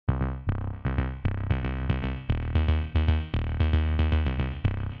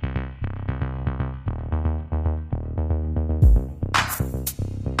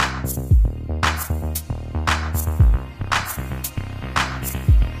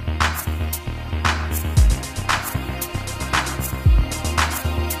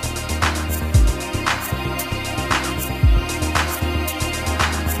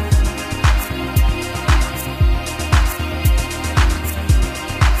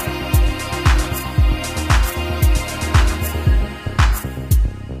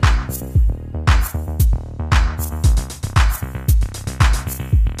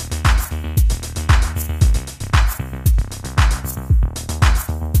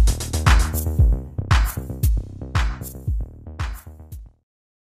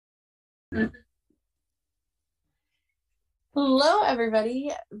Hello,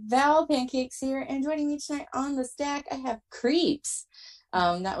 everybody. Val Pancakes here, and joining me tonight on the stack, I have Creeps.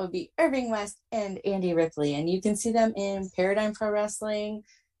 That would be Irving West and Andy Ripley, and you can see them in Paradigm Pro Wrestling,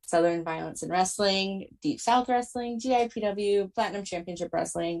 Southern Violence and Wrestling, Deep South Wrestling, GIPW, Platinum Championship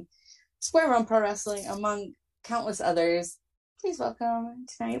Wrestling, Square One Pro Wrestling, among countless others. Please welcome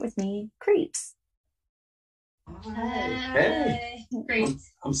tonight with me, Creeps. Hi. Hey. Great.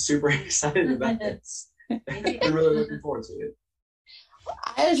 I'm super excited about this. I'm really looking forward to it.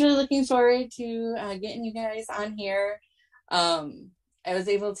 I was really looking forward to getting you guys on here. I was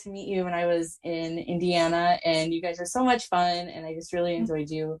able to meet you when I was in Indiana, and you guys are so much fun, and I just really enjoyed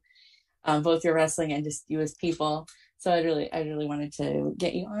you, both your wrestling and just you as people. So I really wanted to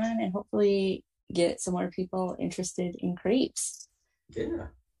get you on and hopefully get some more people interested in Creeps. Yeah,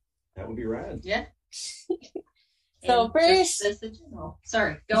 that would be rad. Yeah. So first,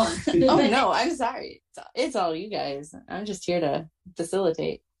 sorry, go on. Oh no, I'm sorry. It's all you guys. I'm just here to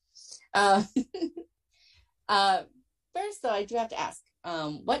facilitate. First, though, I do have to ask,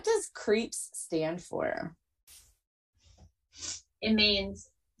 what does CREEPS stand for? It means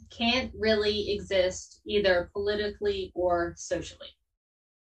can't really exist either politically or socially.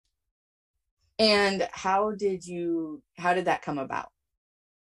 And how did that come about?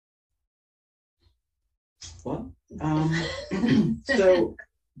 Well, so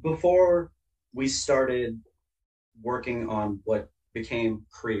before we started working on what became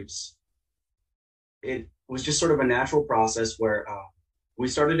Creeps, it was just sort of a natural process where we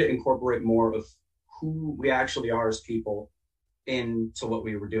started to incorporate more of who we actually are as people into what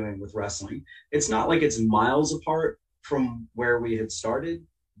we were doing with wrestling. It's not like it's miles apart from where we had started,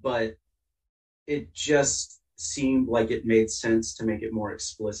 but it just seemed like it made sense to make it more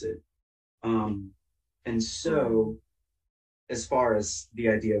explicit. And so, as far as the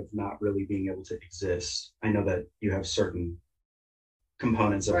idea of not really being able to exist, I know that you have certain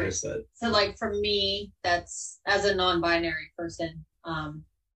components of this that... So, like, for me, that's, as a non-binary person,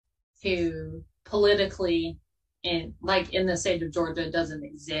 who politically, in the state of Georgia, doesn't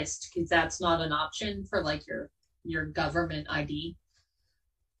exist, because that's not an option for, like, your government ID.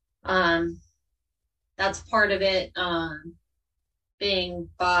 That's part of it, being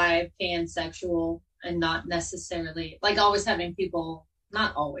bi, pansexual, and not necessarily, like, always having people,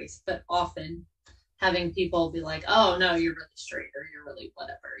 not always, but often having people be like, oh, no, you're really straight or you're really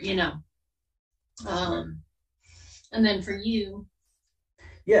whatever, you know. And then for you?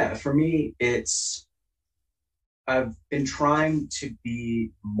 Yeah, for me, I've been trying to be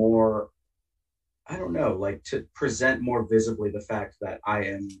more, I don't know, like to present more visibly the fact that I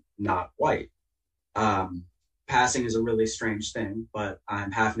am not white. Passing is a really strange thing, but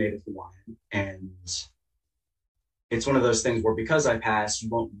I'm half Native Hawaiian, and it's one of those things where because I pass, you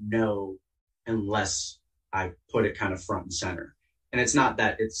won't know unless I put it kind of front and center. And it's not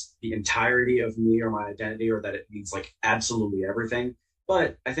that it's the entirety of me or my identity or that it means like absolutely everything,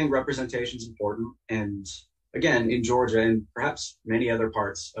 but I think representation is important. And again, in Georgia and perhaps many other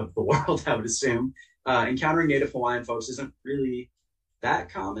parts of the world, I would assume, encountering Native Hawaiian folks isn't really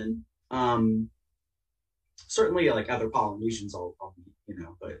that common. Certainly like other Polynesians I'll meet,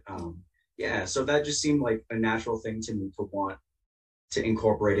 but yeah, so that just seemed like a natural thing to me to want to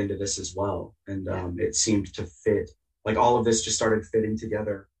incorporate into this as well. And it seemed to fit, like all of this just started fitting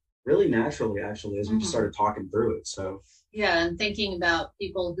together really naturally, actually, as we just started talking through it. So yeah, and thinking about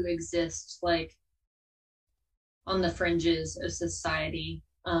people who exist like on the fringes of society.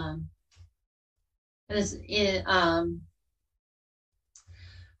 And it's in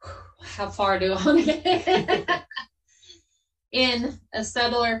how far do I want to get? In a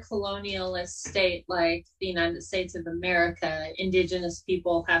settler colonialist state like the United States of America, indigenous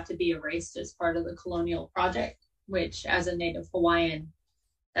people have to be erased as part of the colonial project, which as a Native Hawaiian,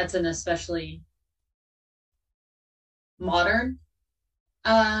 that's an especially modern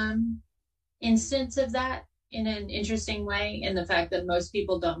instance of that in an interesting way. And the fact that most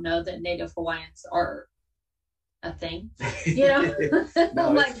people don't know that Native Hawaiians are a thing,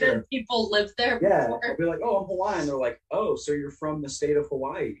 no, like that people lived there before. Yeah, I'll be like, oh, I'm Hawaiian. They're like, oh, so you're from the state of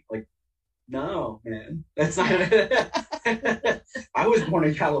Hawaii? Like, no, man, that's not. I was born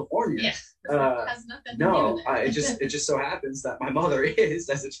in California. Yeah, has nothing to no, do with it just so happens that my mother is,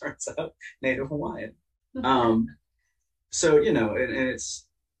 as it turns out, Native Hawaiian. So and it's.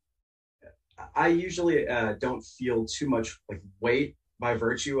 I usually don't feel too much like weight by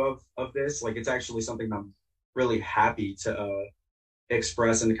virtue of this. Like, it's actually something I'm really happy to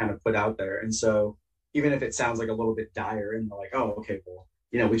express and to kind of put out there. And so even if it sounds like a little bit dire and they're like, oh, okay, well,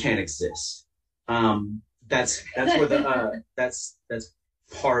 we can't exist. That's where the that's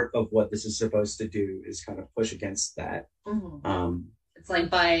part of what this is supposed to do is kind of push against that. It's like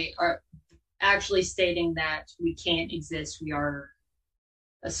by actually stating that we can't exist, we are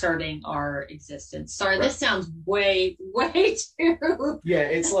asserting our existence. Sorry, right. This sounds way too. Yeah,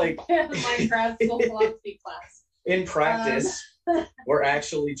 it's like my grad school philosophy class. In practice, we're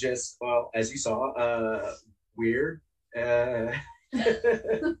actually just, well, as you saw, weird. And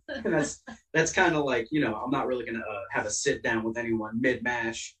that's kind of like, I'm not really gonna have a sit down with anyone mid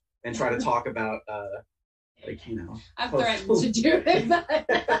mash and try to talk about I've threatened to do it, but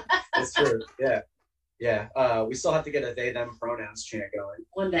it's true. Yeah. We still have to get a they them pronouns chant going.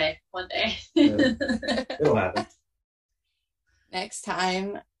 One day. It'll happen. Next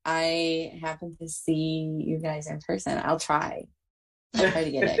time I happen to see you guys in person, I'll try to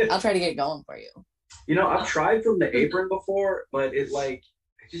get it. I'll try to get it going for you. I've tried from the apron before, but it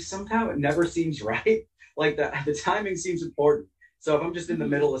just somehow it never seems right. Like the timing seems important. So if I'm just in the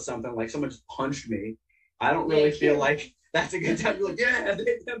middle of something, like someone just punched me, I don't really feel like that's a good time to be like, yeah,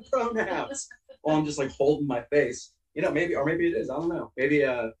 they have pronouns. Or I'm just like holding my face. Maybe it is. I don't know. Maybe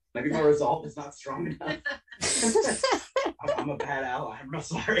my resolve is not strong enough. I'm a bad ally. I'm real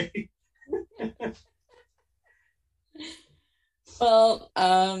sorry. Well,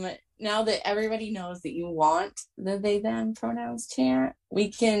 now that everybody knows that you want the they them pronouns chant,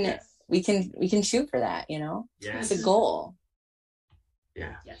 we can shoot for that, Yes. It's a goal.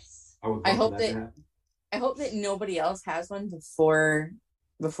 Yeah. Yes. I hope that nobody else has one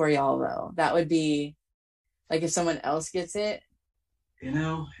before y'all, though. That would be like if someone else gets it.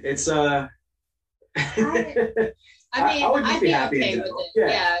 It's I would just be happy okay with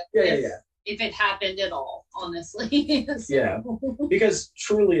it. Yeah. If it happened at all, honestly. So. Yeah, because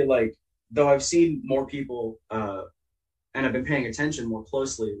truly, though I've seen more people and I've been paying attention more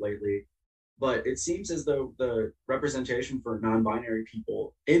closely lately, but it seems as though the representation for non-binary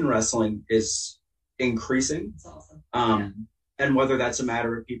people in wrestling is increasing. That's awesome. And whether that's a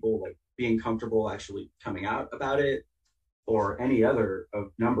matter of people being comfortable actually coming out about it or any other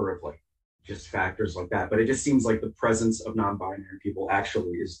number of just factors like that. But it just seems like the presence of non-binary people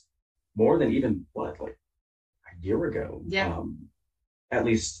actually is more than even a year ago. Yeah. At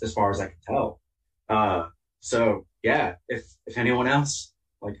least as far as I can tell. So yeah, if anyone else,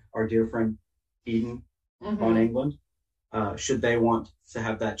 our dear friend Eden on England, should they want to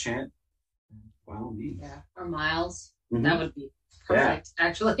have that chant, by all means. Yeah. Or Miles. Mm-hmm. That would be perfect,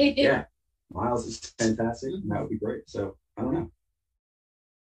 actually. Yeah. Miles is fantastic, and that would be great. So I don't know.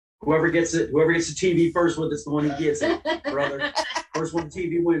 Whoever gets the TV first with it's the one who gets it, brother. First one to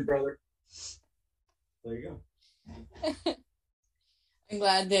TV wins, brother. There you go. I'm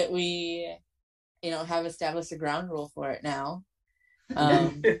glad that we, have established a ground rule for it now.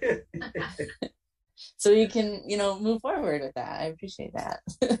 So you can, move forward with that. I appreciate that.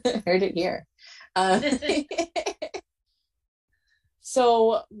 Heard it here.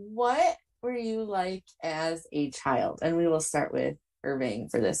 So what were you like as a child? And we will start with Irving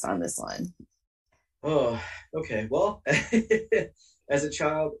for on this one. Oh, okay. Well, as a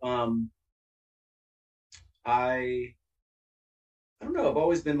child, I don't know. I've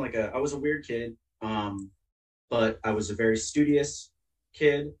always been I was a weird kid, but I was a very studious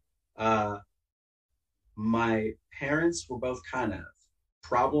kid. My parents were both kind of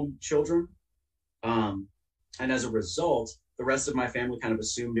problem children. And as a result, the rest of my family kind of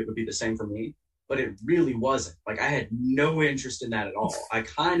assumed it would be the same for me, but it really wasn't. I had no interest in that at all. I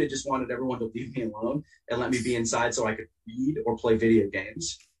kind of just wanted everyone to leave me alone and let me be inside so I could read or play video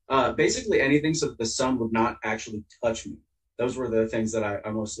games. Basically anything so that the sun would not actually touch me. Those were the things that I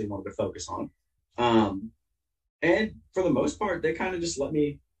mostly wanted to focus on. And for the most part, they kind of just let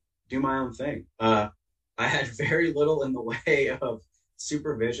me do my own thing. I had very little in the way of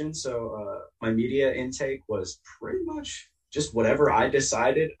supervision. So my media intake was pretty much just whatever I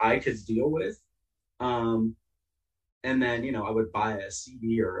decided I could deal with. And then, I would buy a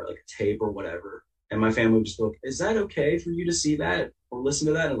CD or a tape or whatever. And my family would just be like, is that okay for you to see that or listen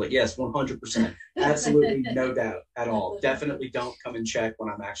to that? And I'm like, yes, 100%. Absolutely no doubt at all. Definitely don't come and check when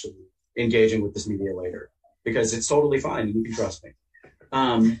I'm actually engaging with this media later because it's totally fine. And you can trust me.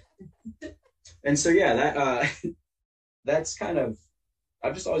 And so, yeah, that's kind of,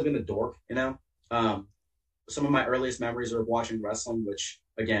 I've just always been a dork, some of my earliest memories are of watching wrestling, which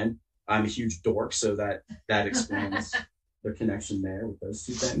again, I'm a huge dork. So that explains the connection there with those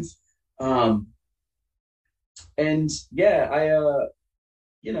two things. And yeah,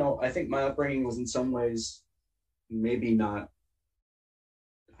 I think my upbringing was in some ways maybe not,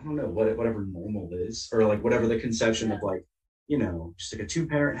 I don't know, whatever normal is, or whatever the conception of just a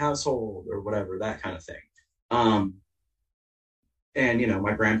 2-parent household or whatever, that kind of thing. And,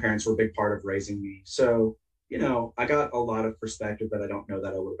 my grandparents were a big part of raising me. So, I got a lot of perspective that I don't know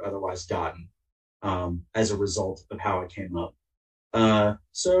that I would have otherwise gotten as a result of how I came up.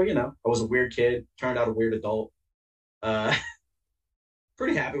 So, I was a weird kid, turned out a weird adult. Uh,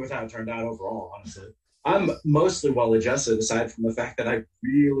 Pretty happy with how it turned out overall, honestly. I'm mostly well adjusted, aside from the fact that I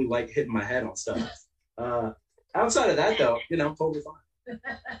really like hitting my head on stuff. Uh, Outside of that, though, totally fine.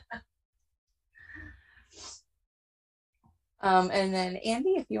 And then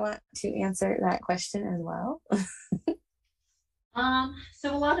Andy, if you want to answer that question as well.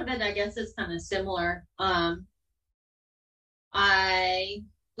 So a lot of it, I guess, is kind of similar. I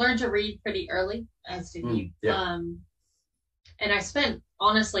learned to read pretty early, as did you. Yeah. And I spent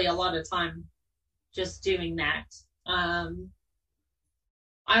honestly a lot of time just doing that.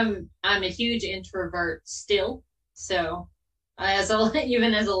 I'm a huge introvert still, so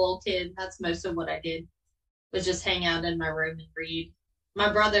even as a little kid, that's most of what I did was just hang out in my room and read.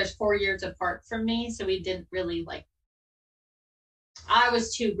 My brother's 4 years apart from me, so we didn't really I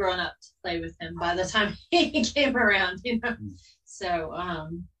was too grown up to play with him by the time he came around, So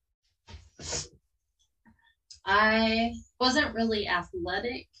I wasn't really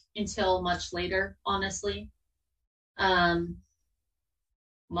athletic until much later, honestly.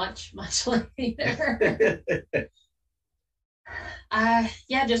 Much later.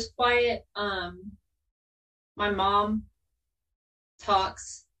 Just quiet. My mom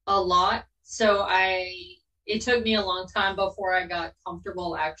talks a lot, so it took me a long time before I got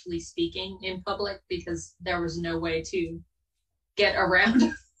comfortable actually speaking in public because there was no way to get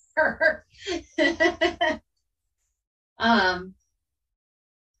around her.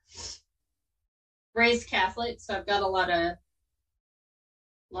 Raised Catholic, so I've got a lot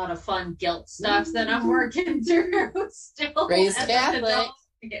of fun guilt stuff that I'm working through still. Raised Catholic.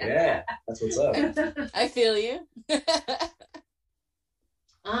 Yeah, that's what's up. I feel you.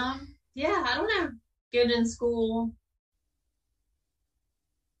 I don't know. Good in school.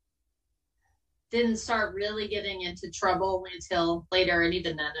 Didn't start really getting into trouble until later, and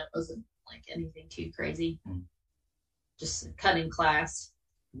even then it wasn't like anything too crazy. Just cutting class.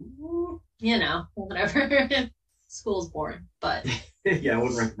 Whatever. School's boring, but yeah, I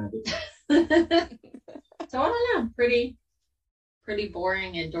wouldn't recommend it. So I don't know, pretty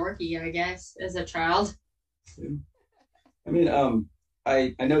boring and dorky, I guess, as a child. Yeah. I mean,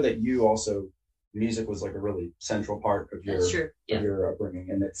 I know that you also music was like a really central part of your of your upbringing,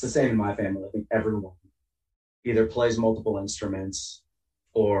 and it's the same in my family. I think everyone either plays multiple instruments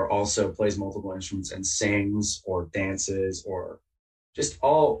or also plays multiple instruments and sings or dances or just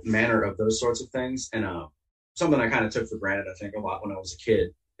all manner of those sorts of things. And something I kind of took for granted, I think, a lot when I was a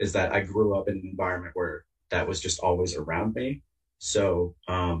kid is that I grew up in an environment where that was just always around me. So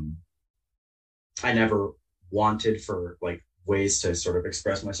I never wanted for ways to sort of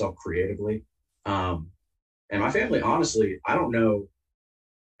express myself creatively. And my family, honestly, I don't know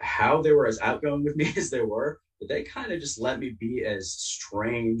how they were as outgoing with me as they were, but they kind of just let me be as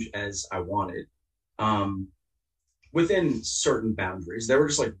strange as I wanted. Within certain boundaries. They were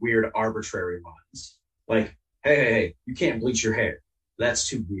just weird, arbitrary lines. Hey, you can't bleach your hair. That's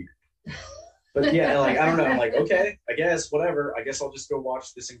too weird. But yeah, I don't know. I'm okay, I guess, whatever. I guess I'll just go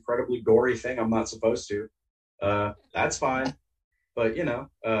watch this incredibly gory thing I'm not supposed to. That's fine. But,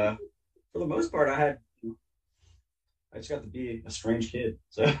 for the most part, I just got to be a strange kid.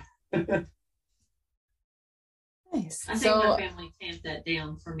 So Nice. I think my family tamped that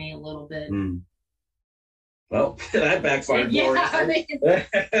down for me a little bit. Well, that backfired. Yeah,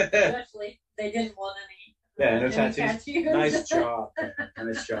 especially they didn't want any. Yeah, no tattoos. Nice job.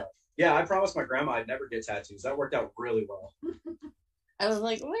 Nice job. Yeah, I promised my grandma I'd never get tattoos. That worked out really well. I was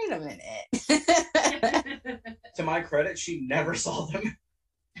like, wait a minute. To my credit, she never saw them.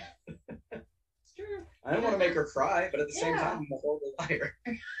 It's true. I don't want to make her cry, but at the same time, I'm a horrible liar.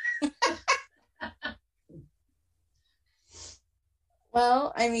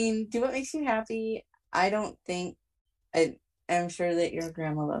 Well, I mean, do what makes you happy. I don't think I'm sure that your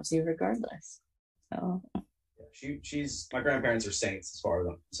grandma loves you regardless. So yeah, she's my grandparents are saints as far as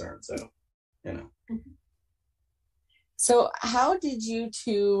I'm concerned. So, So how did you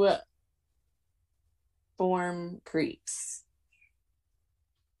two form C.R.E.E.P.S?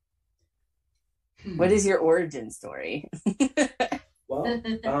 What is your origin story?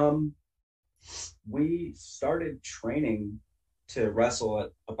 Well, we started training to wrestle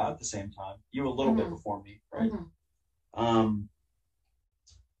at about the same time. You a little bit before me, right?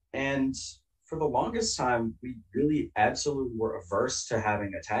 And for the longest time, we really absolutely were averse to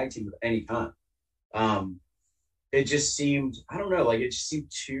having a tag team of any kind. It just seemed, I don't know, it just seemed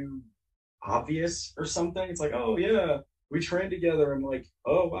too obvious or something. It's oh yeah, we trained together and like,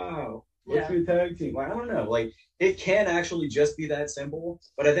 oh wow, let's be a tag team. Like, I don't know, like it can actually just be that simple.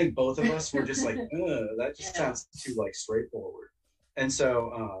 But I think both of us were just like, that just sounds too like straightforward. And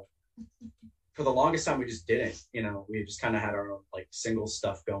so for the longest time we just didn't, we just kind of had our own like single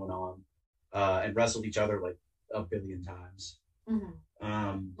stuff going on, and wrestled each other like a billion times.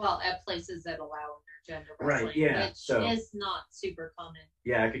 Well, at places that allow intergender wrestling, right? Yeah, which is not super common.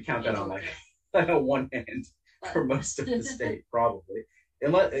 Yeah, I could count that on like one hand for most of the state, probably.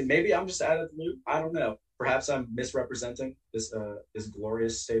 Unless maybe I'm just out of the loop. I don't know. Perhaps I'm misrepresenting this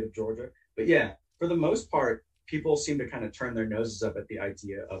glorious state of Georgia. But yeah, for the most part, people seem to kind of turn their noses up at the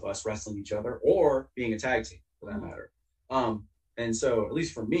idea of us wrestling each other or being a tag team, for that matter. And so, at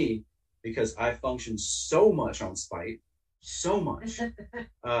least for me, because I function so much on spite, so much,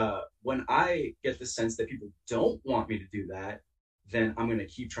 when I get the sense that people don't want me to do that, then I'm going to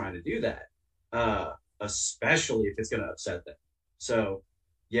keep trying to do that, especially if it's going to upset them. So,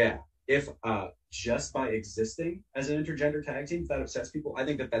 yeah, if just by existing as an intergender tag team, if that upsets people, I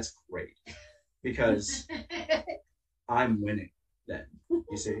think that that's great, because I'm winning then,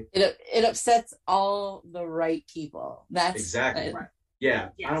 you see? It upsets all the right people. That's exactly right. Yeah,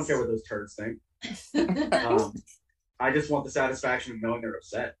 yes. I don't care what those turds think. I just want the satisfaction of knowing they're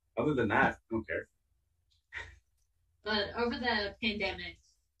upset. Other than that, I don't care. But over the pandemic,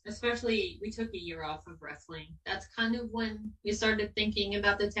 especially, we took a year off of wrestling. That's kind of when we started thinking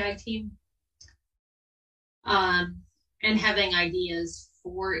about the tag team, and having ideas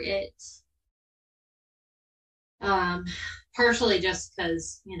for it. Partially just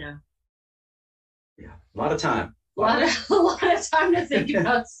because, yeah, a lot of time. A lot of time to think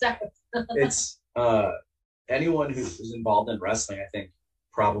about stuff. It's anyone who's involved in wrestling, I think,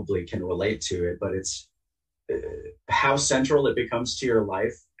 probably can relate to it. But it's how central it becomes to your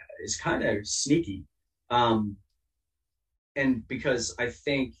life is kind of sneaky, and because I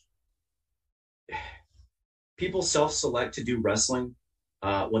think people self-select to do wrestling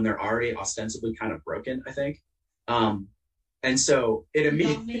when they're already ostensibly kind of broken, I think. And so it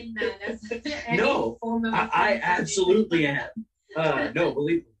immediately. No, I absolutely am. No,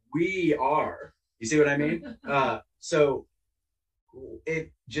 believe we are. You see what I mean? So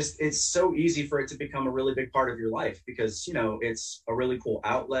it's so easy for it to become a really big part of your life, because it's a really cool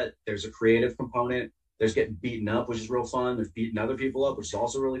outlet. There's a creative component. There's getting beaten up, which is real fun. There's beating other people up, which is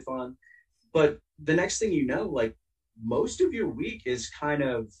also really fun. But the next thing you know, like, most of your week is kind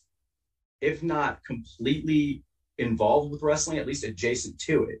of, if not completely involved with wrestling, at least adjacent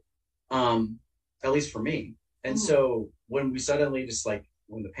to it, at least for me. And so when we suddenly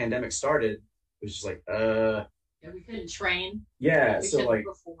when the pandemic started, it was just like, we couldn't train. Yeah, we so like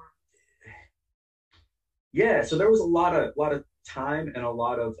perform. Yeah, so there was a lot of time and a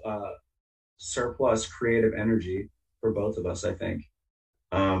lot of surplus creative energy for both of us, I think.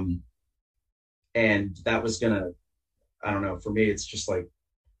 And that was gonna, I don't know, for me it's just like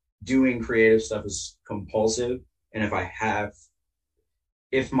doing creative stuff is compulsive. And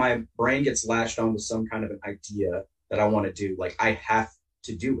if my brain gets latched onto some kind of an idea that I want to do, like, I have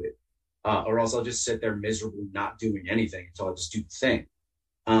to do it, or else I'll just sit there miserably not doing anything until I just do the thing.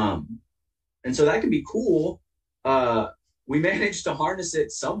 And so that can be cool. We managed to harness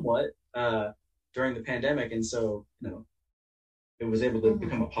it somewhat during the pandemic, and so it was able to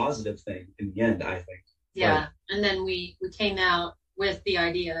become a positive thing in the end, I think. Yeah, and then we came out with the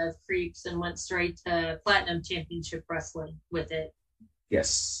idea of C.R.E.E.P.S and went straight to Platinum Championship Wrestling with it.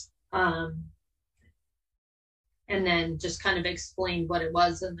 Yes. And then just kind of explained what it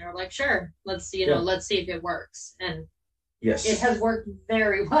was, and they're like, "Sure, let's see if it works." And yes, it has worked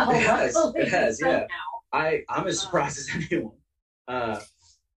very well. It has. Yeah. I'm as surprised as anyone. But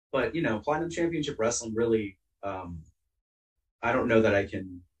Platinum Championship Wrestling really, I don't know that I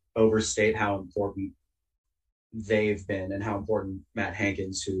can overstate how important they've been and how important Matt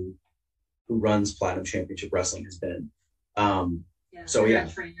Hankins, who runs Platinum Championship Wrestling, has been. So yeah,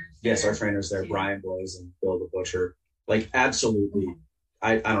 yes, our trainers there, Brian Blows and Bill the Butcher, like, absolutely.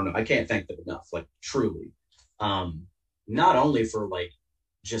 I don't know, I can't thank them enough, like, truly. Not only for like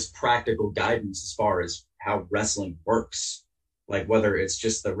just practical guidance as far as how wrestling works, like whether it's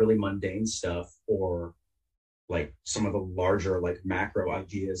just the really mundane stuff or like some of the larger like macro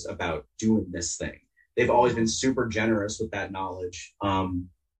ideas about doing this thing. They've always been super generous with that knowledge, and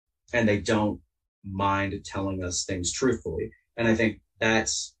they don't mind telling us things truthfully. And I think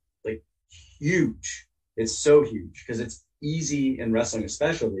that's like huge. It's so huge, because it's easy in wrestling,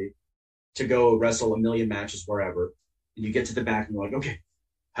 especially, to go wrestle a million matches wherever, and you get to the back and you're like, okay,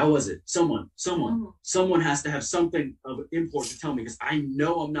 how was it? Someone has to have something of import to tell me, because I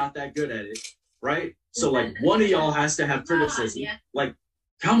know I'm not that good at it. right? So like one of y'all has to have criticism. Yeah. Like,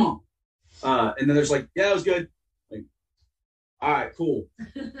 come on. And then there's like, yeah, it was good. Like, all right, cool.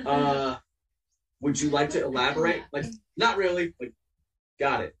 Would you like to elaborate? Like, not really. Like,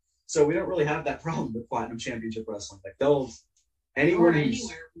 got it. So we don't really have that problem with Platinum Championship Wrestling. Like anyone who's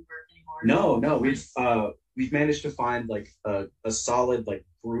anywhere we work anymore. no, we've managed to find like a solid like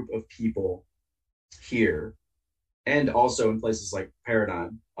group of people here, and also in places like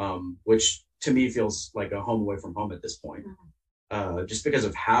Paradigm, which to me feels like a home away from home at this point, just because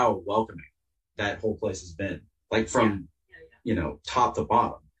of how welcoming that whole place has been, like from top to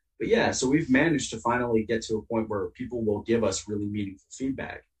bottom. But yeah, so we've managed to finally get to a point where people will give us really meaningful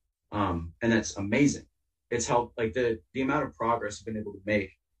feedback, and that's amazing. It's helped, like the amount of progress we've been able to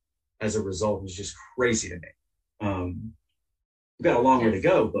make as a result is just crazy to me. We've got a long way to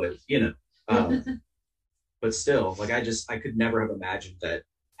go, but but still, like I could never have imagined that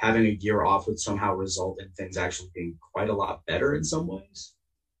having a year off would somehow result in things actually being quite a lot better in some ways.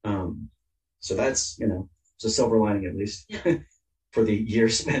 So that's, it's a silver lining at least for the year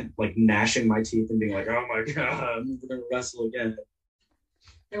spent like gnashing my teeth and being like, oh my God, I'm never gonna wrestle again.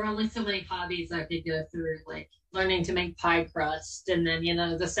 There were only so many hobbies I could go through, like learning to make pie crust, and then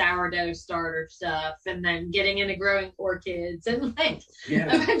the sourdough starter stuff, and then getting into growing orchids, and like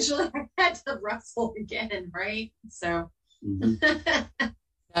eventually I had to wrestle again, right? So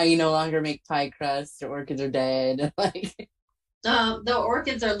now you no longer make pie crust, or orchids are dead. Like the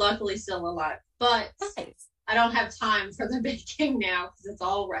orchids are luckily still alive, but nice. I don't have time for the baking now because it's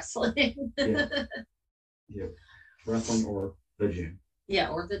all wrestling. Yeah, wrestling or the gym. Yeah,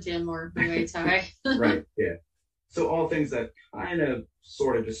 or the gym or Muay Thai. Right, yeah. So all things that kind of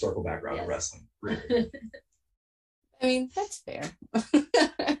sort of just circle back around to wrestling. Really. I mean, that's fair.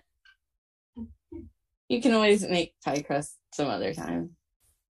 You can always make pie crust some other time.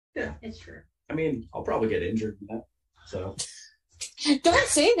 Yeah. It's true. I mean, I'll probably get injured in that. So don't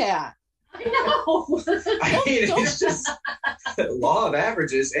say that. I know. I mean, it's just law of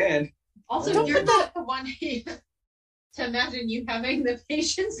averages, and also you're not the one to imagine you having the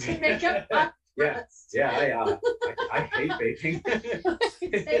patience to make up pie crust. I hate baking.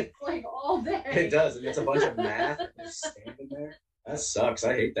 It takes like all day. It does, and it's a bunch of math and just standing there. That sucks.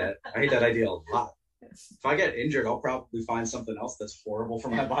 I hate that. I hate that idea a lot. If I get injured, I'll probably find something else that's horrible for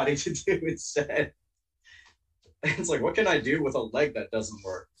my body to do instead. It's like, what can I do with a leg that doesn't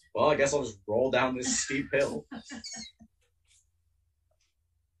work? Well, I guess I'll just roll down this steep hill.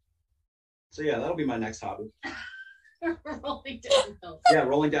 So yeah, that'll be my next hobby. Rolling down hills. Yeah,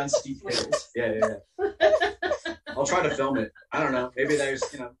 rolling down steep hills. Yeah. I'll try to film it. I don't know. Maybe there's,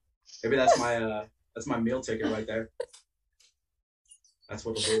 maybe that's my meal ticket right there. That's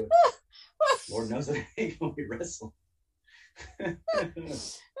what'll do it. Lord knows I ain't gonna be wrestling.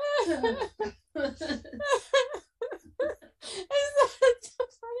 It's so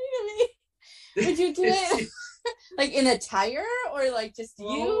funny to me. Would you do it like in attire or like just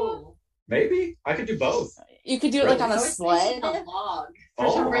you? Maybe I could do both. You could do it like on a sled. A log.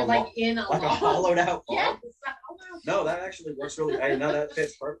 In a log. hollowed out log. Yes. No, that actually works really. Hey, no, that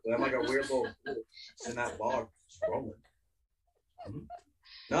fits perfectly. I'm like a weird little in that log, just rolling.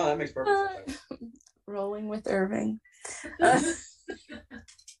 No, that makes perfect sense. Rolling with Irving.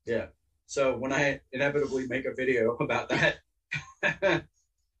 Yeah. So when I inevitably make a video about that,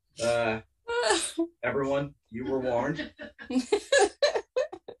 everyone, you were warned.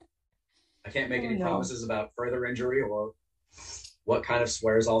 I can't make any promises about further injury or what kind of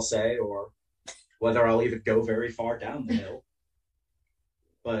swears I'll say or whether I'll even go very far down the hill.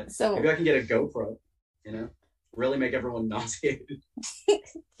 But maybe I can get a GoPro, really make everyone nauseated.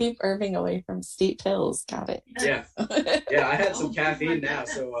 Keep Irving away from steep hills. Got it. Yeah. Yeah, I had some caffeine now,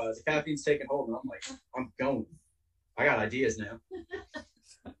 so the caffeine's taking hold, and I'm like, I'm going. I got ideas now.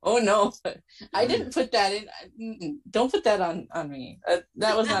 Oh, no. I didn't put that in. Don't put that on me.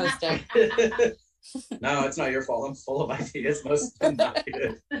 That was not a step. No, it's not your fault. I'm full of ideas. Most of them not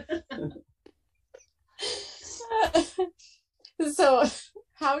good. So,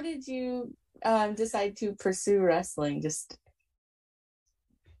 how did you decide to pursue wrestling?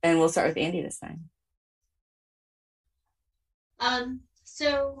 And we'll start with Andy this time.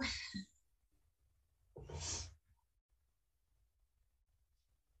 So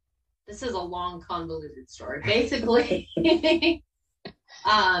this is a long, convoluted story. Basically,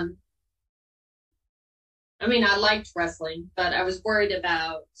 I mean, I liked wrestling, but I was worried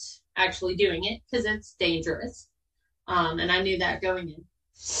about actually doing it because it's dangerous. And I knew that going in.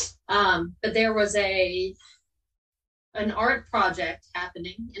 But there was an art project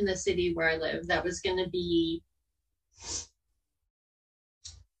happening in the city where I live that was going to be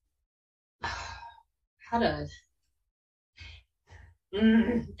how to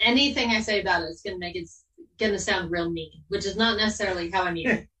anything I say about it is gonna make it's gonna sound real mean, which is not necessarily how I mean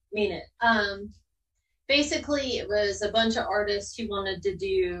it. Basically, it was a bunch of artists who wanted to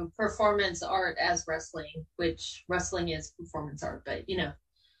do performance art as wrestling, which wrestling is performance art, but you know.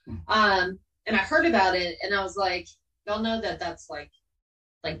 And I heard about it, and I was like, y'all know that that's like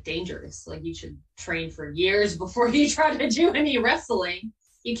dangerous. Like you should train for years before you try to do any wrestling.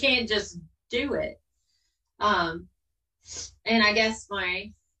 You can't just do it. And I guess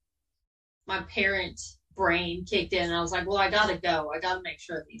my parent brain kicked in, and I was like, well, I gotta go. I gotta make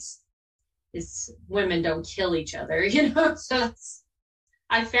sure these women don't kill each other, you know. So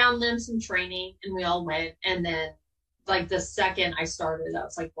I found them some training, and we all went. And then, like the second I started, I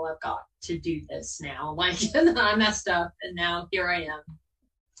was like, well, I've got to do this now. Like I messed up, and now here I am,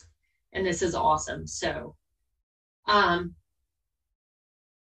 and this is awesome. So,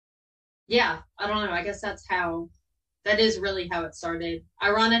 yeah, I don't know. I guess that is really how it started.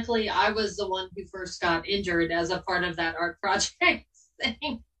 Ironically, I was the one who first got injured as a part of that art project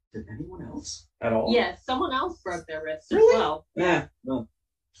thing. Did anyone else at all? Yeah, someone else broke their wrist really? As well. Yeah. No.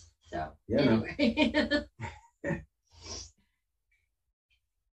 So yeah, anyway. No.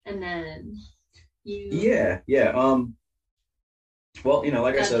 And then you. Yeah. Well, you know,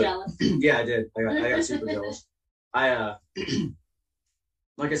 like I said, jealous. yeah, I did. I got super jealous.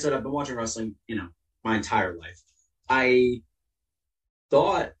 Like I said, I've been watching wrestling, you know, my entire life. I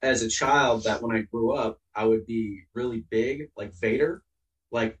thought as a child that when I grew up, I would be really big, like Vader.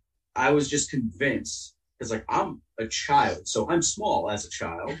 Like I was just convinced because like I'm a child, so I'm small as a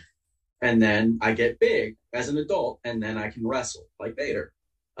child, and then I get big as an adult, and then I can wrestle like Vader.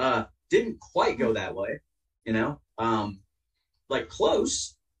 Didn't quite go that way, you know. Like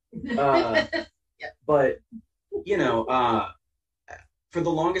close, Yeah. but you know, for the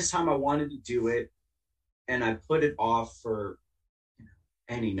longest time I wanted to do it, and I put it off for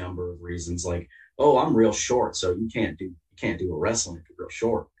any number of reasons. Like, oh, I'm real short, so you can't do a wrestling if you're real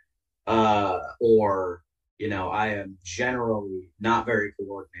short. Or, you know, I am generally not very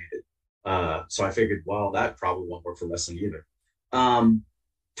coordinated. So I figured, well, that probably won't work for wrestling either.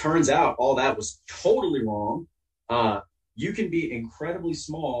 Turns out all that was totally wrong. You can be incredibly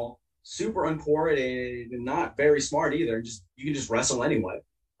small, super uncoordinated, and not very smart either. You can just wrestle anyway.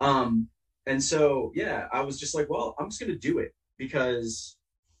 And so, yeah, I was just like, well, I'm just going to do it because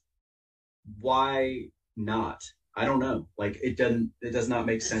why not? I don't know. Like it does not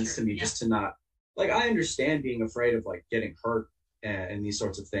make sense to me just to not, like, I understand being afraid of like getting hurt and these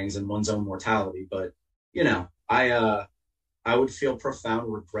sorts of things and one's own mortality. But, you know, I would feel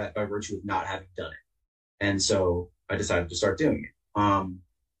profound regret by virtue of not having done it. And so I decided to start doing it.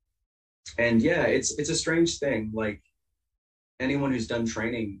 And yeah, it's a strange thing. Like anyone who's done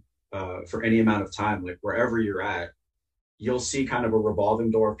training for any amount of time, like wherever you're at, you'll see kind of a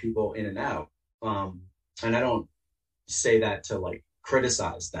revolving door of people in and out. And I don't say that to like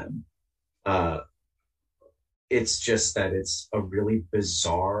criticize them. It's just that it's a really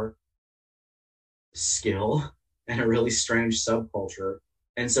bizarre skill and a really strange subculture.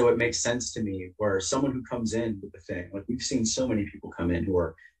 And so it makes sense to me where someone who comes in with the thing, like we've seen so many people come in who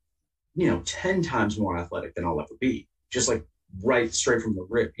are, you know, 10 times more athletic than I'll ever be, just like right straight from the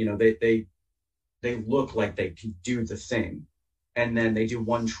rip. You know, they look like they can do the thing, and then they do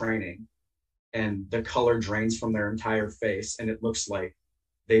one training and the color drains from their entire face, and it looks like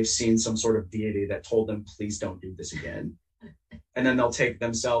they've seen some sort of deity that told them, please don't do this again. And then they'll take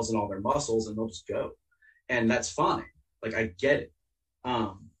themselves and all their muscles and they'll just go. And that's fine. Like, I get it.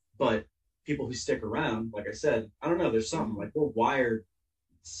 But people who stick around, like I said, I don't know, there's something like we're wired.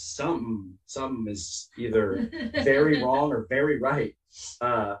 Something is either very wrong or very right.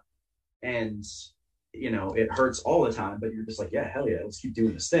 And, you know, it hurts all the time, but you're just like, yeah, hell yeah, let's keep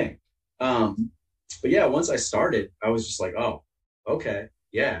doing this thing. But yeah, once I started, I was just like, oh, okay,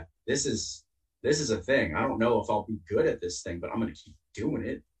 yeah, this is a thing. I don't know if I'll be good at this thing, but I'm going to keep doing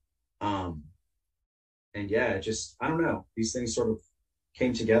it. And yeah, just, I don't know, these things sort of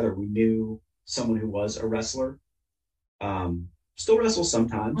came together. We knew someone who was a wrestler, still wrestles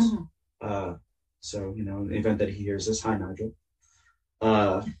sometimes. Mm-hmm. So, you know, in the event that he hears this, hi, Nigel.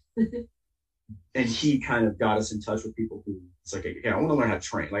 And he kind of got us in touch with people who, it's like, yeah, I want to learn how to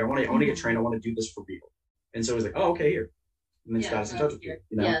train. Like, I want to get trained. I want to do this for real. And so he's like, oh, okay, here. And then he got us in touch with you,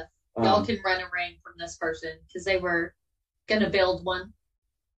 you know? Yeah. Y'all can rent a ring from this person because they were going to build one.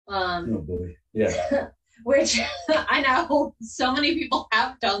 Oh, boy. Yeah. Which I know so many people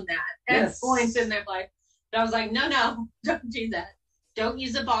have done that at points in their life. But I was like, no, don't do that. Don't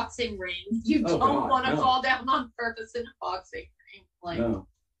use a boxing ring. You don't want to fall down on purpose in a boxing ring. Like, no.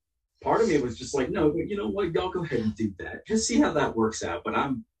 part of me was just like, no, but you know what? Y'all go ahead and do that. Just see how that works out. But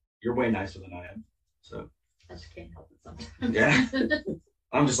you're way nicer than I am. So I just can't help it sometimes. yeah,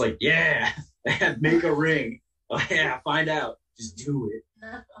 I'm just like, yeah, make a ring. Oh, yeah, find out. Just do it.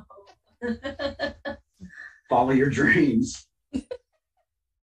 No. Follow your dreams. I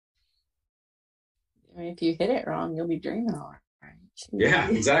mean, if you hit it wrong, you'll be dreaming all right. Yeah,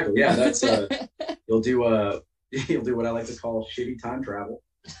 exactly. Yeah, that's you'll do what I like to call shitty time travel.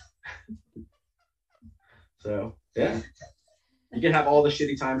 So yeah, you can have all the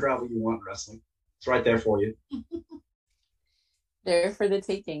shitty time travel you want in wrestling. It's right there for you. There for the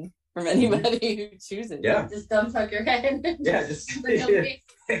taking from anybody who chooses. Yeah. Just don't tuck your head. Yeah,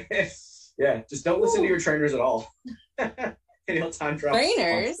 yeah, just don't listen to your trainers at all. And you'll time travel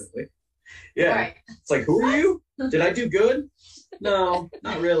Trainers? constantly. Yeah. Right. It's like, who are you? Did I do good? No,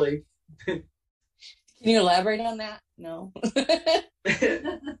 not really. Can you elaborate on that? No.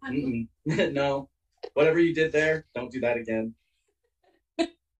 No. Whatever you did there, don't do that again.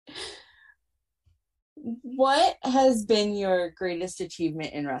 What has been your greatest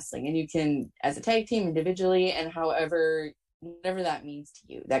achievement in wrestling? And you can, as a tag team, individually, and whatever that means to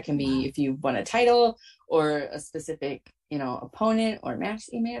you. That can be if you won a title or a specific, opponent or match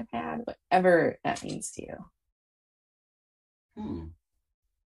that you may have had, whatever that means to you.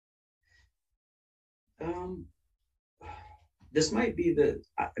 This might be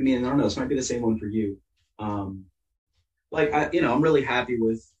I don't know, this might be the same one for you. I'm really happy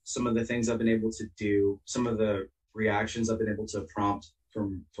with some of the things I've been able to do, some of the reactions I've been able to prompt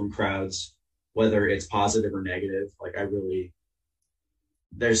from crowds, whether it's positive or negative. Like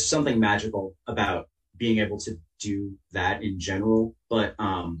there's something magical about being able to do that in general. But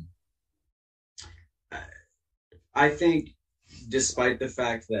I think despite the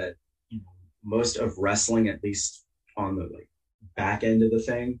fact that most of wrestling, at least on the back end of the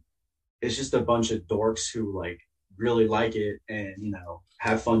thing, is just a bunch of dorks who really like it and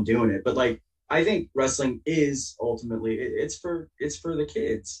have fun doing it. But I think wrestling is ultimately it's for the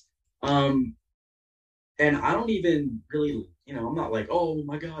kids. And I don't even really, I'm not like, oh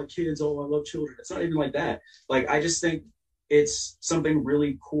my God, kids, oh, I love children. It's not even like that. I just think it's something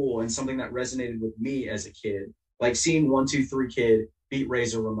really cool and something that resonated with me as a kid. Seeing 1, 2, 3 Kid beat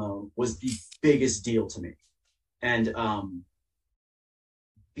Razor Ramon was the biggest deal to me. And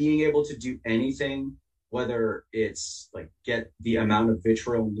being able to do anything, whether it's get the amount of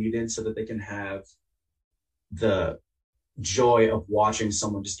vitriol needed so that they can have the joy of watching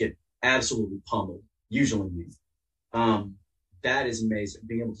someone just get absolutely pummeled, usually me. That is amazing,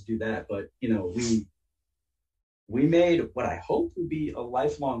 being able to do that. But, we made what I hope would be a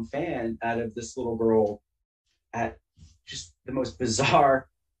lifelong fan out of this little girl at just the most bizarre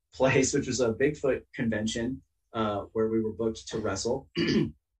place, which was a Bigfoot convention where we were booked to wrestle.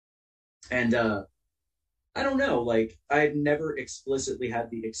 And I don't know, I had never explicitly had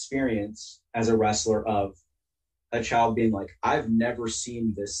the experience as a wrestler of a child being like, I've never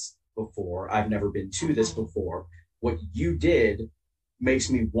seen this before. I've never been to this before. What you did makes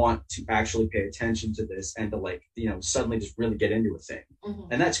me want to actually pay attention to this and to suddenly just really get into a thing.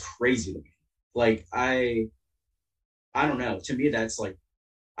 Mm-hmm. And that's crazy to me. I don't know. To me, that's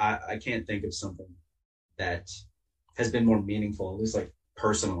I can't think of something that has been more meaningful, at least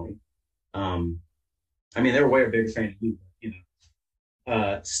personally. They were way a bigger fan of you,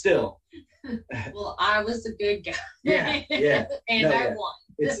 still. Well, I was a good guy. Yeah. And I won.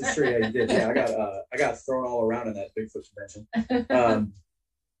 It's true. Yeah, you did. Yeah, I got thrown all around in that Bigfoot convention.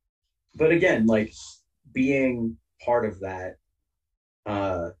 But again, being part of that,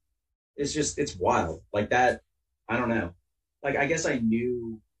 it's wild. That, I don't know. I guess I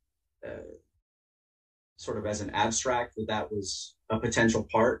knew, sort of as an abstract, that was a potential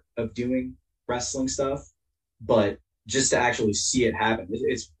part of doing wrestling stuff, but just to actually see it happen,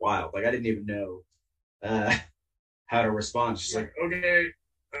 it's wild. I didn't even know how to respond. She's like, okay,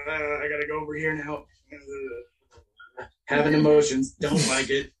 I gotta go over here now. Having emotions, don't like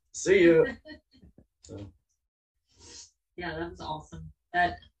it. See you. So. Yeah, that was awesome.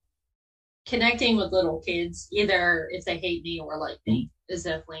 That connecting with little kids, either if they hate me or like me, is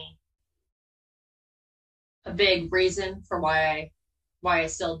definitely a big reason for why I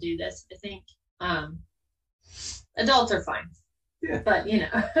still do this. I think adults are fine. Yeah. But yeah,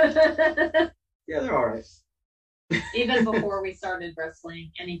 they're all right. Even before we started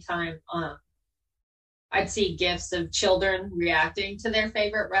wrestling, anytime I'd see gifs of children reacting to their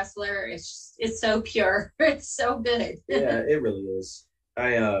favorite wrestler, it's so pure. It's so good. Yeah, it really is.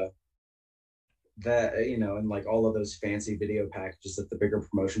 That and all of those fancy video packages that the bigger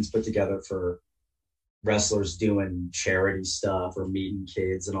promotions put together for wrestlers doing charity stuff or meeting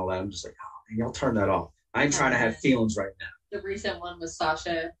kids and all that. I'm just like, oh, man, y'all turn that off. I ain't trying to have feelings right now. The recent one was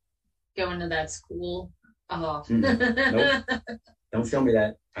Sasha going to that school. Oh. Nope. Don't feel me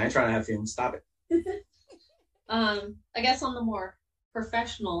that. I ain't trying to have feelings. Stop it. I guess on the more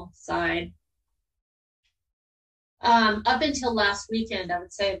professional side, up until last weekend, I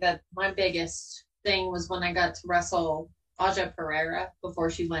would say that my biggest thing was when I got to wrestle Aja Pereira before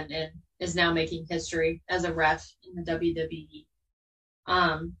she went in, is now making history as a ref in the WWE.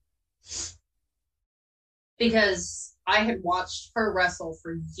 Because I had watched her wrestle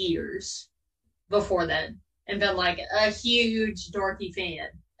for years before then and been like a huge dorky fan.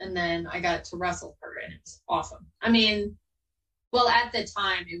 And then I got to wrestle her and it was awesome. I mean, well, at the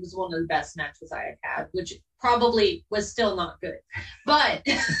time, it was one of the best matches I had had, which probably was still not good. But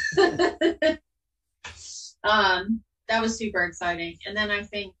that was super exciting. And then I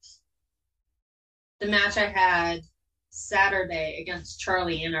think the match I had Saturday against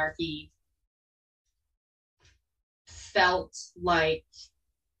Charlie Anarchy felt like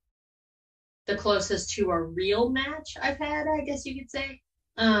the closest to a real match I've had, I guess you could say.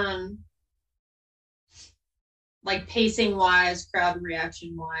 Like pacing wise, crowd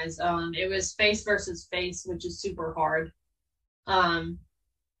reaction wise. It was face versus face, which is super hard.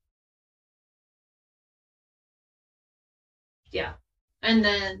 Yeah. And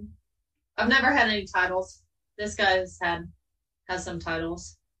then I've never had any titles. This guy's has some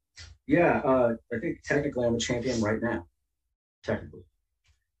titles. Yeah, I think technically I'm a champion right now. Technically.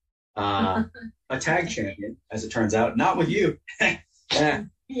 A tag champion, as it turns out. Not with you. Yeah.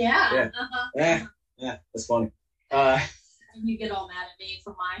 Yeah. Uh-huh. Yeah, that's funny. You get all mad at me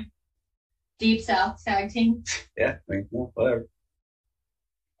for my Deep South tag team. Yeah, I mean, well, whatever.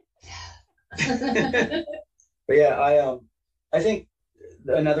 But yeah, I think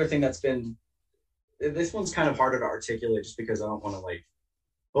another thing that's been, this one's kind of harder to articulate just because I don't want to like,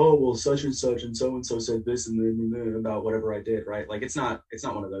 oh well, such and so said this and then about whatever I did, right? Like it's not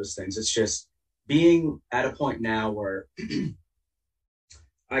one of those things. It's just being at a point now where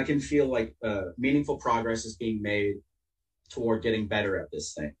I can feel like meaningful progress is being made toward getting better at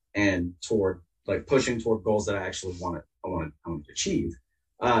this thing and toward like pushing toward goals that I actually want to achieve.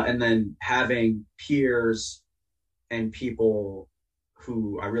 And then having peers and people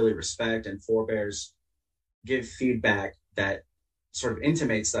who I really respect and forebears give feedback that sort of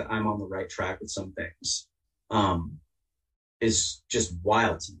intimates that I'm on the right track with some things is just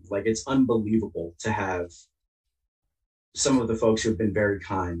wild to me. Like it's unbelievable to have some of the folks who have been very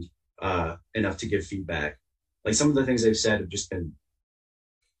kind enough to give feedback. Like some of the things they've said have just been,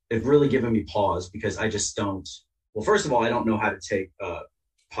 they've really given me pause because I just don't, well, first of all, I don't know how to take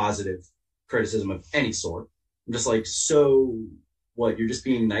positive criticism of any sort. I'm just like, so what, you're just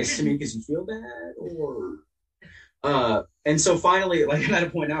being nice to me because you feel bad? Or, and so finally, like I'm at a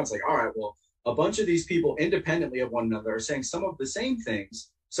point now, it's like, all right, well, a bunch of these people independently of one another are saying some of the same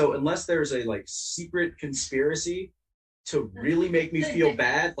things. So unless there's a like secret conspiracy to really make me feel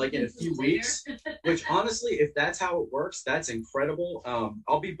bad, like in a few weeks, which honestly, if that's how it works, that's incredible.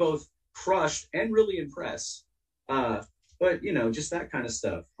 I'll be both crushed and really impressed. But you know, just that kind of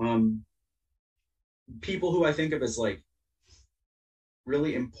stuff. People who I think of as like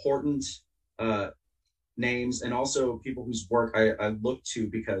really important names, and also people whose work I look to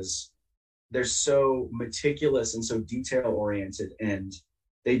because they're so meticulous and so detail oriented, and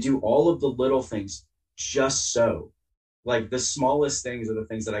they do all of the little things just so. Like the smallest things are the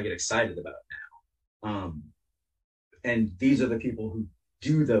things that I get excited about now. And these are the people who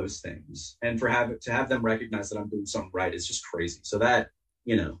do those things. And to have them recognize that I'm doing something right is just crazy. So that,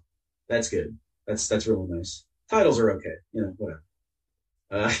 you know, that's good. That's really nice. Titles are okay, you know, whatever.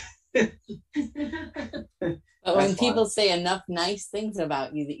 But when people say enough nice things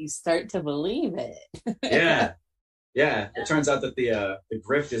about you that you start to believe it. Yeah. It turns out that the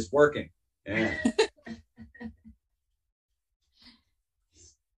grift is working. Yeah.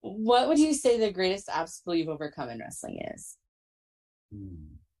 What would you say the greatest obstacle you've overcome in wrestling is?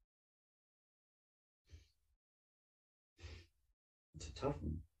 It's a tough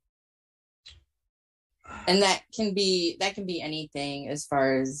one. And that can be anything, as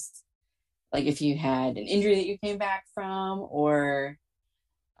far as like if you had an injury that you came back from, or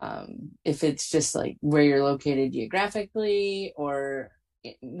if it's just like where you're located geographically, or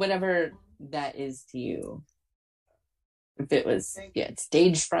whatever that is to you. If it was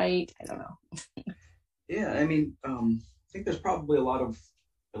stage fright, I don't know. Yeah, I mean, I think there's probably a lot of,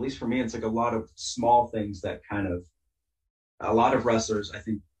 at least for me, it's like a lot of small things that kind of a lot of wrestlers, I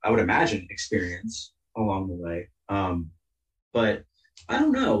think, I would imagine, experience along the way. But I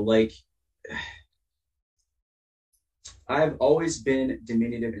don't know, like I've always been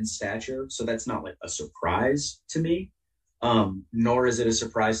diminutive in stature, so that's not like a surprise to me. Nor is it a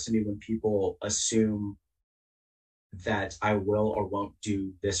surprise to me when people assume that I will or won't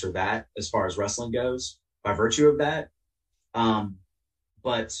do this or that as far as wrestling goes by virtue of that. Um,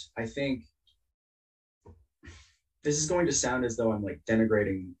 but I think this is going to sound as though I'm like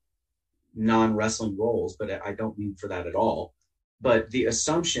denigrating non-wrestling roles, but I don't mean for that at all. But the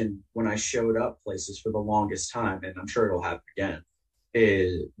assumption when I showed up places for the longest time, and I'm sure it'll happen again,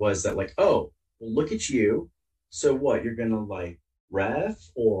 was that like, oh, well, look at you. So what, you're gonna like ref,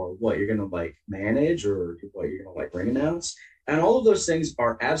 or what, you're gonna like manage, or what, you're gonna like ring announce? And all of those things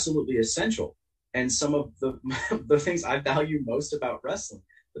are absolutely essential. And some of the the things I value most about wrestling,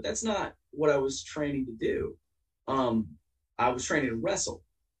 but that's not what I was training to do. Um, I was training to wrestle.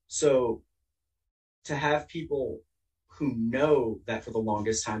 So to have people who know that for the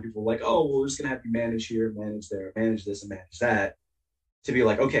longest time, people were like, oh, well, we're just gonna have you manage here, manage there, manage this, and manage that. To be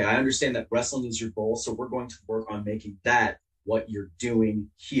like, okay, I understand that wrestling is your goal, so we're going to work on making that what you're doing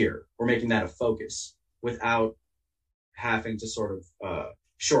here. We're making that a focus without having to sort of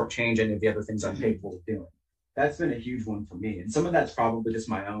shortchange any of the other things I'm capable of doing. That's been a huge one for me, and some of that's probably just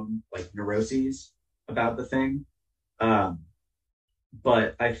my own like neuroses about the thing.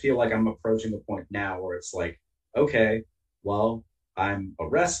 But I feel like I'm approaching a point now where it's like, okay, well, I'm a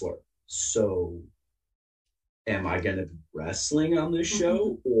wrestler, so am I going to be wrestling on this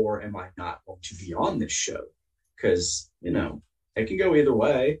show, or am I not going to be on this show? Because, you know, it can go either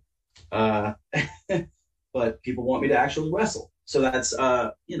way. But people want me to actually wrestle. So that's,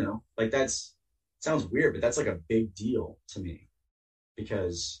 you know, like that's, sounds weird, but that's like a big deal to me.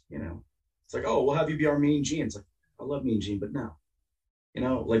 Because, you know, it's like, oh, we'll have you be our Mean Gene. It's like, I love Mean Gene, but no. You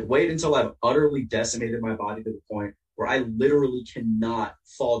know, like wait until I've utterly decimated my body to the point where I literally cannot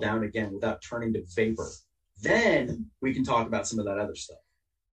fall down again without turning to vapor. Then we can talk about some of that other stuff.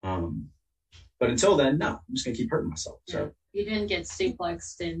 But until then, no, I'm just gonna keep hurting myself. So you didn't get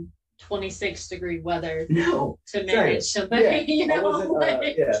suplexed in 26-degree weather. No, to manage somebody. Yeah, you know,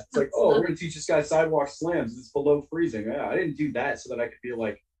 it's like, oh, we're gonna teach this guy sidewalk slams. It's below freezing. Yeah, I didn't do that so that I could be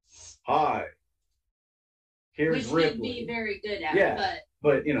like, hi, here's which Ripley. would be very good at. Yeah,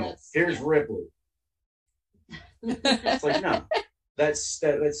 but you know, here's Ripley. It's like, no, that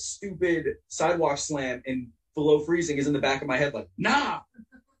stupid sidewalk slam in below freezing is in the back of my head. Like, nah,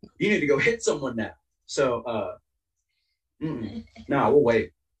 you need to go hit someone now. So, we'll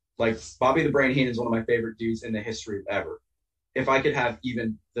wait. Like Bobby the Brain Heenan is one of my favorite dudes in the history of ever. If I could have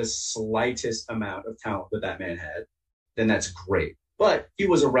even the slightest amount of talent that that man had, then that's great. But he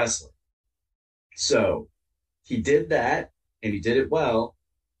was a wrestler. So he did that, and he did it well,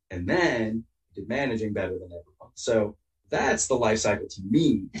 and then he did managing better than everyone. So that's the life cycle to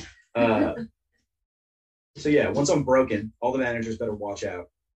me. So yeah, once I'm broken, all the managers better watch out.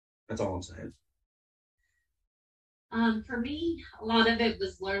 That's all I'm saying. For me, a lot of it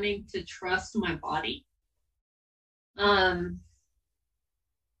was learning to trust my body. Part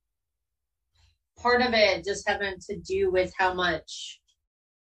of it just having to do with how much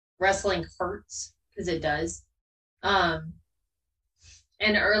wrestling hurts, because it does.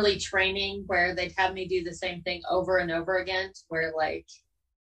 And early training where they'd have me do the same thing over and over again, where like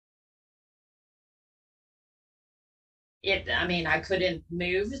I couldn't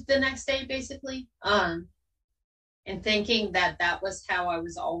move the next day basically. And thinking that that was how I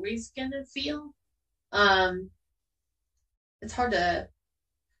was always gonna feel. It's hard to,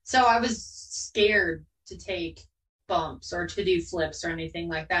 so I was scared to take bumps or to do flips or anything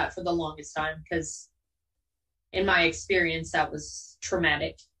like that for the longest time, because in my experience, that was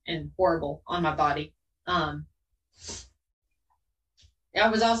traumatic and horrible on my body. I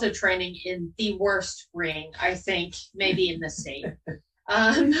was also training in the worst ring, I think, maybe in the state.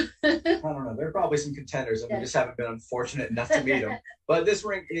 I don't know. There are probably some contenders, and we just haven't been unfortunate enough to meet them. But this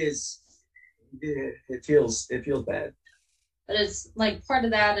ring it feels bad. But it's like part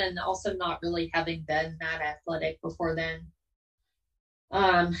of that, and also not really having been that athletic before then.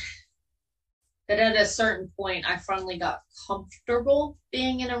 But at a certain point, I finally got comfortable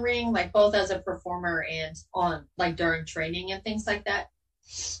being in a ring, like both as a performer and on like during training and things like that.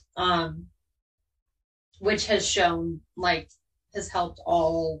 Which has shown like has helped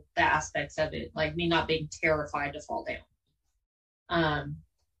all the aspects of it, like me not being terrified to fall down.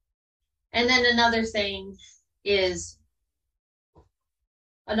 And then another thing is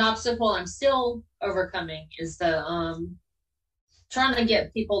an obstacle I'm still overcoming is the trying to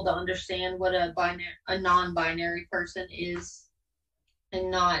get people to understand what a non-binary person is,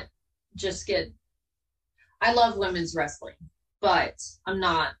 and not just I love women's wrestling, but I'm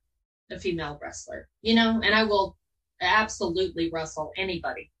not a female wrestler, you know, and I will absolutely wrestle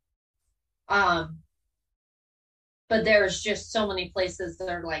anybody. But there's just so many places that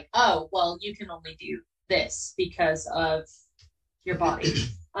are like, oh, well, you can only do this because of your body.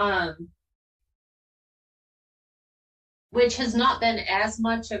 Which has not been as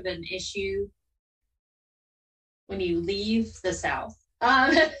much of an issue when you leave the South.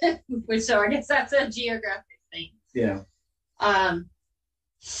 Which, so I guess that's a geographic thing. Yeah.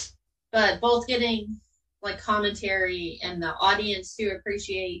 But both getting like commentary and the audience to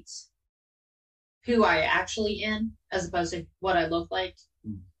appreciate who I actually am as opposed to what I look like.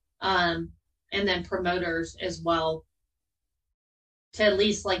 And then promoters as well to at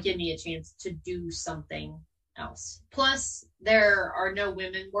least like give me a chance to do something else. Plus, there are no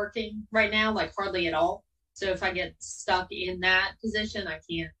women working right now, like hardly at all. So if I get stuck in that position, I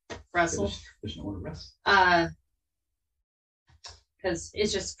can't wrestle. There's no one to wrestle. Because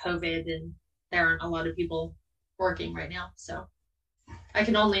it's just COVID and there aren't a lot of people working right now. So I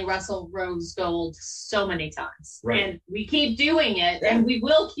can only wrestle Rose Gold so many times. Right. And we keep doing it, and we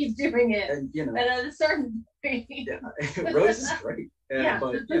will keep doing it. And, you know, but at a certain point. Yeah, Rose is great. Yeah.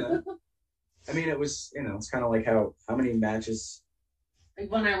 But, you know, I mean, it was, you know, it's kind of like how many matches.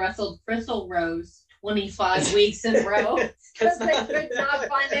 Like when I wrestled Crystal Rose 25 weeks in a row because they could not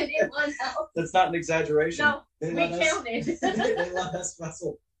find anyone else. That's not an exaggeration. No, we counted. They let us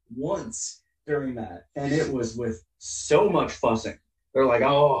wrestle once during that, and it was with so much fussing. They're like,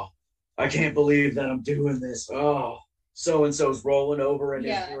 oh, I can't believe that I'm doing this. Oh, so-and-so's rolling over in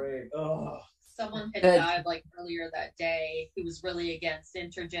his ring. Oh. Someone had died like earlier that day who was really against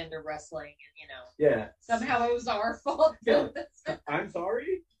intergender wrestling, and you know, somehow it was our fault. Yeah. I'm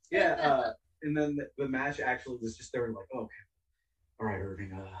sorry. Yeah. And then the match actually was just, they were like, oh, okay. All right,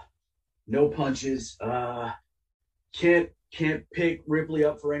 Irving, no punches. Can't pick Ripley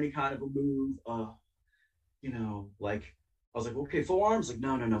up for any kind of a move. You know, like, I was like, okay, forearms? Like,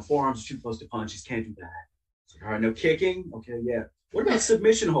 no, forearms are too close to punches. Can't do that. It's like, all right, no kicking? Okay, yeah. What about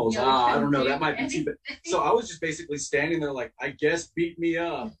submission holds? I don't know. That might be too bad. So I was just basically standing there like, I guess beat me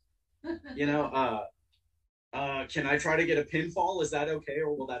up. You know, can I try to get a pinfall? Is that okay,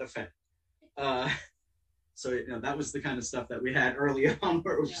 or will that offend? So, you know, that was the kind of stuff that we had early on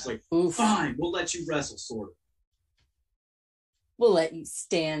where it was just like, fine, we'll let you wrestle, sort of. We'll let you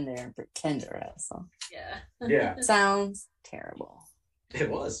stand there and pretend to wrestle. Yeah. Sounds terrible. It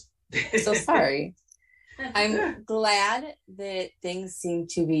was. So sorry. I'm glad that things seem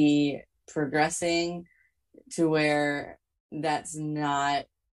to be progressing to where that's not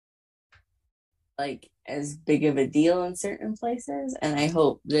like as big of a deal in certain places. And I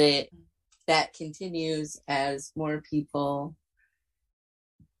hope that that continues as more people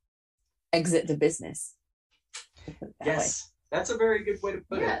exit the business. Yes. That's a very good way to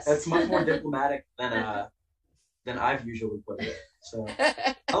put it. That's much more diplomatic than I've usually put it. So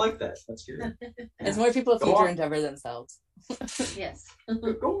I like that. That's good. As more people future endeavor themselves. Yes.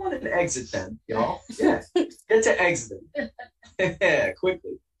 Go on and exit then, y'all. Yeah. Get to exiting. Yeah,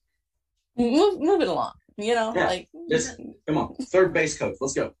 quickly. Move it along. You know, like just come on. Third base coach.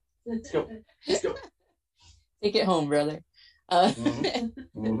 Let's go. Let's go. Take it home, brother.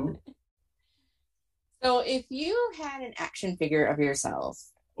 So if you had an action figure of yourself,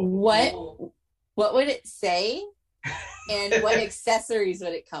 what would it say? And what accessories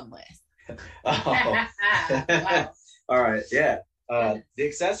would it come with? Wow. All right. Yeah. The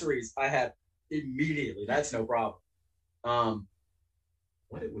accessories I have immediately. That's no problem.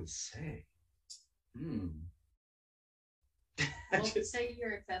 What it would say? Well, say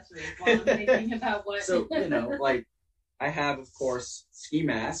your accessories while I'm thinking about what. So, you know, like, I have, of course, ski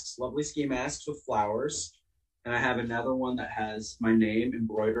masks, lovely ski masks with flowers. And I have another one that has my name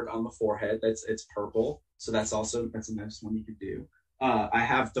embroidered on the forehead. It's purple. So that's a nice one you could do. I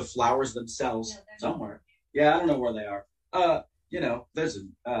have the flowers themselves somewhere. Yeah, I don't know where they are. You know, there's a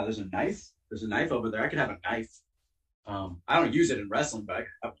knife. There's a knife over there. I could have a knife. I don't use it in wrestling, but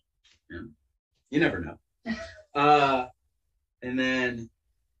you never know. And then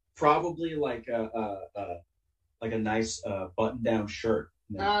probably like a nice button-down shirt,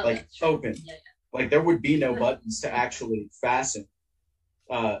 like open. Yeah. Like there would be no buttons to actually fasten.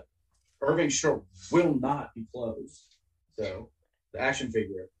 Irving's shirt will not be closed. So the action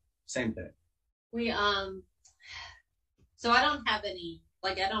figure, same thing. We so I don't have any,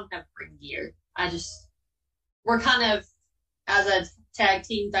 like I don't have ring gear. We're kind of as a tag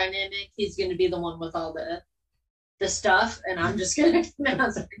team dynamic. He's going to be the one with all the stuff, and I'm just going to come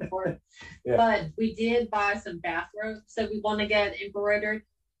out for it. Yeah. But we did buy some bathrobes that we want to get embroidered.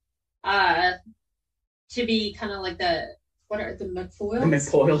 To be kind of like what are the McFoyles? The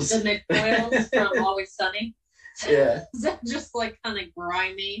McFoyles. The McFoyles from Always Sunny. Yeah. Just like kind of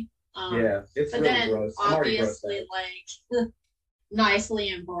grimy. Yeah, it's But really then gross. I'm already grossed obviously out. like nicely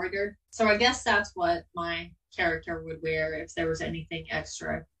embroidered. So I guess that's what my character would wear if there was anything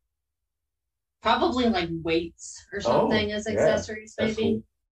extra. Probably like weights or something as yeah. accessories, That's maybe. cool.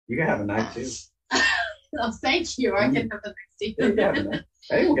 You can have a knife too. Oh, thank you. I can have the next Yeah, you can have a too. knife.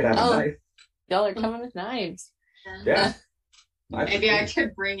 Anyone can have a Oh. knife. Y'all are coming with knives. Yeah. Maybe I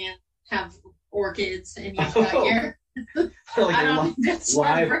could bring in, have orchids and use that here. Like I don't think that's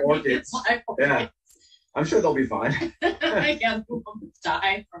live smart orchids. Live Yeah. orchids. I'm sure they'll be fine. I can't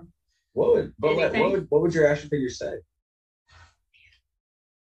die from. What would your action figure say?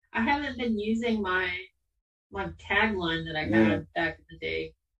 I haven't been using my tagline that I had back in the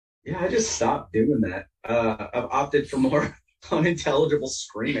day. Yeah, I just stopped doing that. I've opted for more unintelligible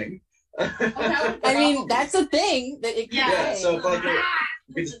screaming. I mean, that's a thing that it can Yeah, say. so if like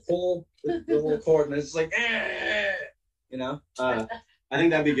you could just pull the little cord and it's just like, you know, I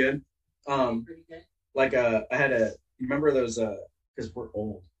think that'd be good. Pretty good. Like I had remember those because we're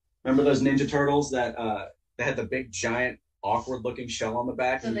old. Remember those Ninja Turtles that they had the big giant awkward looking shell on the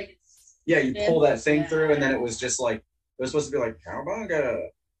back? So they could Yeah, you pull that thing through, Yeah. and then it was just like it was supposed to be like cowabunga,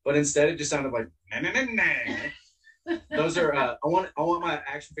 but instead it just sounded like nah, nah, nah, nah. Those are I want my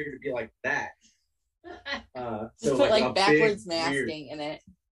action figure to be like that. Just So put like a backwards big, weird, masking in it.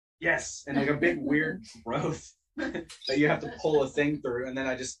 yes, and like a big weird growth that you have to pull a thing through, and then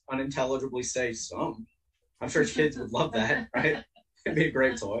I just unintelligibly say some. I'm sure kids would love that, right? It'd be a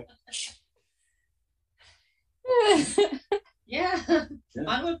great toy. Yeah. Yeah.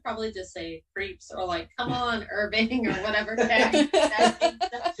 Mine would probably just say creeps or like, come on, Irving or whatever tag.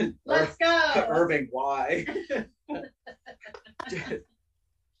 Let's go. Irving, why?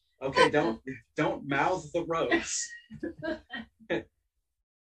 Okay, don't mouth the ropes.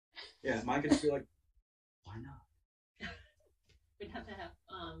 Yeah, mine could just be like, why not? We'd have to have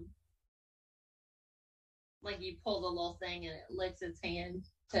like you pull the little thing and it licks its hand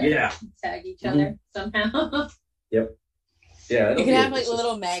to tag each other somehow. Yep. Yeah. You can have like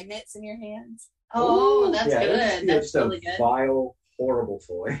little magnets in your hands. Oh, that's yeah, good. That's really good. Vile, horrible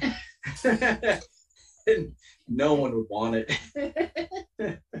toy. No one would want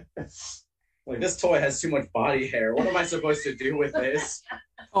it. Like, this toy has too much body hair. What am I supposed to do with this?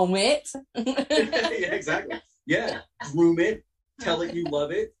 Own it. Yeah, exactly. Yeah. Groom it. Tell it you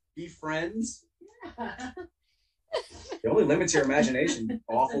love it. Be friends. It only limits your imagination,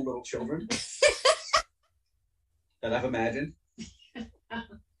 awful little children that I've imagined.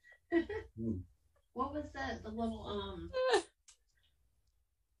 What was that? The little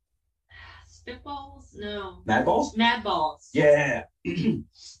spitballs? No. Mad balls? Mad balls. Yeah.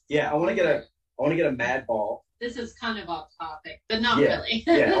 Yeah, I want to get a mad ball. This is kind of off topic, but not Yeah. really.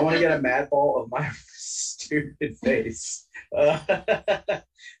 Yeah, I want to get a mad ball of my stupid face.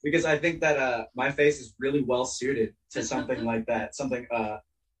 Because I think that my face is really well suited to something like that. Something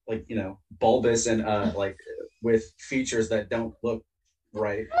like, you know, bulbous and like with features that don't look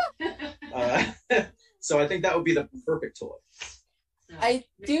right. So I think that would be the perfect toy. I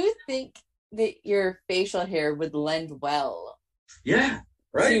do think that your facial hair would lend well Yeah,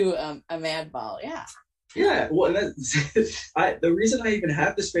 right. to a mad ball. Yeah. Yeah, well, and the reason I even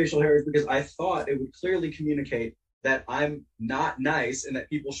have this facial hair is because I thought it would clearly communicate that I'm not nice and that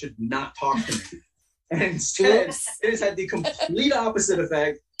people should not talk to me. And instead, it has had the complete opposite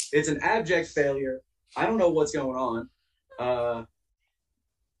effect. It's an abject failure. I don't know what's going on.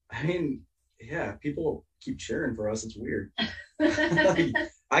 I mean, yeah, people keep cheering for us. It's weird. Like,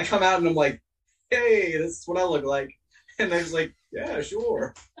 I come out and I'm like, hey, this is what I look like. And they're just like, yeah,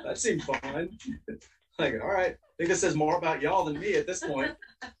 sure. That seemed fine. Like, all right. I think this says more about y'all than me at this point.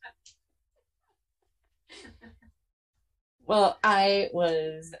 Well, I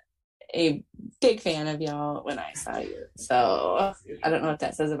was a big fan of y'all when I saw you. So I don't know what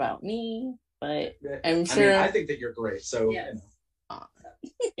that says about me, but I'm sure. I think that you're great. So, yes.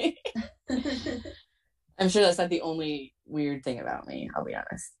 You know. I'm sure that's not the only weird thing about me, I'll be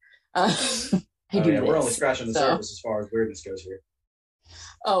honest. We're only scratching the surface as far as weirdness goes here.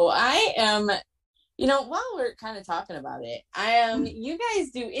 Oh, I am, you know, while we're kind of talking about it, you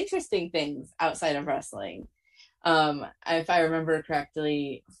guys do interesting things outside of wrestling. If I remember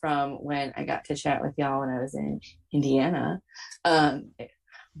correctly from when I got to chat with y'all when I was in Indiana,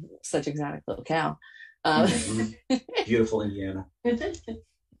 such exotic locale. Beautiful Indiana.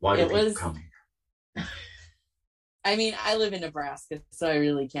 Why did people come here? I mean, I live in Nebraska, so I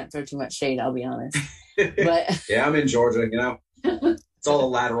really can't throw too much shade, I'll be honest. But yeah, I'm in Georgia, you know. It's all a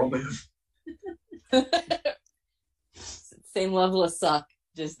lateral move. Same level of suck,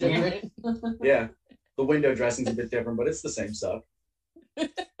 just different. Yeah. The window dressing's a bit different, but it's the same stuff.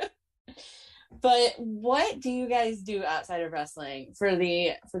 But what do you guys do outside of wrestling for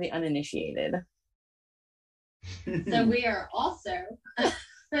the uninitiated? So we are also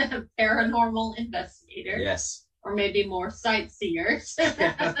paranormal investigators. Yes. Or maybe more sightseers.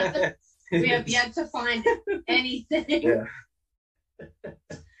 We have yet to find anything. Yeah.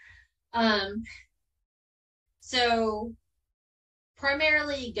 So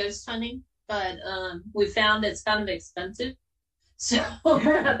primarily ghost hunting, but we found it's kind of expensive. So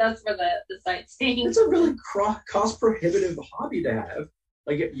that's for the sightseeing. It's a really cost prohibitive hobby to have.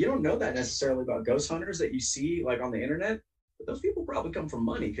 Like, you don't know that necessarily about ghost hunters that you see like on the internet, but those people probably come from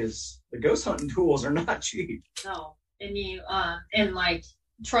money because the ghost hunting tools are not cheap. No, and you and like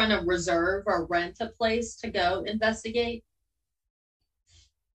trying to reserve or rent a place to go investigate.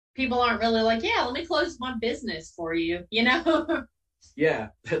 People aren't really like, yeah, let me close my business for you, you know? Yeah,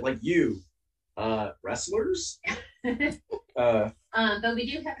 like you, wrestlers. But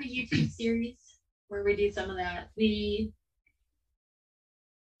we do have a YouTube series where we do some of that. We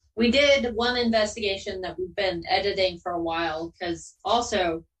did one investigation that we've been editing for a while because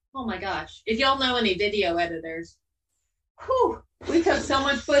also, oh my gosh, if y'all know any video editors, whew, we took so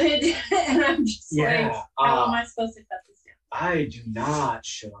much footage and I'm just like, how am I supposed to cut this down? I do not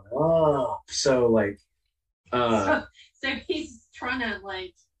shut up. So like, so he's trying to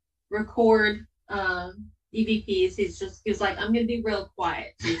like record EVPs. He's like, I'm gonna be real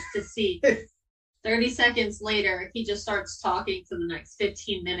quiet just to see. 30 seconds later, he just starts talking for the next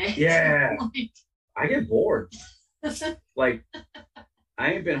 15 minutes. Yeah. I get bored. Like,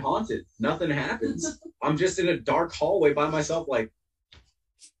 I ain't been haunted. Nothing happens. I'm just in a dark hallway by myself, like,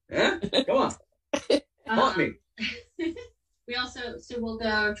 come on. Haunt me. We'll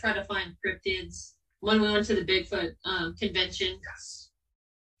go try to find cryptids. When we went to the Bigfoot convention, Yes.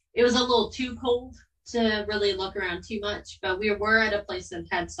 It was a little too cold to really look around too much, but we were at a place that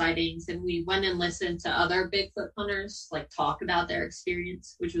had sightings, and we went and listened to other Bigfoot hunters like talk about their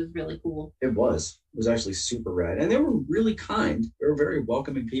experience, which was really cool. It was actually super rad, and they were really kind. They were very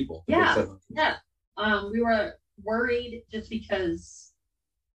welcoming people. Yeah. We were worried just because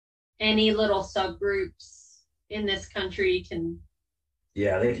any little subgroups in this country can,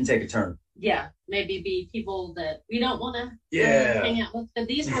 they can take a turn. Maybe be people that we don't want to Yeah. hang out with. But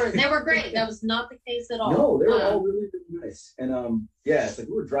they were great. That was not the case at all. No, they were all really, really nice. And it's like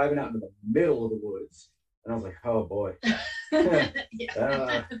we were driving out into the middle of the woods, and I was like, oh boy.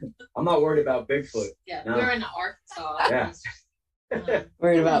 I'm not worried about Bigfoot. Yeah, no. We were in Arkansas. Yeah.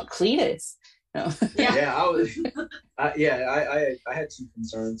 Worried about Cletus. No. Yeah, I was. I had some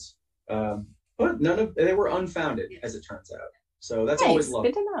concerns, but they were unfounded, as it turns out. So that's always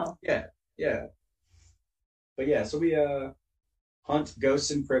lovely. Good to know. Yeah. But yeah, so we hunt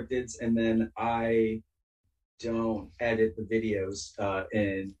ghosts and cryptids, and then I don't edit the videos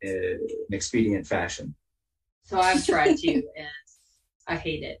in an expedient fashion. So I've tried to, and I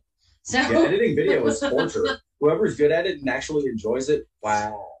hate it. So editing video is torture. Whoever's good at it and actually enjoys it,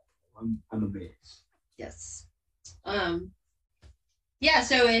 wow, I'm amazed. Yes. So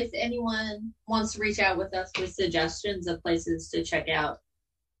if anyone wants to reach out with us with suggestions of places to check out,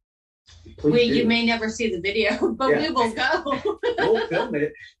 you may never see the video, but we will go. We'll film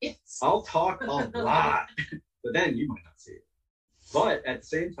it. Yes. I'll talk a lot, but then you might not see it. But at the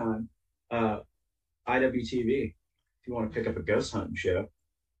same time, IWTV, if you want to pick up a ghost hunting show,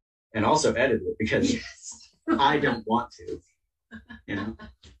 and also edit it because I don't want to, and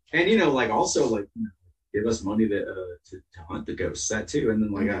like also like give us money to hunt the ghosts, that too, and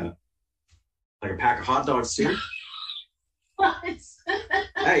then like a pack of hot dogs too. What?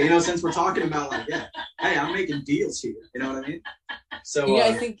 Hey, since we're talking about like, hey, I'm making deals here. You know what I mean? So you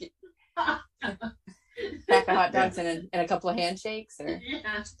guys think pack of hot dogs and a couple of handshakes, or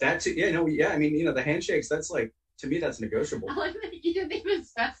that too? I mean, the handshakes. That's like, to me, that's negotiable. I like that you didn't even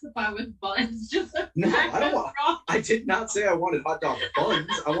specify with buns. Just no, I don't want. I did not say I wanted hot dog buns.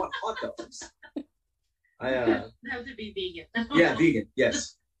 I want hot dogs. They have to be vegan. Yeah, vegan.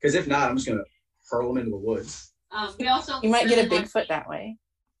 Yes, because if not, I'm just gonna hurl them into the woods. We also you might get a Bigfoot that way.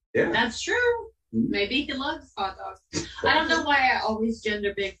 Yeah, that's true. Mm-hmm. Maybe he loves hot dogs. I don't know why I always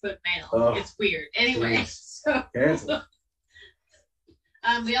gender Bigfoot male. It's weird. Anyway, so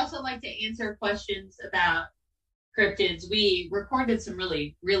we also like to answer questions about cryptids. We recorded some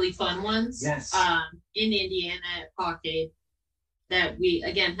really, really fun ones. Yes. In Indiana at Pocket that we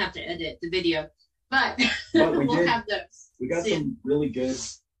again have to edit the video, but we'll have those. We got some really good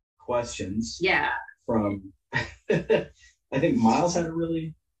questions. Yeah. From I think Miles had a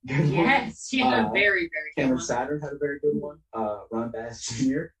really good one. Yes, very, very good Cameron one. Saturn had a very good one. Ron Bass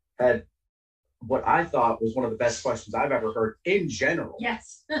Jr. had what I thought was one of the best questions I've ever heard in general.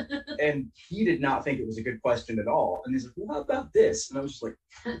 Yes. And he did not think it was a good question at all. And he's like, well, how about this? And I was just like,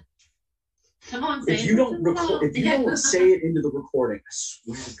 come on, say if you don't don't say it into the recording, I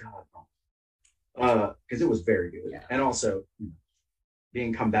swear to God, no. Because it was very good. Yeah. And also,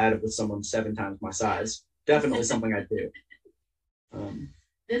 being combative with someone 7 times my size, definitely something I do.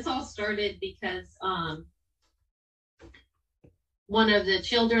 This all started because one of the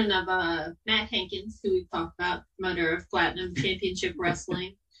children of Matt Hankins, who we've talked about, promoter of Platinum Championship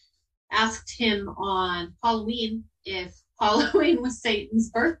Wrestling, asked him on Halloween if Halloween was Satan's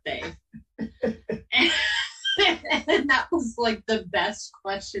birthday. And that was like the best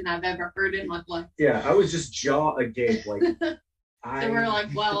question I've ever heard in my life. Yeah, I was just jaw agape. Like, So we're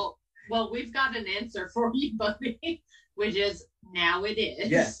like, well, we've got an answer for you, buddy, which is now it is.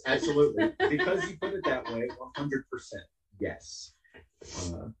 Yes, absolutely. Because you put it that way, 100%. Yes.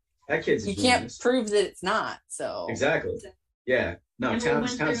 That kid's you can't prove that it's not. So exactly. Yeah. No, and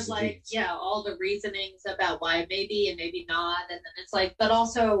Towns we went is through like, yeah, all the reasonings about why maybe and maybe not, and then it's like, but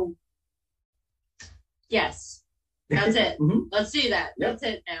also, yes, that's it. Mm-hmm. Let's do that. Yep. That's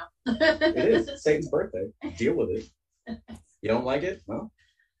it now. It is Satan's birthday. Deal with it. You don't like it? Well,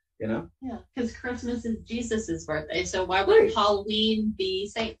 Yeah, because Christmas is Jesus's birthday, so why would Halloween be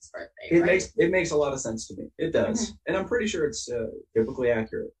Satan's birthday? It makes a lot of sense to me. It does, Mm-hmm. and I'm pretty sure it's biblically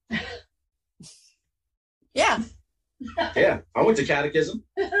accurate. yeah, Yeah, I went to catechism.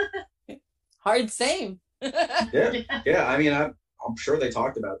 hard same. Yeah. I mean, I'm sure they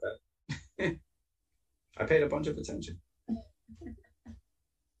talked about that. I paid a bunch of attention.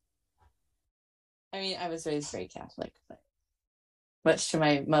 I mean, I was raised very Catholic, but much to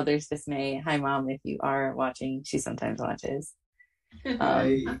my mother's dismay. Hi, Mom, if you are watching, she sometimes watches.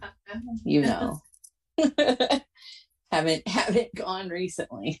 You know, haven't gone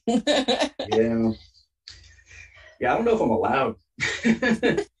recently. Yeah, I don't know if I'm allowed.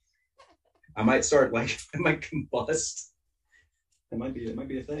 I might combust. It might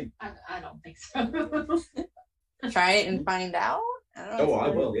be a thing. I don't think so. Try it and find out. I don't know. Oh, I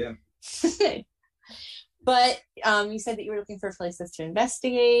will. Yeah. But you said that you were looking for places to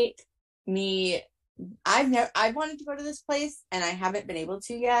investigate. I've wanted to go to this place and I haven't been able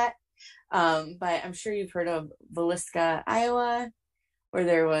to yet. But I'm sure you've heard of Villisca, Iowa, where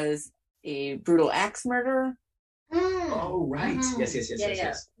there was a brutal axe murder. Oh, right.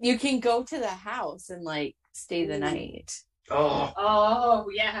 Yes. You can go to the house and like stay the night. Oh,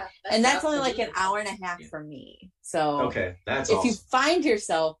 yeah. And that's only like an hour and a half from me. So okay, that's if awesome. you find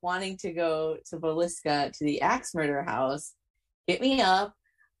yourself wanting to go to Villisca to the axe murder house, hit me up.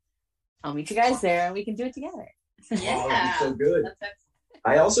 I'll meet you guys there and we can do it together. Yeah, oh, that'd be so good. That's excellent.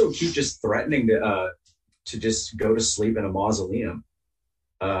 I also keep just threatening to just go to sleep in a mausoleum.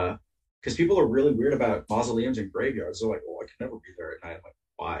 Because people are really weird about mausoleums and graveyards. They're like, I can never be there at night. I'm like,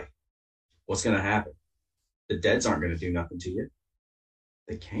 why? What's going to happen? The deads aren't going to do nothing to you.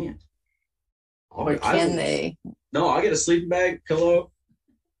 They can't. Or can they? No, I'll get a sleeping bag, pillow.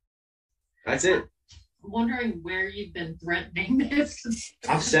 That's it. I'm wondering where you've been threatening this.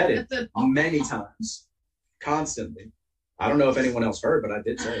 I've said it many times, constantly. I don't know if anyone else heard, but I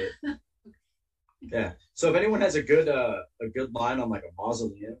did say it. Yeah. So if anyone has a good line on like a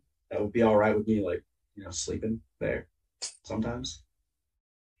mausoleum, that would be all right with me. Like, sleeping there sometimes.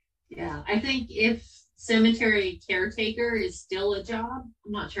 Yeah, I think if cemetery caretaker is still a job,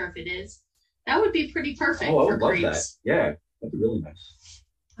 I'm not sure if it is, that would be pretty perfect I for would love creeps. that. Yeah, that'd be really nice.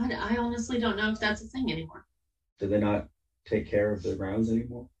 I honestly don't know if that's a thing anymore. Do they not take care of the grounds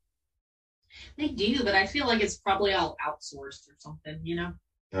anymore? They do, but I feel like it's probably all outsourced or something,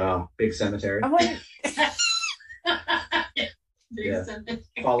 Oh, big cemetery. I wonder, Yeah. Cemetery.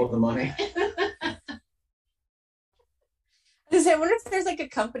 Follow the money. I wonder if there's like a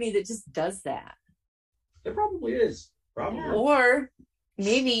company that just does that. There probably is. Probably. Yeah. Or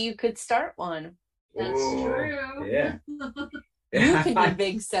maybe you could start one. That's true. Yeah. You can be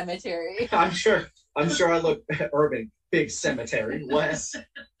big cemetery. I'm sure I look urban. Big cemetery. Wes.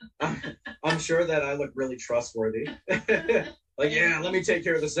 I'm sure that I look really trustworthy. Like, yeah, let me take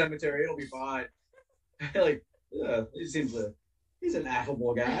care of the cemetery. It'll be fine. Like, he's an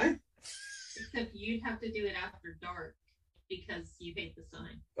affable guy. Except you'd have to do it after dark because you hate the sun.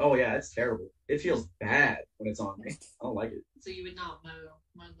 Oh yeah, it's terrible. It feels bad when it's on me. I don't like it. So you would not mow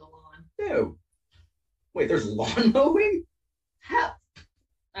the lawn. No. Wait, there's lawn mowing? Hell.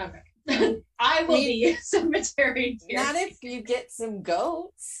 Okay. I will be a cemetery Not if you get some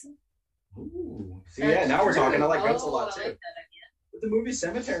goats. Ooh. See, yeah, now we're talking. I like goats a lot I too. like that idea. With the movie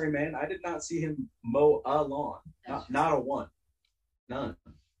Cemetery Man, I did not see him mow a lawn. Not a one. None.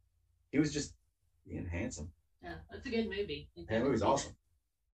 He was just being handsome. Yeah, that's a good movie. That movie's awesome.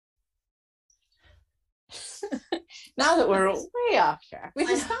 Now that we're way off track, which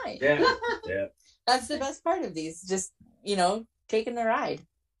is fine. Yeah, yeah. That's the best part of these. Just, taking the ride.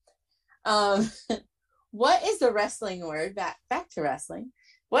 What is the wrestling word? Back to wrestling.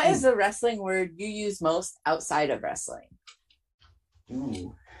 What is the wrestling word you use most outside of wrestling?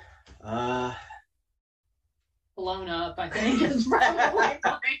 Ooh. Blown up, I think, is probably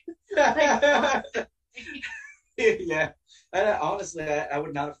mine. Yeah. Honestly, I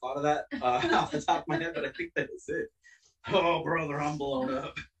would not have thought of that off the top of my head, but I think that is it. Oh, brother, I'm blown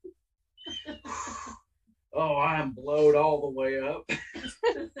up. Oh, I'm blowed all the way up.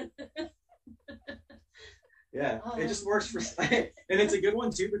 Yeah, it just works for, and it's a good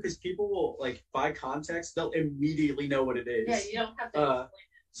one too because people will like by context they'll immediately know what it is. Yeah, you don't have to explain it.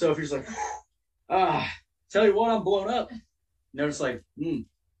 So if you're just like, tell you what, I'm blown up. And they're just like,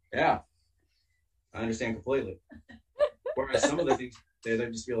 yeah, I understand completely. Whereas some of the things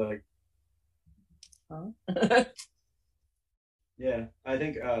they'd just be like, huh? Yeah, I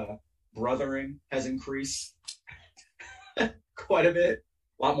think brothering has increased quite a bit.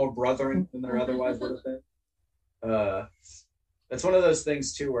 A lot more brothering than there otherwise would have been. That's one of those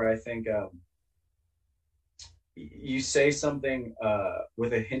things too where I think you say something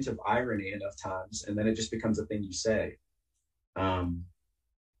with a hint of irony enough times and then it just becomes a thing you say,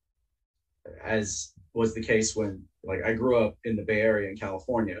 as was the case when like I grew up in the Bay Area in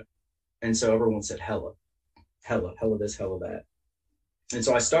California, and so everyone said hella this, hella that, and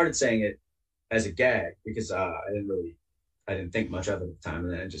so I started saying it as a gag because I didn't think much of it at the time,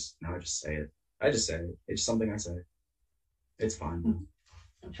 and then I just say it. It's just something I say. It's fine though.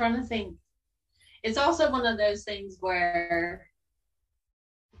 I'm trying to think. It's also one of those things where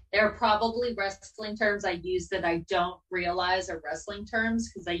there are probably wrestling terms I use that I don't realize are wrestling terms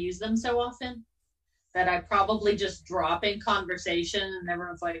because I use them so often that I probably just drop in conversation and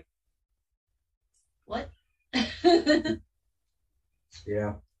everyone's like, what?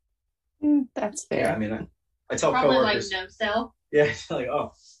 Yeah. That's fair. Yeah, I mean, I tell probably coworkers. like no sell. Yeah, it's like,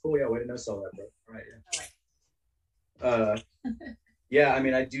 oh, cool, yeah, way to no sell that, bro. All right, yeah. Yeah, I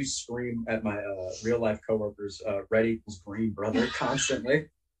mean, I do scream at my real life coworkers, red equals green, brother, constantly.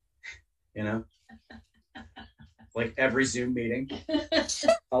 Like every Zoom meeting,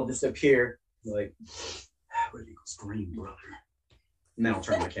 I'll just appear like, red equals green, brother. And then I'll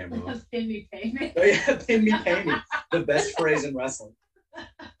turn my camera off. Pin me, pay me. Oh, yeah, pin me, pay me. The best phrase in wrestling.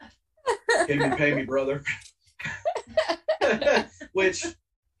 Pin me, pay me, brother. Which,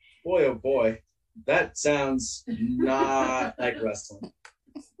 boy, oh boy, that sounds not like wrestling.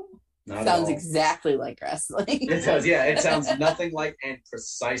 Sounds exactly like wrestling. It does, yeah. It sounds nothing like and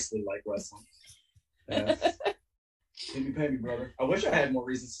precisely like wrestling. Pay me, brother. I wish I had more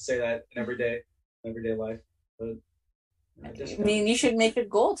reasons to say that in everyday life, but I mean, you should make a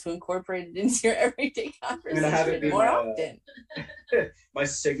goal to incorporate it into your everyday conversation more often. My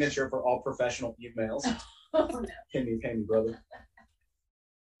signature for all professional emails. Oh, no. Pay me, brother.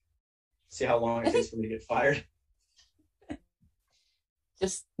 See how long it takes for me to get fired.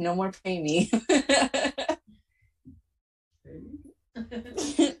 Just no more pay me.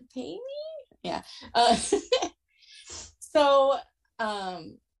 Pay me? Yeah. So,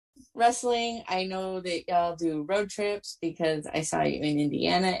 wrestling, I know that y'all do road trips because I saw you in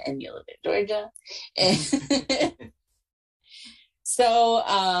Indiana and you live in Georgia. And so,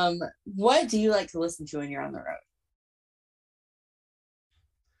 what do you like to listen to when you're on the road?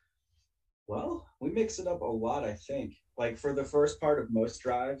 Well, we mix it up a lot, I think. Like for the first part of most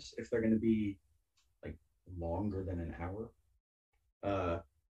drives, if they're going to be like longer than an hour,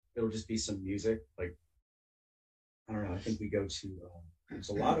 it'll just be some music. Like, I don't know. I think we go to, there's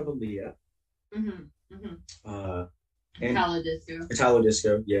a lot of Aaliyah. Italo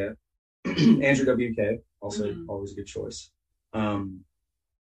Disco, yeah. Andrew WK, also always a good choice.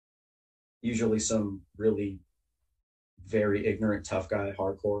 Usually some really very ignorant, tough guy,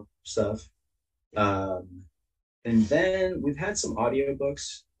 hardcore stuff. And then we've had some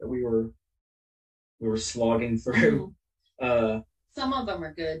audiobooks that we were slogging through. Some of them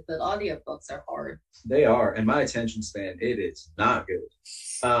are good, but audiobooks are hard. They are, and my attention span, it is not good.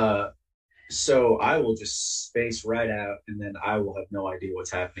 So I will just space right out, and then I will have no idea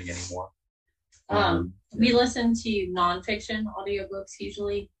what's happening anymore. We listen to nonfiction audiobooks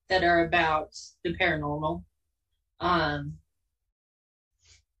usually that are about the paranormal.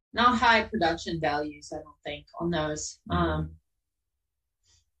 Not high production values, I don't think, on those.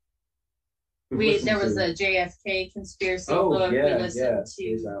 There was a JFK conspiracy book. Yeah, we listened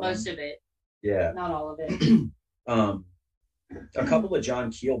to most of it. Yeah. Not all of it. A couple of John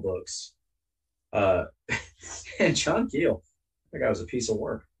Keel books Uh, and John Keel, that guy was a piece of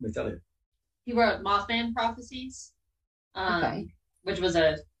work. Let me tell you. He wrote Mothman Prophecies, Okay. which was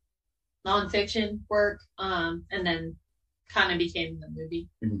a nonfiction work, and then kind of became the movie.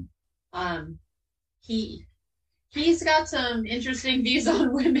 Mhm. He's got some interesting views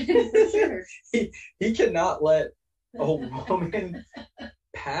on women for sure. He cannot let a woman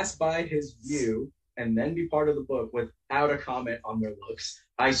pass by his view and then be part of the book without a comment on their looks.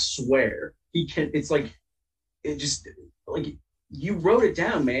 I swear. He can. It's like, it just, like, you wrote it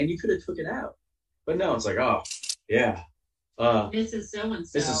down, man. You could have took it out. But no, it's like, oh, yeah. Mrs.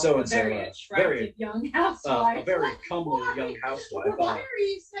 So-and-so. Mrs. So-and-so, Very attractive young housewife. a very comely young housewife. Why are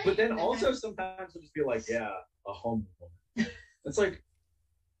you saying But then that? also sometimes I'll just be like, yeah, a homely woman. It's like,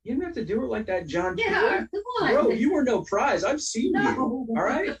 you didn't have to do her like that, John. Yeah, come on. Bro, you were no prize. I've seen you. No. All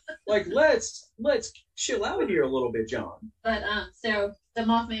right? Like, let's chill out here a little bit, John. But so the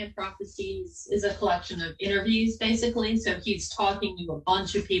Mothman Prophecies is a collection of interviews, basically. So he's talking to a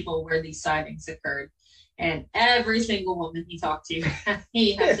bunch of people where these sightings occurred, and every single woman he talked to,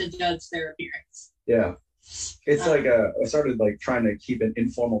 he has to judge their appearance. Yeah. It's like I started like trying to keep an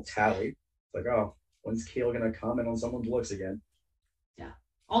informal tally. Like, oh, when's Keel gonna comment on someone's looks again? Yeah.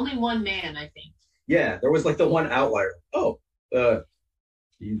 Only one man, I think. Yeah, there was like the one outlier. Oh,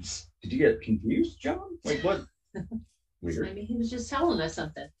 did you get confused, John? Like what? Weird. Maybe he was just telling us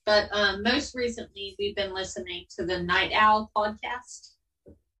something. But most recently, we've been listening to the Night Owl podcast,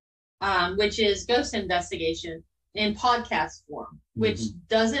 which is ghost investigation in podcast form, which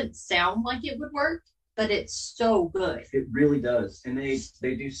doesn't sound like it would work, but it's so good. It really does. And they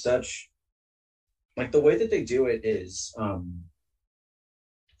do such, like, the way that they do it is,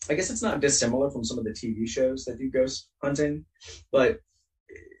 I guess it's not dissimilar from some of the TV shows that do ghost hunting, but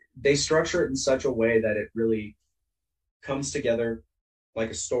they structure it in such a way that it really comes together like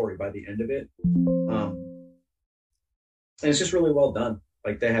a story by the end of it. And it's just really well done.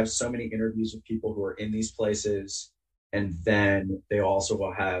 Like, they have so many interviews with people who are in these places, and then they also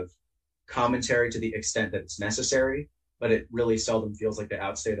will have commentary to the extent that it's necessary, but it really seldom feels like they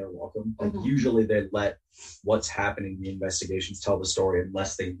outstay their welcome. Like, usually they let what's happening in the investigations tell the story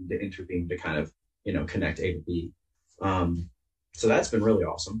unless they need to intervene to kind of, connect A to B. So that's been really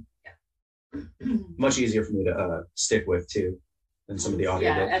awesome. Much easier for me to stick with too than some of the audio.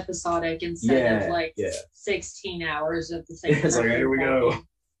 Yeah, episodic instead of 16 hours of the same. It's like, here we go.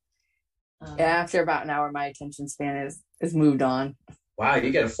 After about an hour, my attention span is moved on. Wow, you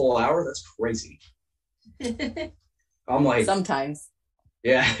get a full hour? That's crazy. I'm like, sometimes.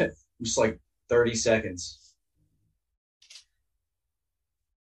 Yeah, just like 30 seconds.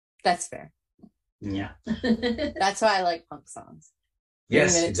 That's fair. Yeah. That's why I like punk songs.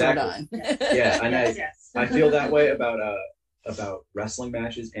 Yes, exactly. Yeah, and I feel that way about wrestling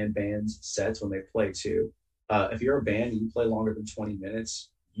matches and bands sets when they play too. If you're a band and you play longer than 20 minutes,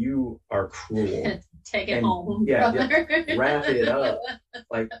 you are cruel. Take it home. Yeah, wrap it up.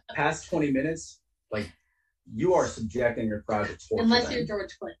 Like, past 20 minutes, like, you are subjecting your crowd to torture. Unless you're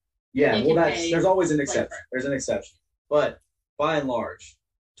George Clinton. Yeah, well, there's always an exception. There's an exception. But by and large,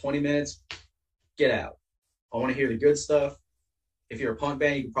 20 minutes, get out. I want to hear the good stuff. If you're a punk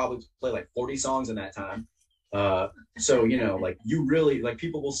band, you can probably play like 40 songs in that time. So, like, you really, like,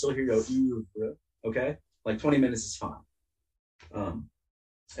 people will still hear you go, okay? Like, 20 minutes is fine.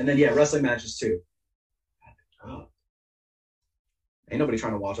 And then, wrestling matches too. Ain't nobody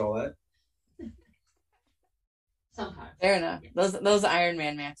trying to watch all that. Sometimes. Fair enough. Those Iron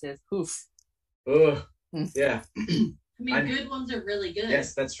Man matches. Oof. Ugh. Yeah. I mean, good ones are really good.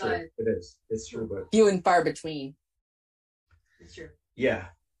 Yes, that's true. It is. It's true, but few and far between. It's true. Yeah, I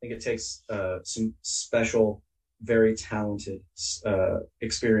think it takes some special, very talented,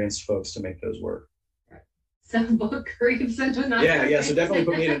 experienced folks to make those work. Right. Some book creeps into an Iron Man. So definitely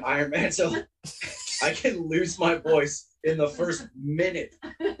put me in an Iron Man so I can lose my voice in the first minute.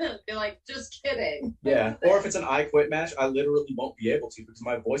 You're like, just kidding. Yeah, or if it's an I Quit match, I literally won't be able to because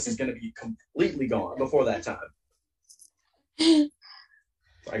my voice is going to be completely gone before that time.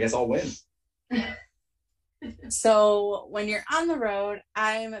 I guess I'll win. So when you're on the road,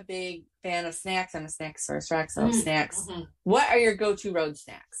 I'm a big fan of snacks. I'm a snack source, rack, so snacks. What are your go-to road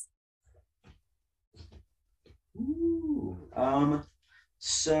snacks? Ooh,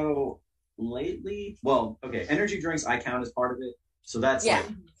 so lately, well, okay, energy drinks I count as part of it. So that's like,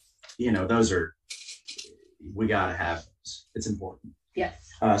 those are, we gotta have those. It's important. Yes.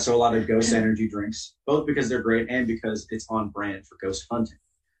 So a lot of ghost energy drinks, both because they're great and because it's on brand for ghost hunting.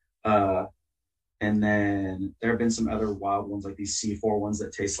 And then there have been some other wild ones like these C4 ones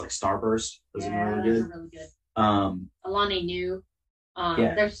that taste like Starburst. Those are really good. Those are really good. Alani New.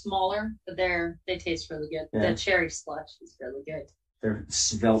 They're smaller, but they taste really good. Yeah. The cherry slush is really good. They're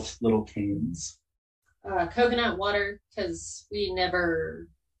svelte little canes. Coconut water, because we never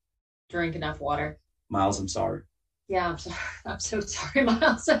drink enough water. Miles, I'm sorry. Yeah, I'm sorry. I'm so sorry,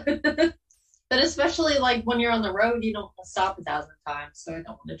 Miles. But especially like when you're on the road, you don't want to stop 1,000 times. So I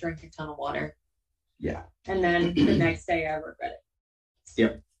don't want to drink a ton of water. Yeah. And then the next day I regret it.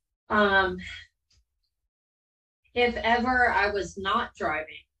 Yep. If ever I was not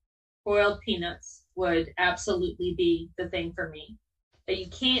driving, boiled peanuts would absolutely be the thing for me. But you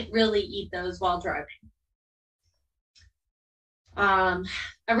can't really eat those while driving. I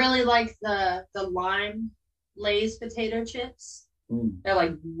really like the lime Lay's potato chips. They're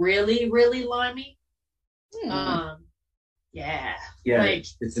like really, really limey. Yeah. Yeah, like,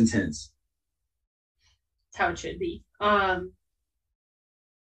 it's intense. That's how it should be.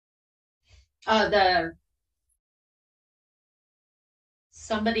 The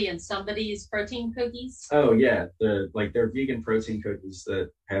somebody and somebody's protein cookies. Oh yeah, they're vegan protein cookies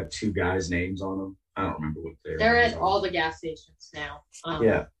that have two guys' names on them. I don't remember what they're at all the gas stations now.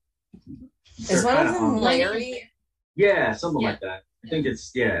 Yeah. Is one of them Larry? Yeah, something like that. I think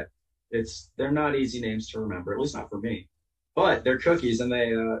they're not easy names to remember, at least not for me. But they're cookies and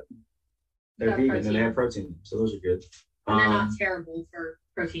they're vegan protein. And they have protein, so those are good. And they're not terrible for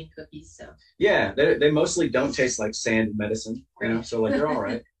protein cookies, so yeah, they mostly don't taste like sand and medicine, so like they're all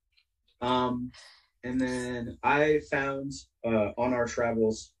right. And then I found on our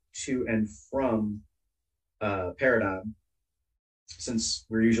travels to and from Paradigm, since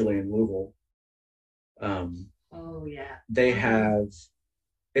we're usually in Louisville. Oh yeah. They have.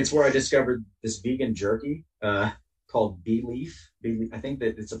 It's where I discovered this vegan jerky called Bee Leaf. I think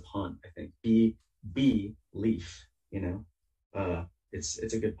that it's a pun. I think bee leaf.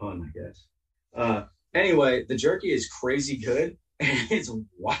 It's a good pun, I guess. Anyway, the jerky is crazy good and it's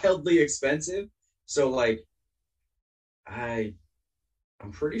wildly expensive. So like,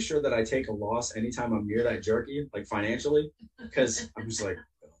 I'm pretty sure that I take a loss anytime I'm near that jerky, like financially, because I'm just like,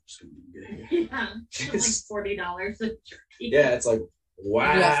 oh, I'm just gonna be yeah, it's like $40 a jerky. Yeah, it's like,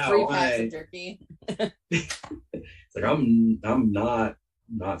 wow, you have 3 packs of jerky. It's like I'm not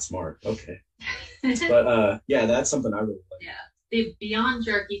smart. Okay, but yeah, that's something I really like. Yeah, the Beyond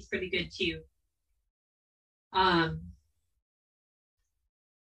Jerky is pretty good too.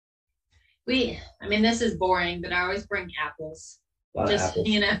 This is boring, but I always bring apples. Just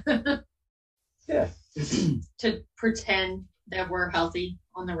apples. Yeah. To pretend that we're healthy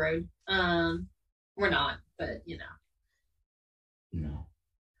on the road. We're not, but No.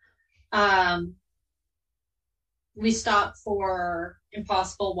 We stop for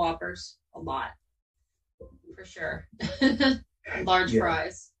Impossible Whoppers a lot, for sure. Large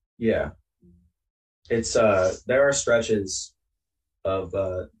fries. Yeah. It's there are stretches of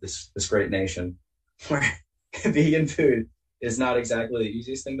this great nation where vegan food is not exactly the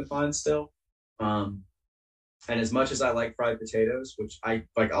easiest thing to find still. And as much as I like fried potatoes, which I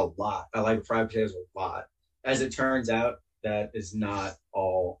like a lot, I like fried potatoes a lot. As it turns out, that is not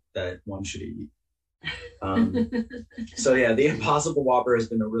all that one should eat. So yeah, the Impossible Whopper has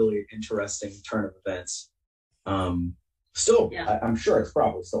been a really interesting turn of events. Still, yeah. I'm sure it's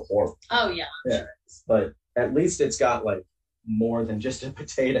probably still horrible. Oh yeah, I'm sure. But at least it's got like more than just a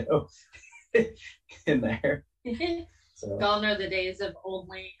potato in there. So. Gone are the days of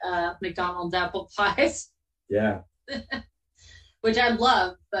only McDonald's apple pies. Yeah. Which I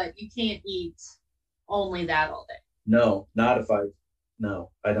love, but you can't eat only that all day. No, not if I don't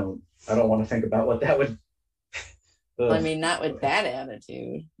want to think about what that would. Not with that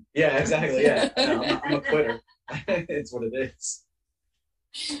attitude. Yeah, exactly. Yeah, no, I'm a quitter. It's what it is.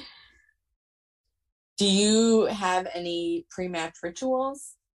 Do you have any pre-match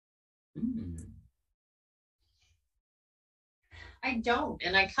rituals? I don't,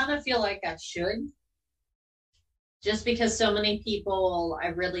 and I kind of feel like I should. Just because so many people I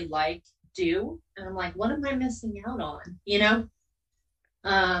really like do, and I'm like, what am I missing out on?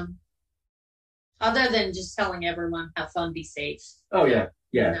 Other than just telling everyone have fun, be safe. Oh yeah.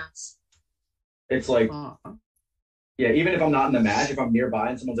 It's like, yeah, even if I'm not in the match, if I'm nearby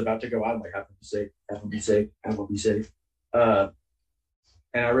and someone's about to go out, I'm like, have them be safe, have them be safe, have them be safe. And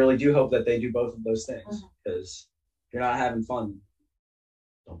I really do hope that they do both of those things, because if you're not having fun,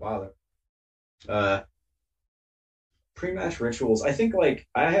 don't bother. Pre-match rituals, I think like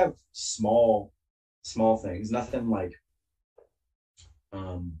I have small things, nothing like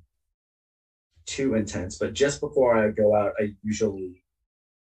too intense, but just before I go out, I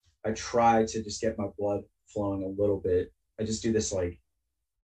try to just get my blood flowing a little bit. I just do this like,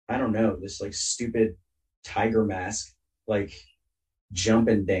 I don't know, this like stupid tiger mask, like jump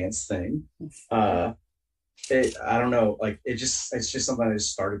and dance thing. I don't know, like it's just something I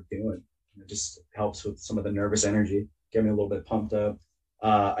just started doing. It just helps with some of the nervous energy, get me a little bit pumped up.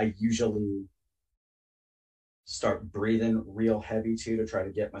 I usually start breathing real heavy too to try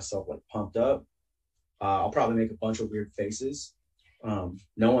to get myself like pumped up. I'll probably make a bunch of weird faces.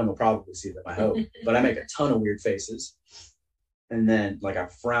 No one will probably see them, I hope, but I make a ton of weird faces. And then like I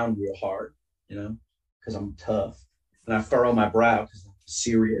frown real hard, because I'm tough. And I furrow my brow because I'm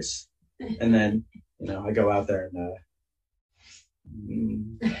serious. And then, I go out there and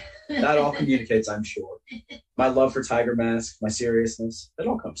that all communicates, I'm sure. My love for Tiger Mask, my seriousness, it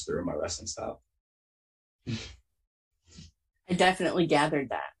all comes through in my wrestling style. I definitely gathered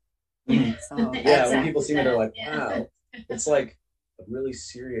that. So yeah, when people see me, they're like, wow, it's like a really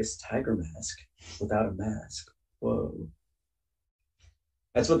serious Tiger Mask without a mask. Whoa.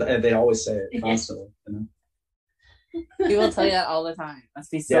 That's what they always say it constantly, People tell you that all the time. Must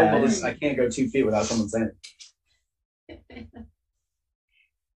be so yeah, boring. I can't go 2 feet without someone saying it.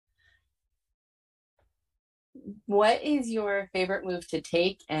 What is your favorite move to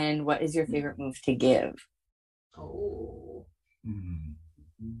take, and what is your favorite move to give? Oh.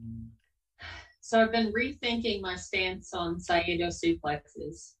 So I've been rethinking my stance on Saito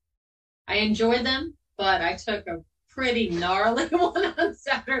suplexes. I enjoy them, but I took a pretty gnarly one on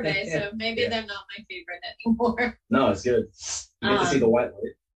Saturday, so maybe they're not my favorite anymore. No, it's good. You get to see the white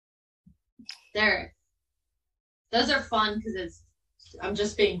light. Those are fun because I'm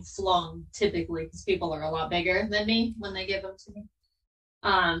just being flung typically because people are a lot bigger than me when they give them to me.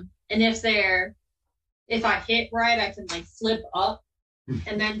 And if I hit right, I can like flip up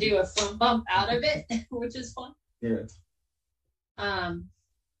and then do a front bump out of it, which is fun. Yeah.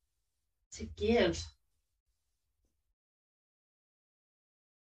 To give.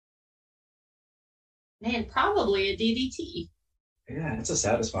 Man, probably a DDT. Yeah, it's a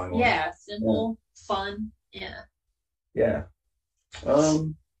satisfying one. Yeah, simple, fun. Yeah. Yeah.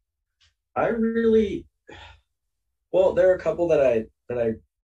 I really there are a couple that I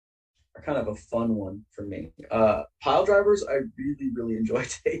are kind of a fun one for me. Pile drivers I really, really enjoy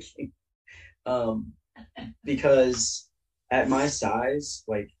taking. Because at my size,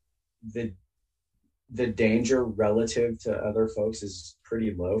 like the danger relative to other folks is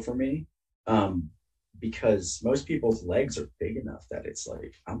pretty low for me. Because most people's legs are big enough that it's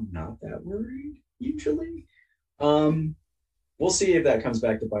like I'm not that worried usually. We'll see if that comes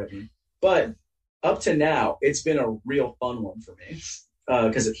back to bite me. But up to now, it's been a real fun one for me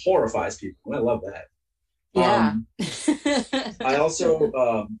because it horrifies people, and I love that. Yeah. I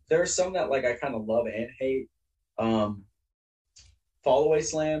also there are some that like I kind of love and hate. Fall away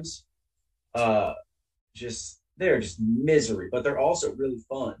slams, they're just misery, but they're also really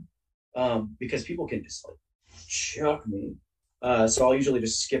fun. Because people can just like chuck me. So I'll usually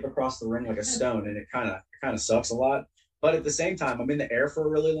just skip across the ring like a stone, and it kind of sucks a lot. But at the same time, I'm in the air for a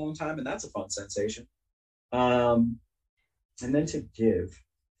really long time, and that's a fun sensation. And then to give,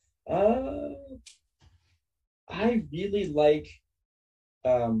 I really like,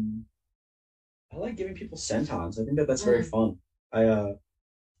 I like giving people sentons. I think that's very fun.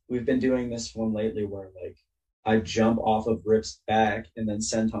 We've been doing this one lately where like I jump off of Rip's back and then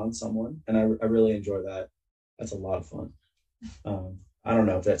senton someone, and I really enjoy that. That's a lot of fun. I don't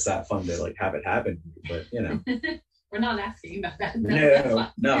know if that's that fun to like have it happen, but We're not asking about that. No.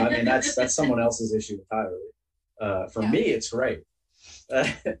 I mean that's someone else's issue entirely. For me, it's great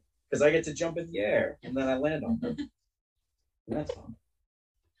because I get to jump in the air and then I land on them. And that's fun.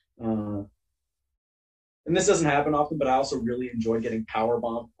 And this doesn't happen often, but I also really enjoy getting power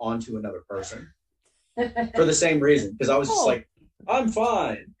bombed onto another person for the same reason. Because I was just like, I'm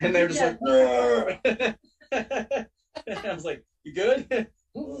fine, and they're just like, I was like, you good?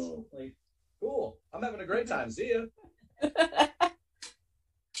 Like, cool. I'm having a great time. See ya.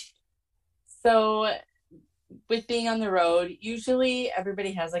 So with being on the road, usually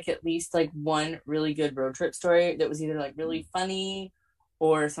everybody has like at least like one really good road trip story that was either like really funny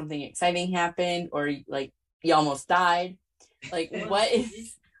or something exciting happened or like you almost died. Like what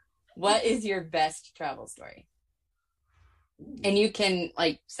is your best travel story? And you can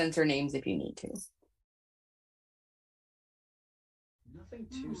like censor names if you need to. Nothing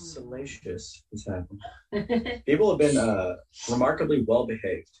too salacious has happened. People have been remarkably well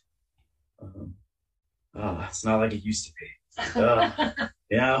behaved. It's not like it used to be.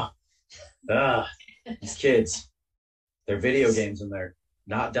 These kids, they're video games and they're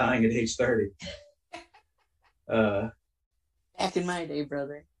not dying at age 30. Back in my day,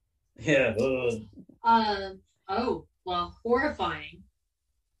 brother. Yeah. Well, horrifying.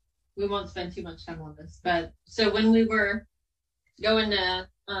 We won't spend too much time on this, but so when we were going to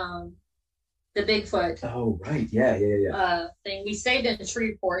the Bigfoot Oh, right. Yeah. thing. We stayed in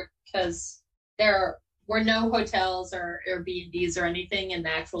Shreveport because there were no hotels or Airbnbs or anything in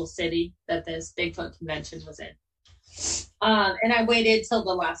the actual city that this Bigfoot convention was in. And I waited till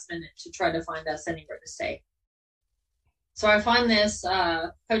the last minute to try to find us anywhere to stay. So I find this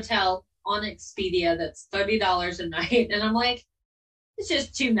hotel on Expedia that's $30 a night, and I'm like, it's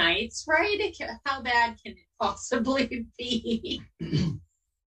just 2 nights, right? How bad can it possibly be?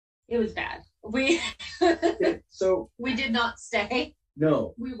 It was bad. So we did not stay.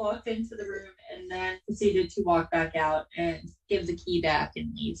 No. We walked into the room and then proceeded to walk back out and give the key back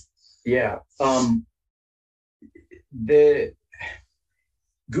and leave. Yeah. The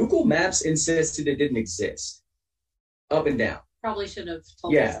Google Maps insisted it didn't exist. Up and down. Probably should have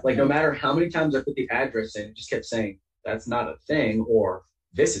told us. us. Like no matter how many times I put the address in, it just kept saying that's not a thing or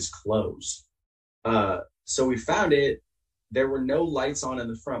this is closed. So we found it. There were no lights on in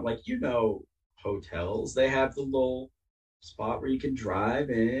the front. Like, hotels, they have the little spot where you can drive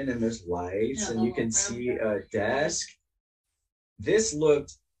in and there's lights and you can see a desk. This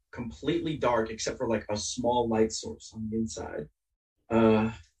looked completely dark except for like a small light source on the inside.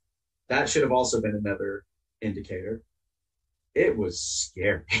 That should have also been another indicator. It was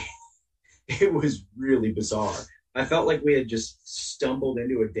scary. It was really bizarre. I felt like we had just stumbled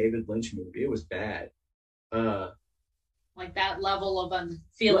into a David Lynch movie. It was bad. Like that level of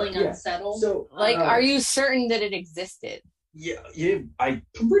feeling unsettled. So, are you certain that it existed? Yeah, I'm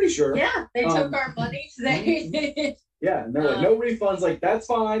pretty sure. Yeah, they took our money. Yeah, and they're like, no refunds. Like, that's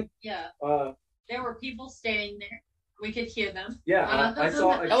fine. Yeah. There were people staying there. We could hear them. Yeah, I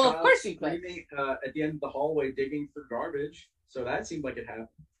saw a child of course you could. screaming at the end of the hallway digging for garbage. So that seemed like it happened.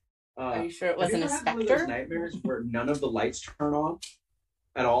 Are you sure it wasn't a specter? One of those nightmares where none of the lights turn on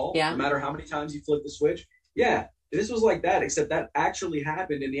at all, no matter how many times you flip the switch. Yeah, this was like that, except that actually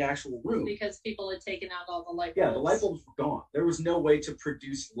happened in the actual room. Because people had taken out all the light bulbs. Yeah, the light bulbs were gone. There was no way to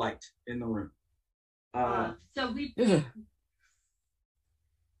produce light in the room. So we...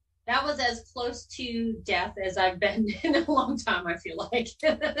 That was as close to death as I've been in a long time, I feel like.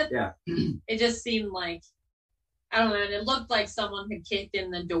 Yeah. It just seemed like, I don't know, and it looked like someone had kicked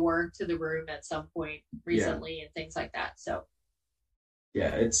in the door to the room at some point recently and things like that. So.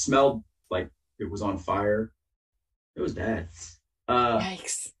 Yeah, it smelled like it was on fire. It was bad.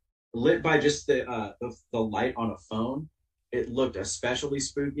 Yikes. Lit by just the light on a phone, it looked especially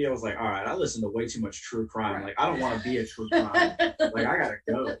spooky. I was like, all right, I listen to way too much true crime. Right. Like, I don't want to be a true crime. Like, I gotta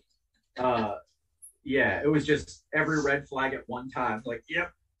go. Yeah, it was just every red flag at one time. Like,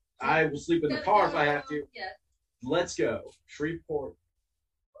 yep, I will sleep in the car if I have to. Yeah. Let's go. Shreveport.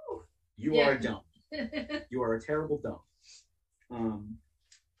 You are a dump. You are a terrible dump.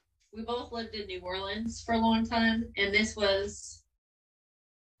 We both lived in New Orleans for a long time, and this was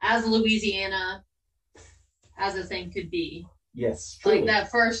as Louisiana as a thing could be. Yes, truly. Like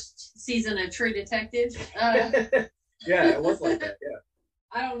that first season of True Detective. Yeah, it was like that, yeah.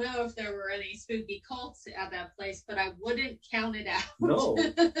 I don't know if there were any spooky cults at that place, but I wouldn't count it out. No.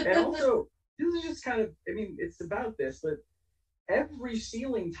 And also, this is just kind of, I mean, it's about this, but every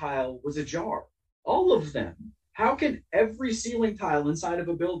ceiling tile was ajar. All of them. How can every ceiling tile inside of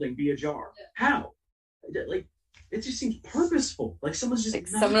a building be ajar? How? Like, it just seems purposeful. Like someone's just... Like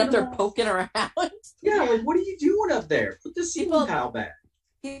someone up there poking around. Yeah, like, what are you doing up there? Put the ceiling tile back.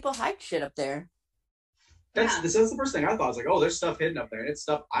 People hide shit up there. That's the first thing I thought. I was like, oh, there's stuff hidden up there, and it's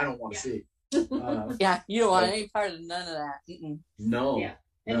stuff I don't want to see. Yeah, you don't want any part of none of that. Mm-mm. No. Yeah.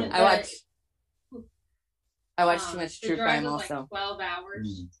 No. I watch too much true crime also. Like 12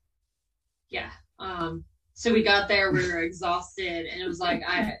 hours. Yeah. So we got there, we were exhausted, and it was like,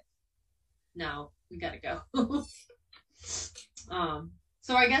 no, we gotta go.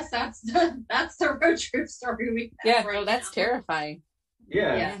 So I guess that's the road trip story we have. Yeah, that's terrifying.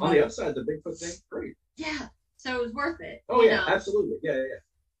 Yeah. On the upside, the Bigfoot thing, great. Yeah. So it was worth it. Oh yeah, absolutely. Yeah.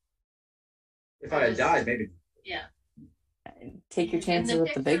 If I had died, maybe. Yeah. Take your chances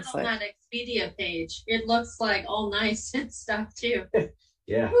with the Bigfoot. On that Expedia page, it looks like all nice and stuff too.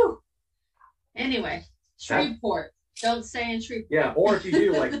 Yeah. Whew. Anyway, Shreveport. Don't stay in Shreveport. Yeah, or if you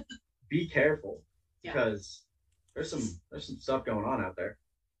do, like, be careful because there's some stuff going on out there.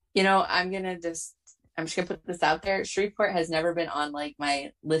 I'm just gonna put this out there. Shreveport has never been on like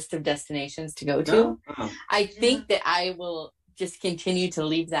my list of destinations to go to. No? I think that I will just continue to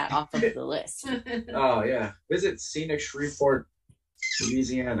leave that off of the list. Oh yeah, visit scenic Shreveport,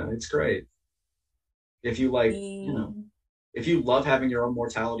 Louisiana. It's great. If you like, if you love having your own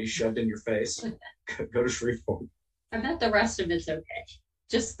mortality shoved in your face, go to Shreveport. I bet the rest of it's okay.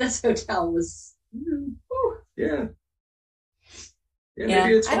 Just this hotel was. Yeah. Yeah,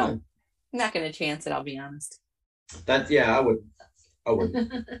 maybe it's I'm fine. not going to chance it, I'll be honest. I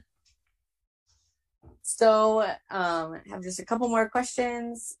wouldn't. So, I have just a couple more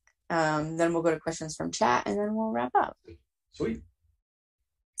questions. Then we'll go to questions from chat and then we'll wrap up. Sweet.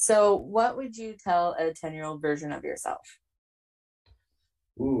 So, what would you tell a 10-year-old version of yourself?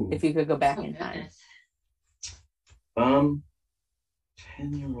 Ooh. If you could go back in time.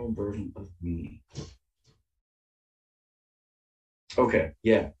 10-year-old version of me. Okay,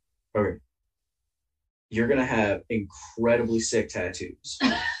 yeah. Okay. You're gonna have incredibly sick tattoos.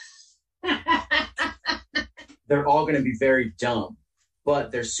 They're all gonna be very dumb,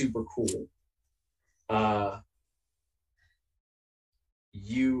 but they're super cool.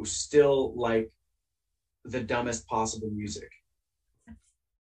 You still like the dumbest possible music.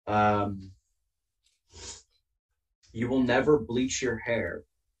 You will never bleach your hair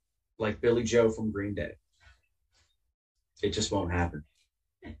like Billy Joe from Green Day. It just won't happen.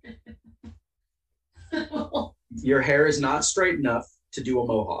 Your hair is not straight enough to do a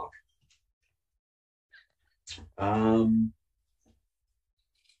mohawk.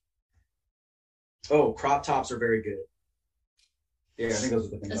 Crop tops are very good. Yeah, I think those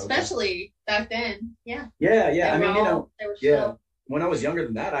are the things. Especially back then. Yeah. Yeah. I mean, yeah. When I was younger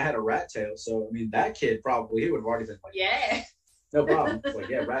than that, I had a rat tail. So, I mean, that kid probably, he would have already been like, yeah, no problem. Like,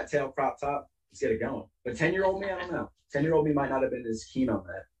 yeah, rat tail, crop top, let's get it going. But 10-year-old me, I don't know. 10-year-old me might not have been as keen on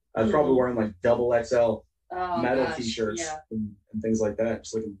that. I was probably wearing like double XL metal t-shirts and things like that.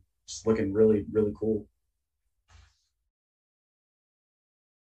 Just looking really, really cool.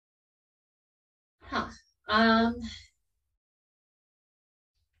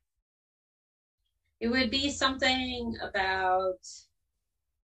 It would be something about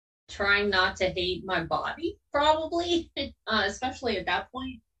trying not to hate my body, probably, especially at that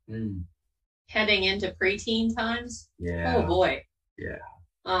point. Heading into preteen times. Yeah. Oh boy. Yeah.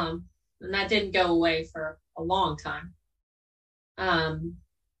 And that didn't go away for a long time. And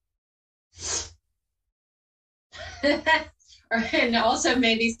also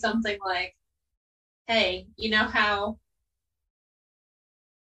maybe something like, hey, you know how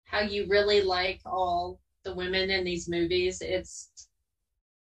you really like all the women in these movies?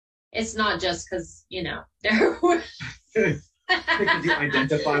 It's not just because, they're Did you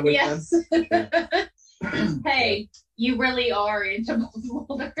identify with them? Hey, you really are into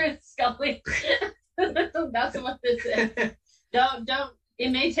Mulder and Scully. That's what this is. Don't.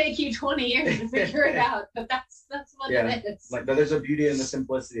 It may take you 20 years to figure it out, but that's what it is. Like, there's a beauty in the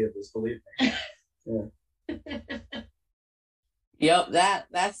simplicity of this, believe me. Yeah. Yep,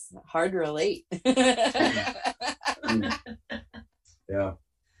 that's hard to relate. Yeah.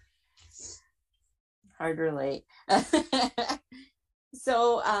 Hard to relate.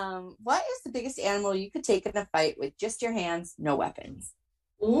 So, what is the biggest animal you could take in a fight with just your hands, no weapons?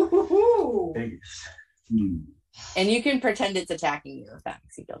 Ooh. Biggest. And you can pretend it's attacking you if that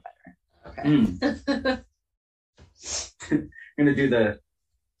makes you feel better. Okay. I'm gonna do the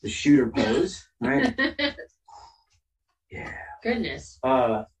shooter pose, right? Yeah. Goodness.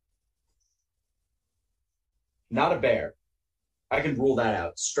 Not a bear. I can rule that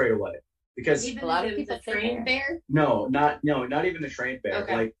out straight away because even a lot of people a trained bear. No, not even a trained bear.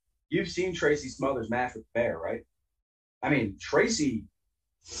 Okay. Like, you've seen Tracy Smothers match with the bear, right? I mean, Tracy,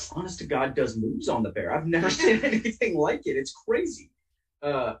 honest to God, does moves on the bear. I've never seen anything like it. It's crazy.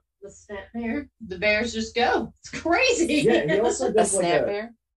 The snap bear. The bears just go. It's crazy. Yeah, he also does like snap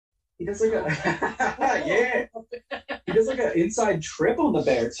bear. He does like a yeah. He does like an inside trip on the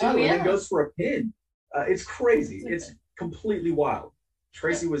bear too, and then goes for a pin. It's crazy. It's completely wild.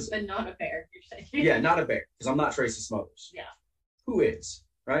 Tracy was, but not a bear. You're saying? Yeah, not a bear, because I'm not Tracy Smothers. Yeah. Who is,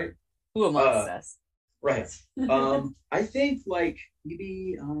 right? Who amongst us? Right. I think like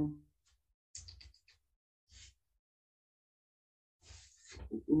maybe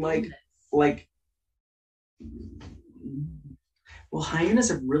like well, hyenas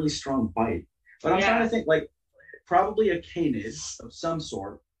have really strong bite, but I'm trying to think, like, probably a canid of some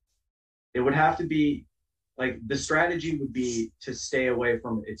sort. It would have to be like, the strategy would be to stay away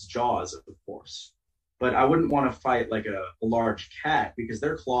from its jaws, of course, but I wouldn't want to fight like a large cat because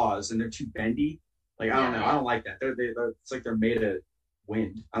their claws and they're too bendy. Like, I don't know. I don't like that. They're it's like they're made of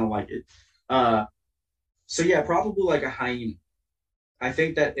wind. I don't like it. So yeah, probably like a hyena. I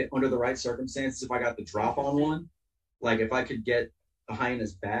think that under the right circumstances, if I got the drop on one, like if I could get a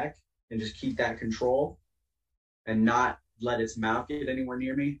hyena's back and just keep that control and not let its mouth get anywhere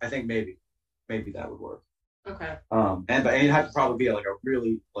near me, I think maybe that would work. Okay. And it'd have to probably be like a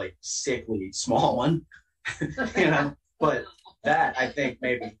really like sickly small one, But that, I think,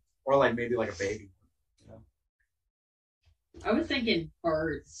 maybe, or like maybe like a baby. I was thinking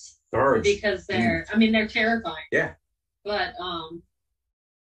birds. Birds. Because they're, I mean, they're terrifying. Yeah. But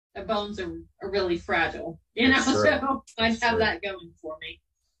their bones are really fragile, you know, so I'd have that going for me.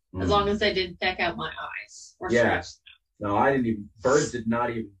 As long as they didn't peck out my eyes or stretch them. No, I didn't even, birds did not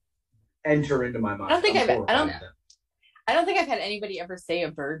even enter into my mind. I don't think I've had anybody ever say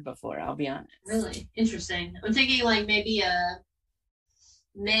a bird before, I'll be honest. Really? Interesting. I'm thinking like maybe a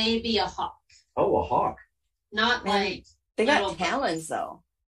hawk. Oh, a hawk. Not like they got talons though.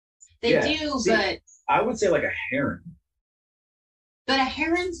 They do, but I would say like a heron. But a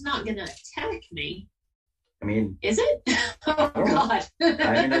heron's not gonna attack me. I mean, is it? Oh God!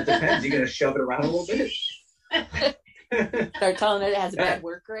 I mean, it depends. You're gonna shove it around a little bit. Start telling it has a bad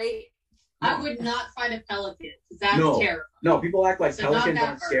work rate. No. I would not fight a pelican. That's terrible. No, people act like pelicans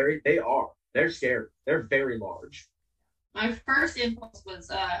aren't scary. They are. They're scary. They're very large. My first impulse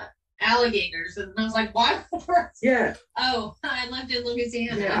was alligators, and I was like, "Why?" Yeah. Oh, I lived in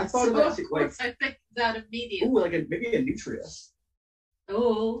Louisiana. Yeah, I thought about it. Like, I think that immediately. Ooh, like maybe a nutria.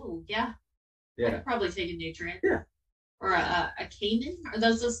 Oh, yeah. Yeah. I could probably take a nutrient. Yeah. Or a caiman? Are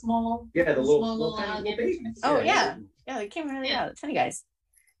those the small? Yeah, the little babies. Oh, yeah. Yeah, they came really out. Tiny guys.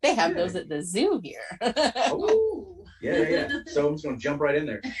 They have those at the zoo here. Oh. Yeah. So I'm just gonna jump right in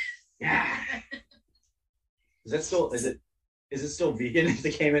there. Yeah. Is it still vegan? If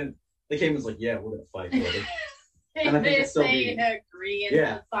the caiman's like, yeah, we're gonna fight. And I think it's still vegan. Agree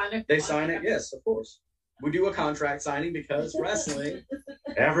and sign it. They sign it, yes, of course. We do a contract signing because wrestling.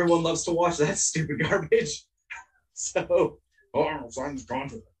 Everyone loves to watch that stupid garbage. So, sign this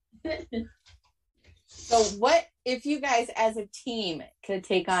contract. So, what if you guys as a team could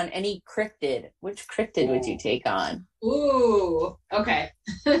take on any cryptid? Which cryptid would you take on? Ooh, okay.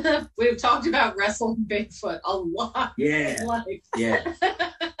 We've talked about wrestling Bigfoot a lot. Yeah. Yeah.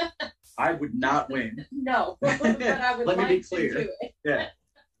 I would not win. No, but I would Let like me be to clear. do it. Yeah.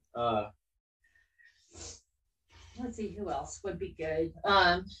 Let's see who else would be good.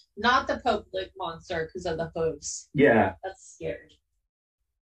 Not the Pope Lick monster because of the hooves. Yeah. That's scary.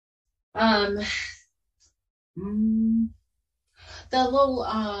 The little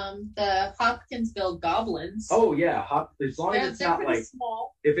the Hopkinsville goblins. Oh yeah, as long as it's not like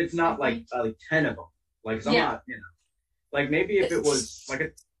small. If it's not like 10 of them, like I'm not, like maybe if it was like a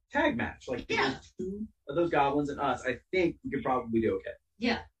tag match, like two of those goblins and us, I think we could probably do okay.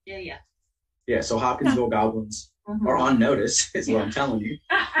 Yeah. Yeah, so Hopkinsville goblins are on notice, is what I'm telling you.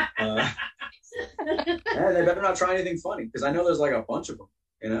 And they better not try anything funny because I know there's like a bunch of them.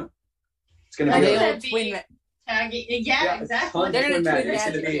 You know, it's gonna be twin. Tagging. Yeah, exactly. They're gonna twin it's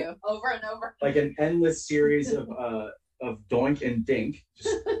gonna be over and over, like an endless series of doink and dink,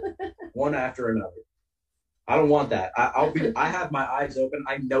 just one after another. I don't want that. I have my eyes open.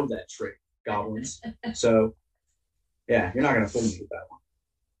 I know that trick, goblins. So, yeah, you're not gonna fool me with that one.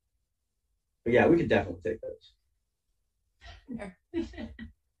 But yeah, we could definitely take those.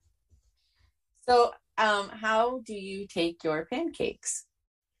 So, how do you take your pancakes?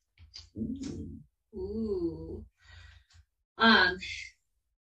 Ooh.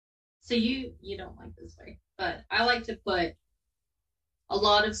 So you don't like this way, but I like to put a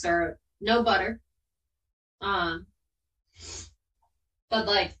lot of syrup, no butter. But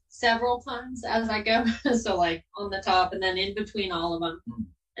like several times as I go. So like on the top and then in between all of them.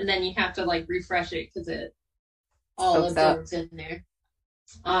 And then you have to like refresh it because it all absorbs in there.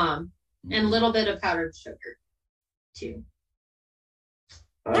 And a little bit of powdered sugar too.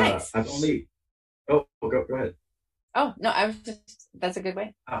 Nice. I've only go ahead. Oh no, that's a good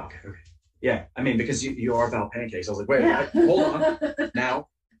way. Oh, okay. Yeah, I mean because you are Val Pancakes. I was like, wait, hold on. Now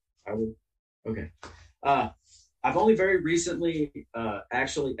I will. Okay. I've only very recently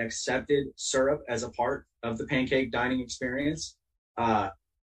actually accepted syrup as a part of the pancake dining experience.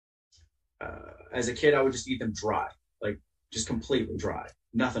 As a kid, I would just eat them dry, like just completely dry,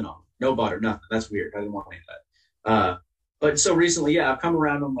 nothing on them, no butter, nothing. That's weird. I didn't want any of that. But so recently, I've come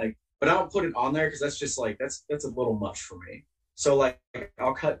around. I'm like, but I don't put it on there because that's just like that's a little much for me. So like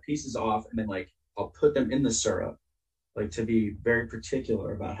I'll cut pieces off and then like I'll put them in the syrup, like to be very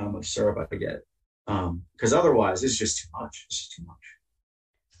particular about how much syrup I get. Because otherwise it's just too much. It's just too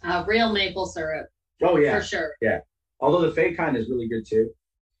much. Real maple syrup. Oh yeah, for sure. Yeah. Although the fake kind is really good too.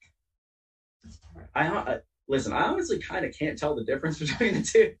 Listen. I honestly kind of can't tell the difference between the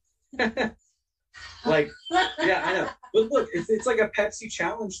two. Like, yeah, I know. But look, it's like a Pepsi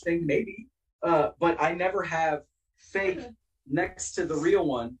challenge thing, maybe. But I never have fake next to the real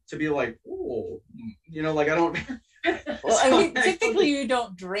one to be like, oh, like I don't. Well, I mean, typically you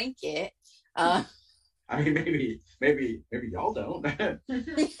don't drink it. I mean, maybe y'all don't.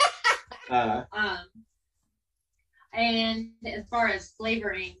 And as far as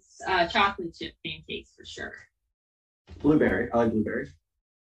flavorings, chocolate chip pancakes for sure. Blueberry. I like blueberry.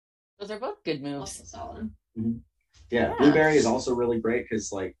 Those are both good moves. Also solid. Mm-hmm. Yeah, blueberry is also really great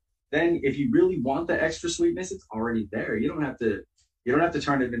because like then if you really want the extra sweetness, it's already there. You don't have to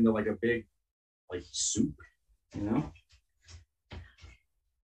turn it into like a big like soup, you know?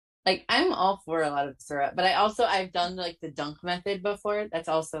 Like I'm all for a lot of syrup, but I've done like the dunk method before. That's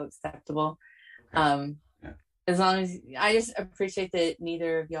also acceptable. Okay. As long as I just appreciate that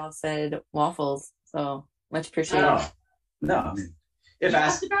neither of y'all said waffles, so much appreciated. Oh, no, I mean if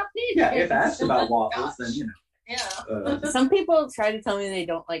asked about waffles, then you know. Yeah. Some people try to tell me they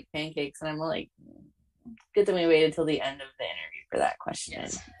don't like pancakes, and I'm like, good thing we waited till the end of the interview for that question.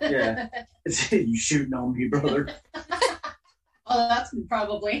 Yes. Yeah. You shooting on me, brother. Oh, that's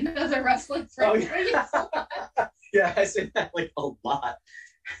probably another wrestling Oh, phrase. yeah, I say that like a lot.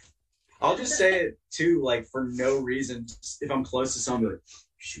 I'll just say it too, like for no reason. If I'm close to someone, like,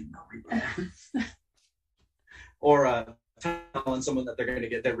 shooting on me, brother. Or telling someone that they're going to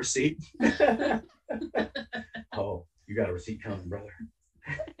get their receipt. Oh, you got a receipt coming, brother.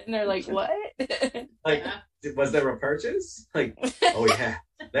 And they're like, what? Like, was there a purchase? Like, oh yeah,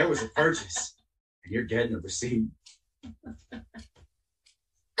 there was a purchase, and you're getting a receipt.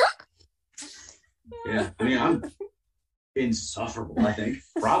 Yeah, I mean, I'm insufferable, I think,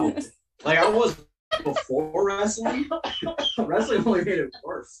 probably. Like I was before wrestling. Wrestling only made it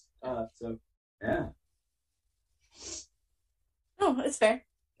worse. So, yeah. Oh, it's fair.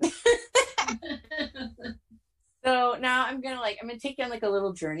 So now I'm gonna take you on like a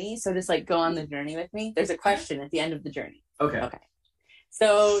little journey. So just like go on the journey with me. There's a question at the end of the journey. Okay.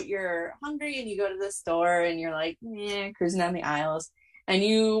 So you're hungry and you go to the store and you're like, cruising down the aisles and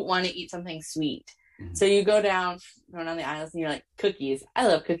you want to eat something sweet. Mm-hmm. So you going down the aisles and you're like, cookies. I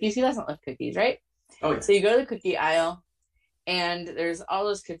love cookies. Who doesn't love cookies, right? Oh, yeah. So you go to the cookie aisle and there's all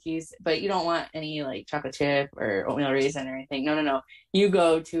those cookies, but you don't want any like chocolate chip or oatmeal raisin or anything. No. You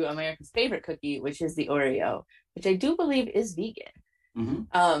go to America's favorite cookie, which is the Oreo, which I do believe is vegan.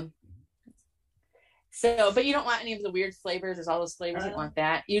 Mm-hmm. So, but you don't want any of the weird flavors. There's all those flavors. You don't want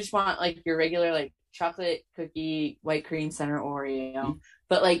that. You just want like your regular like chocolate cookie, white cream center Oreo. Mm-hmm.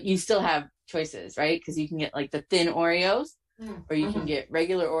 But like you still have choices, right? Because you can get like the thin Oreos, or you can get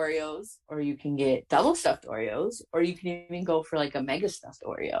regular Oreos, or you can get double stuffed Oreos, or you can even go for like a mega stuffed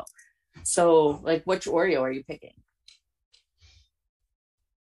Oreo. So, like, which Oreo are you picking?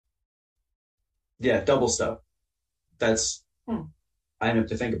 Yeah, double stuffed. That's I didn't have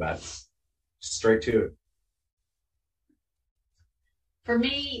to think about it. Straight to it. For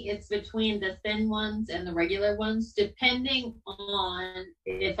me, it's between the thin ones and the regular ones, depending on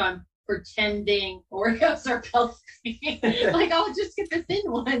if I'm pretending Oreos are healthy. Like, I'll just get the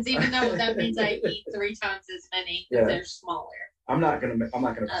thin ones, even though that means I eat 3 times as many because they're smaller. I'm not gonna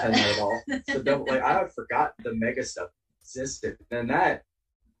pretend that at all. So double, like I forgot the mega stuff existed, and that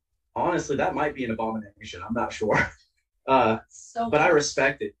honestly that might be an abomination. I'm not sure. But I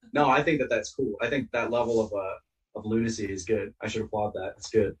respect it. No, I think that's cool. I think that level of lunacy is good. I should applaud that. It's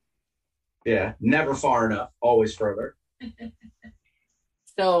good. Yeah, never far enough, always further.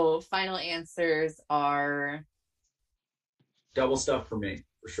 So final answers are double stuff for me,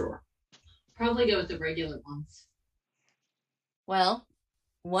 for sure. Probably go with the regular ones. Well,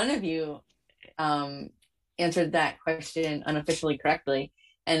 one of you answered that question unofficially correctly,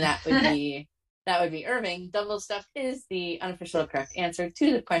 and that would be Irving. Double stuffed is the unofficial correct answer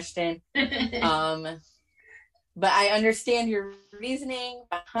to the question. But I understand your reasoning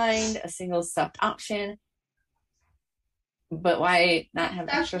behind a single stuffed option. But why not have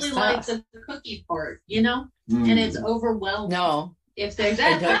extra stuff? Like the cookie part, you know? And it's overwhelming. No. If there's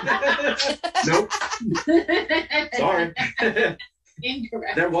that. Nope. Sorry.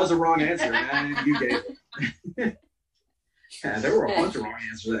 Incorrect. There was a wrong answer, and you gave it. Yeah, there were a bunch of wrong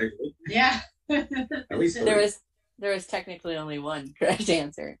answers, actually. Yeah. At least there was technically only one correct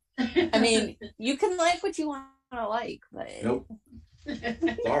answer. I mean, you can like what you want to like, but nope.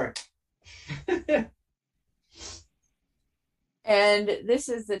 Sorry. And this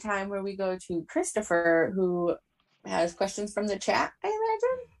is the time where we go to Christopher, who has questions from the chat, I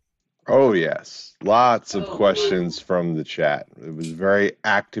imagine. Oh, yes. Lots of questions from the chat. It was a very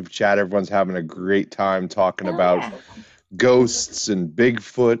active chat. Everyone's having a great time talking about ghosts and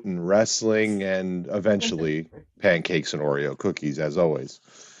Bigfoot and wrestling and eventually pancakes and Oreo cookies, as always.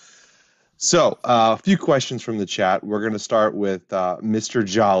 So a few questions from the chat. We're going to start with Mr.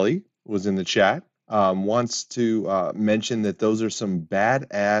 Jolly was in the chat. Wants to mention that those are some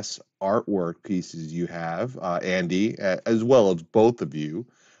badass artwork pieces you have, Andy, as well as both of you.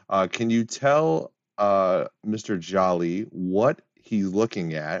 Can you tell Mr. Jolly what he's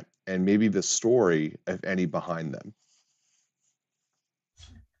looking at and maybe the story, if any, behind them.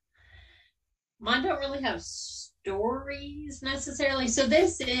 Mine don't really have stories necessarily. So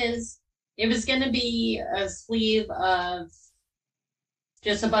it was going to be a sleeve of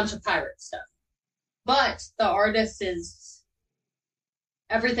just a bunch of pirate stuff. But the artist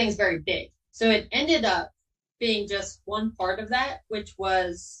everything's very big. So it ended up being just one part of that, which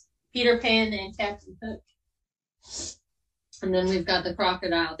was Peter Pan and Captain Hook. And then we've got the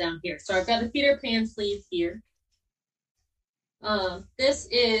crocodile down here. So I've got the Peter Pan sleeve here. This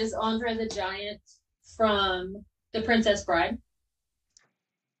is Andre the Giant from The Princess Bride.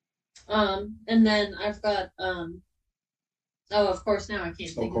 And then I've got of course now I can't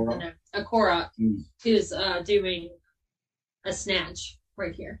think of the name. A Korok, who's doing a snatch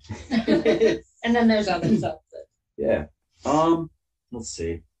right here. And then there's other stuff. Yeah. Let's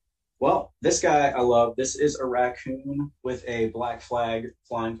see. Well, this guy I love. This is a raccoon with a black flag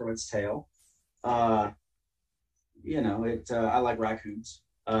flying from its tail. I like raccoons.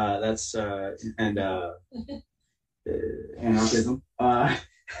 That's and anarchism.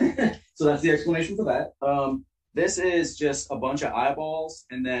 So that's the explanation for that. This is just a bunch of eyeballs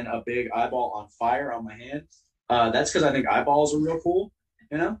and then a big eyeball on fire on my hand. That's because I think eyeballs are real cool.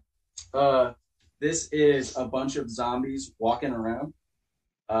 This is a bunch of zombies walking around.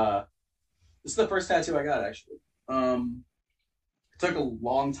 This is the first tattoo I got, actually. It took a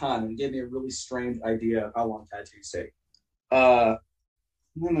long time and it gave me a really strange idea of how long tattoos take. And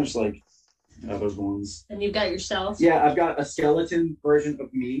then there's like other ones. And you've got yourself? Yeah, I've got a skeleton version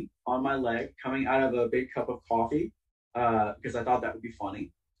of me on my leg coming out of a big cup of coffee because I thought that would be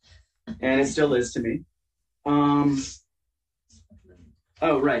funny. And it still is to me.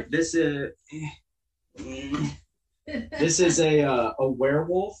 Oh, right. This is a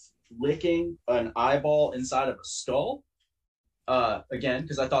werewolf licking an eyeball inside of a skull. Again,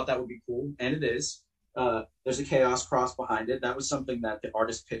 because I thought that would be cool, and it is. There's a chaos cross behind it. That was something that the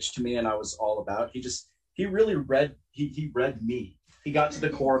artist pitched to me, and I was all about. He really read me. He got to the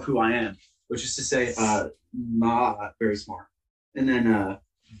core of who I am, which is to say, not very smart. And then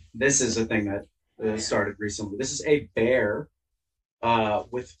this is a thing that started recently. This is a bear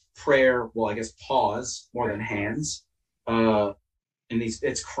with prayer, well, I guess paws more than hands. And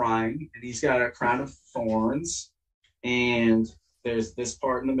it's crying, and he's got a crown of thorns, and there's this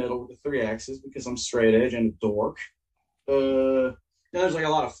part in the middle with the 3 X's because I'm straight edge and a dork. There's like a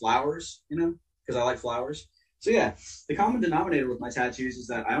lot of flowers, because I like flowers. So yeah, the common denominator with my tattoos is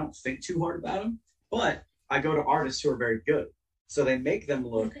that I don't think too hard about them, but I go to artists who are very good. So they make them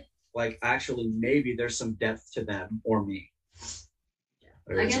look like actually maybe there's some depth to them or me.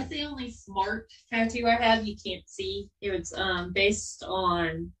 I guess the only smart tattoo I have you can't see. It was based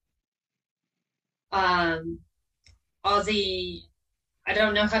on Aussie. I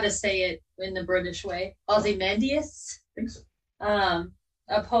don't know how to say it in the British way. Ozymandias. I think so.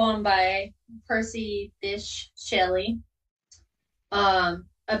 A poem by Percy Bysshe Shelley.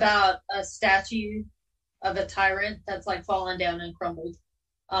 About a statue of a tyrant that's like fallen down and crumbled.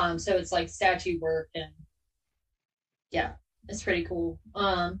 So it's like statue work, and yeah. It's pretty cool.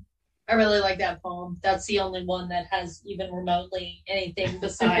 I really like that poem. That's the only one that has even remotely anything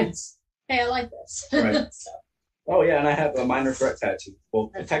besides, hey, I like this. Right. So. Oh, yeah, and I have a minor threat tattoo.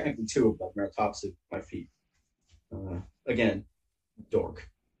 Well, technically 2 of them are tops of my feet. Again, dork.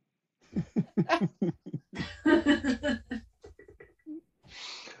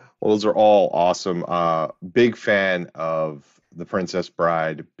 Well, those are all awesome. Big fan of The Princess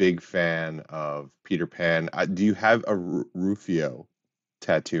Bride. Big fan of Peter Pan. Do you have a Rufio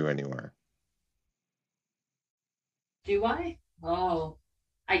tattoo anywhere? Do I? Oh,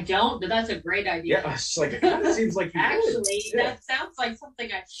 I don't, but that's a great idea. Yeah, it's like, it kind of seems like you actually, that sounds like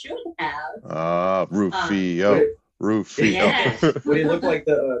something I should have. Rufio. Rufio. Yes. Would he look like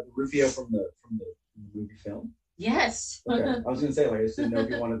the Rufio from the movie film? Yes. Okay. I was gonna say, like, I just didn't know if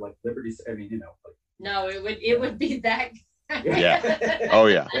you wanted like Liberty. I mean, like. No, it would be that. Yeah. Oh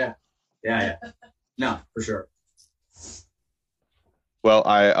yeah. Yeah. No, for sure. Well,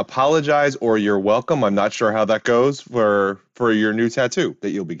 I apologize, or you're welcome. I'm not sure how that goes for your new tattoo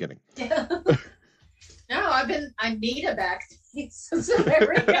that you'll be getting. Yeah. No, I need a back. So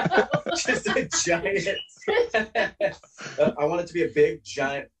there we go. Just a giant. I want it to be a big,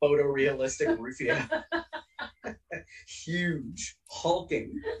 giant, photorealistic Rufio. Huge,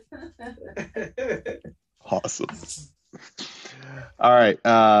 hulking. Awesome. All right.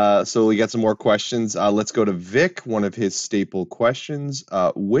 So we got some more questions. Let's go to Vic, one of his staple questions.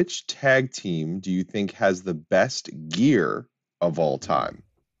 Which tag team do you think has the best gear of all time?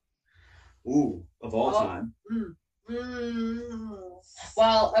 Ooh, of all time.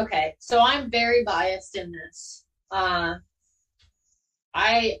 Well, okay. So I'm very biased in this.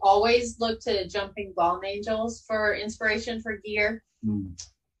 I always look to Jumping Bomb Angels for inspiration for gear.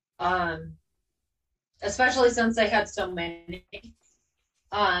 Especially since they had so many.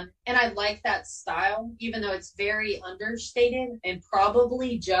 And I like that style, even though it's very understated and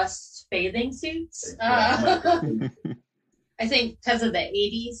probably just bathing suits. I think because of the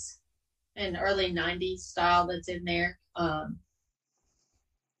 80s and early 90s style that's in there.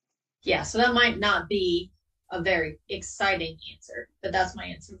 Yeah, so that might not be a very exciting answer, but that's my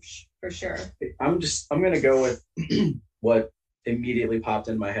answer for sure. I'm going to go with what immediately popped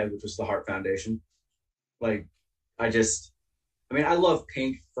in my head, which was the Heart Foundation. Like, I love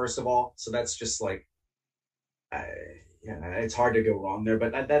pink, first of all. So that's just like, it's hard to go wrong there.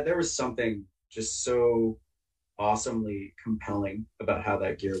 But there was something just so awesomely compelling about how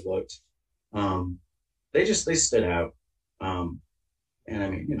that gear looked. They stood out. And I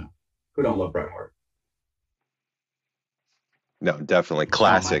mean, who don't love Bret Hart? No, definitely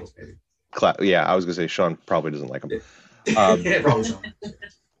classic. Yeah, I was gonna say Sean probably doesn't like him. Yeah, probably Sean.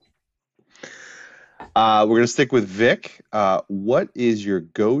 We're gonna stick with Vic. What is your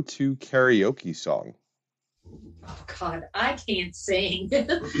go-to karaoke song? Oh God, I can't sing.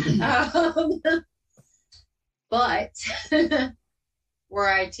 But were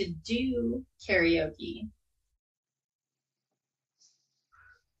I to do karaoke,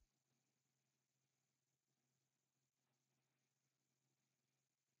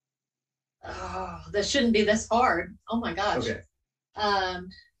 oh, this shouldn't be this hard. Oh my gosh. Okay.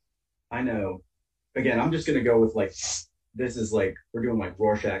 I know. Again, I'm just gonna go with like, this is like, we're doing like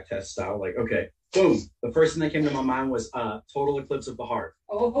Rorschach test style. Like, okay, boom. The first thing that came to my mind was Total Eclipse of the Heart.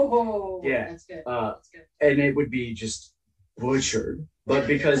 Oh, yeah, that's good. That's good. And it would be just butchered. But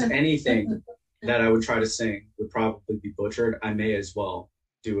because anything that I would try to sing would probably be butchered, I may as well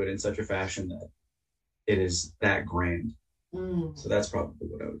do it in such a fashion that it is that grand. So that's probably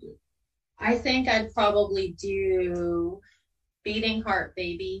what I would do. I think I'd probably do Beating Heart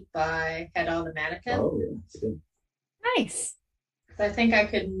Baby by Head Automatica. Oh, yeah. That's good. Nice. I think I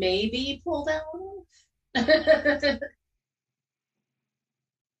could maybe pull that one off.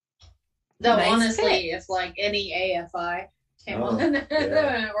 Though Nice honestly, pick. if like any AFI came on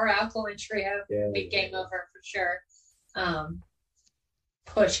or Alkaline Trio, we game over for sure.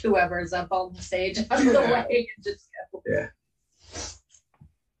 Push whoever's up on the stage out of the way and just go. Yeah.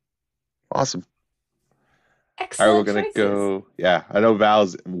 Awesome. Excellent. All right, we're gonna choices. go. Yeah, I know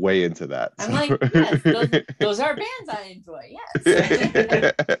Val's way into that. I'm like, yes, those are bands I enjoy.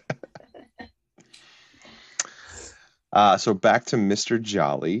 Yes. So back to Mr.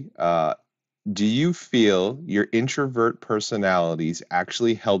 Jolly. Do you feel your introvert personalities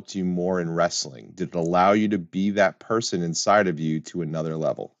actually helped you more in wrestling? Did it allow you to be that person inside of you to another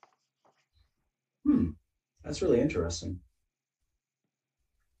level? That's really interesting.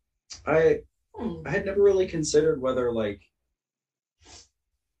 I had never really considered whether, like,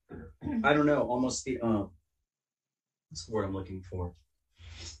 I don't know, almost the what's the word I'm looking for?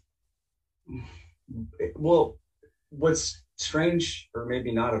 Well, what's strange, or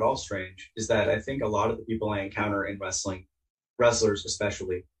maybe not at all strange, is that I think a lot of the people I encounter in wrestling, wrestlers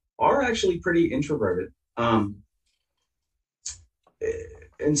especially, are actually pretty introverted. And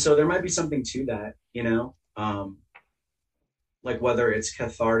so there might be something to that, like whether it's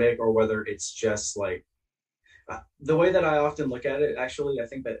cathartic or whether it's just like the way that I often look at it. Actually, I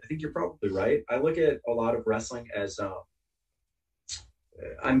think you're probably right. I look at a lot of wrestling as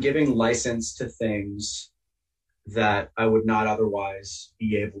I'm giving license to things that I would not otherwise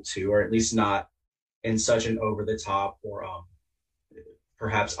be able to, or at least not in such an over the top or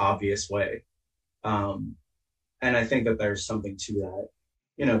perhaps obvious way. And I think that there's something to that.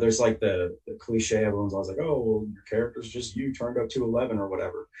 There's like the cliche, everyone's always like, oh, well, your character's just you turned up to 11 or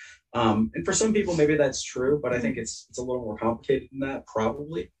whatever. And for some people, maybe that's true, but I think it's a little more complicated than that,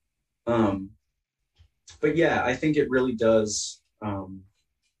 probably. But yeah, I think it really does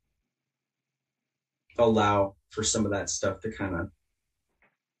allow for some of that stuff to kind of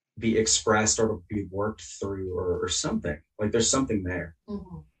be expressed or to be worked through or something. Like there's something there.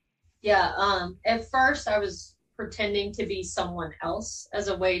 Mm-hmm. Yeah. At first I was pretending to be someone else as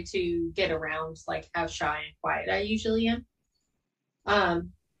a way to get around like how shy and quiet I usually am.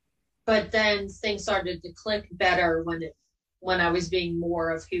 But then things started to click better when I was being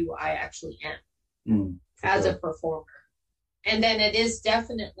more of who I actually am as a performer. And then it is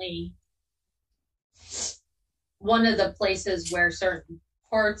definitely one of the places where certain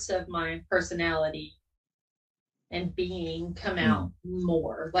parts of my personality and being come out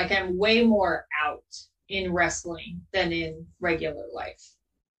more. Like I'm way more out in wrestling than in regular life.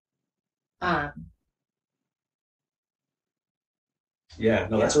 Yeah,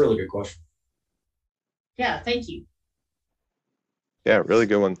 no, that's a really good question. Yeah, thank you. Yeah, really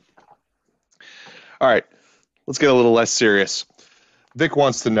good one. All right, let's get a little less serious. Vic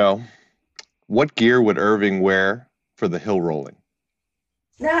wants to know, what gear would Irving wear for the hill rolling?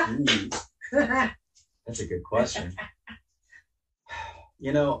 Ooh, that's a good question.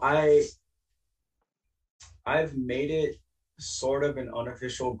 I've made it sort of an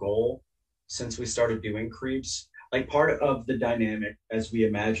unofficial goal since we started doing creeps. Like part of the dynamic as we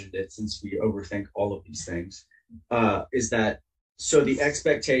imagined it, since we overthink all of these things, is that so the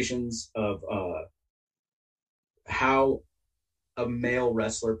expectations of how a male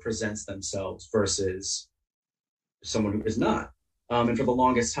wrestler presents themselves versus someone who is not. And for the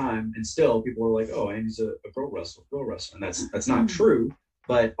longest time, and still people are like, oh, Andy's a girl wrestler. And that's not true.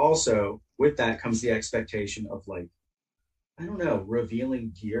 But also with that comes the expectation of like, I don't know,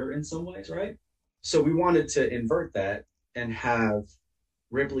 revealing gear in some ways, right? So we wanted to invert that and have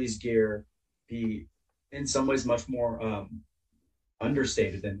Ripley's gear be in some ways much more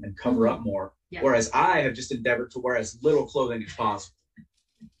understated and cover up more. Yeah. Whereas I have just endeavored to wear as little clothing as possible.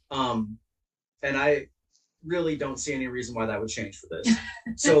 And I really don't see any reason why that would change for this.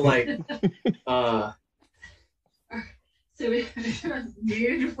 So like so we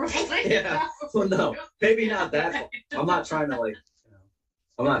beautiful. Yeah. Well, no, maybe not that. I'm not trying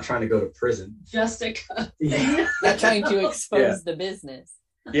to go to prison. Jessica. Yeah. Not trying to expose the business.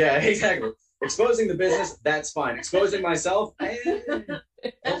 Yeah, exactly. Exposing the business, that's fine. Exposing myself, the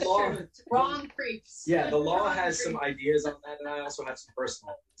law. Wrong creeps. Yeah, the law has some ideas on that, and I also have some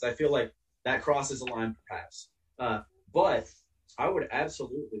personal ones. I feel like that crosses a line perhaps. But I would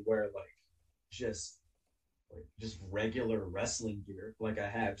absolutely wear just regular wrestling gear like I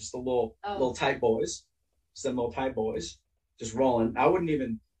have. Just the little tight boys. Just them little tight boys. Just rolling. I wouldn't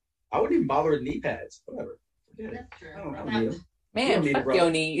even bother with knee pads. Whatever. Forget it. That's true. I don't need them. Man, fuck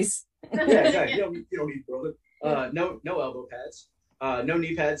your knees. Yeah, exactly. You don't need brother. No elbow pads. No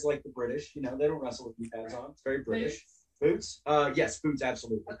knee pads like the British. They don't wrestle with knee pads on. It's very British. Boots? Yes, boots,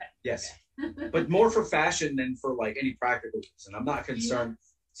 absolutely. Okay. Yes. Okay. But more for fashion than for any practical reason. I'm not concerned.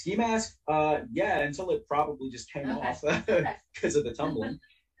 Ski mask? Yeah, until it probably just came off because of the tumbling.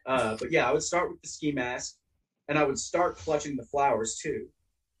 But yeah, I would start with the ski mask, and I would start clutching the flowers too.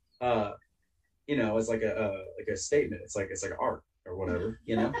 As like a statement. It's like art or whatever,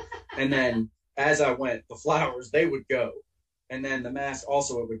 And then as I went, the flowers, they would go. And then the mask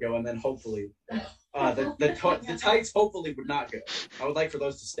also would go, and then hopefully the tights hopefully would not go. I would like for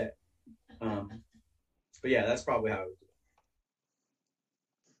those to stay. But yeah, that's probably how I would do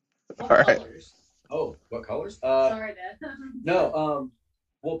it. What colors? Oh, what colors? Sorry, Dad. No,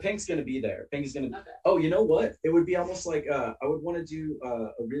 well, pink's gonna be there. Pink is gonna. Okay. Oh, you know what? It would be almost like I would want to do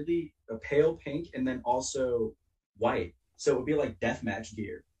a pale pink and then also white. So it would be like deathmatch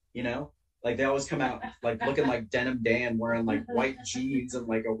gear, Like they always come out like looking like Denim Dan, wearing like white jeans and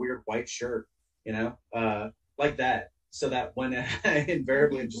like a weird white shirt, like that. So that when I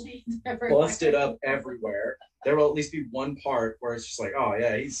invariably just busted up everywhere, there will at least be one part where it's just like, oh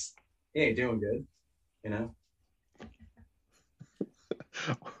yeah, he ain't doing good,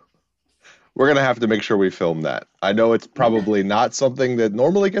 We're going to have to make sure we film that. I know it's probably not something that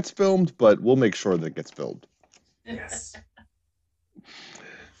normally gets filmed, but we'll make sure that it gets filmed. Yes.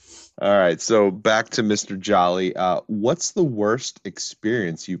 All right, so back to Mr. Jolly. What's the worst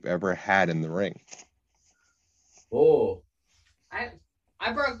experience you've ever had in the ring? Oh. I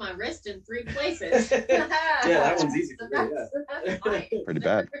broke my wrist in 3 places. Yeah, that one's easy for me, yeah. Pretty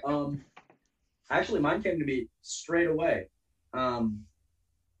bad. Actually, mine came to me straight away.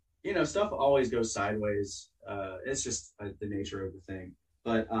 Stuff always goes sideways. It's just the nature of the thing.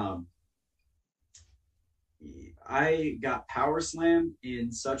 But I got power slammed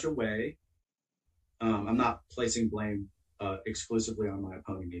in such a way. I'm not placing blame exclusively on my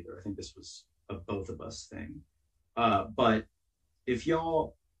opponent either. I think this was a both of us thing. But if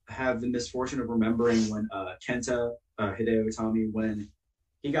y'all have the misfortune of remembering when Kenta Hideo Itami, when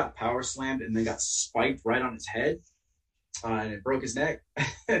he got power slammed and then got spiked right on his head and it broke his neck.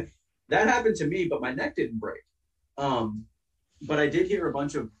 That happened to me, but my neck didn't break. But I did hear a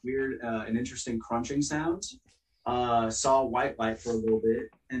bunch of weird and interesting crunching sounds. Saw white light for a little bit,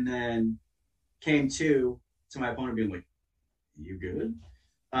 and then came to my opponent being like, "You good?"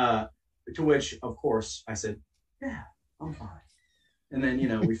 To which, of course, I said, "Yeah, I'm fine." And then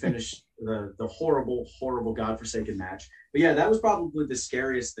we finished the horrible godforsaken match. But yeah, that was probably the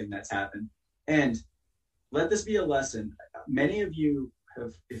scariest thing that's happened. And let this be a lesson. Many of you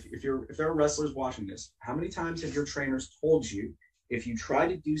have, if there are wrestlers watching this, how many times have your trainers told you if you try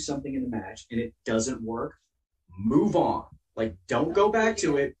to do something in a match and it doesn't work, move on. Like, don't go back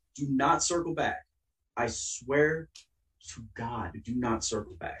to it. Do not circle back. I swear to God, do not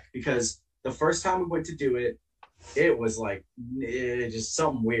circle back, because the first time we went to do it, it was like just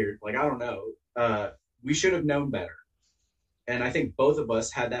something weird. Like, I don't know. We should have known better. And I think both of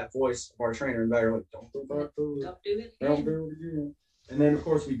us had that voice of our trainer, and they were like, "Don't go back to it. Don't do it. Don't do it again." And then, of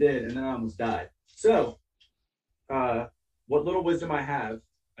course, we did, and then I almost died. So, what little wisdom I have,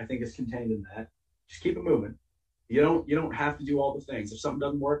 I think, is contained in that. Just keep it moving. You don't have to do all the things. If something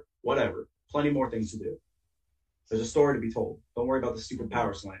doesn't work, whatever. Plenty more things to do. There's a story to be told. Don't worry about the stupid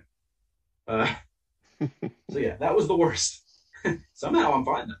power slam. So yeah, that was the worst. Somehow I'm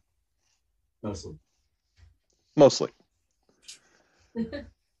fine though. Mostly.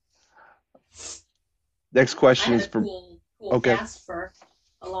 Next question is from cool okay. cast for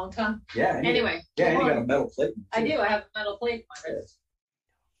a long time. Yeah. Anyway. Yeah, and you got a metal plate. I do. I have a metal plate in my wrist.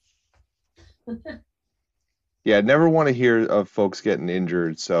 Yeah, never want to hear of folks getting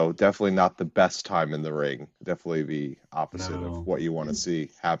injured, so definitely not the best time in the ring. Definitely the opposite of what you want to see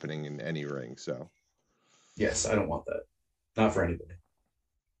happening in any ring. So, yes, I don't want that. Not for anybody.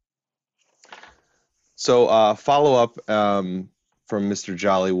 So, follow up from Mr.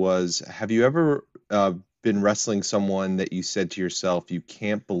 Jolly was: have you ever been wrestling someone that you said to yourself, "You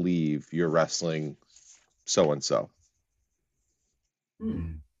can't believe you're wrestling so and so"?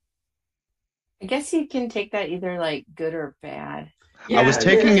 I guess you can take that either like good or bad. Yeah, I was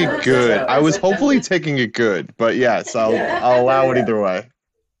taking it good. I was hopefully taking it good, but yes, I'll allow it either way.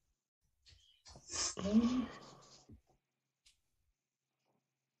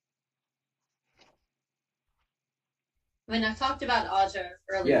 I mean, I talked about Aja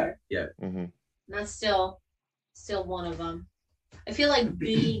earlier. Yeah. Mm-hmm. And that's still one of them. I feel like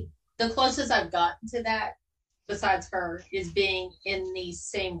the closest I've gotten to that, besides her, is being in the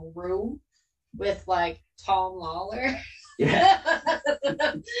same room with like Tom Lawler. Yeah.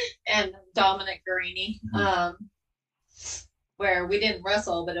 And Dominic Guarini. Where we didn't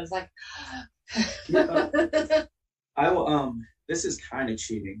wrestle, but it was like I will this is kind of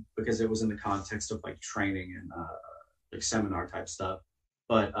cheating because it was in the context of like training and like seminar type stuff.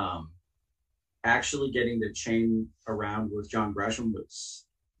 But actually getting to chain around with John Gresham was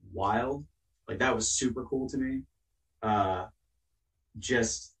wild. Like, that was super cool to me.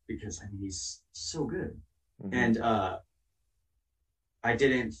 Just because, I mean, he's so good. Mm-hmm. And I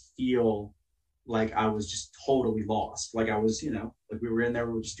didn't feel like I was just totally lost. Like I was, like we were in there,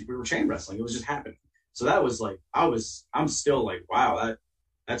 we were chain wrestling. It was just happening. So that was like, I'm still like, wow,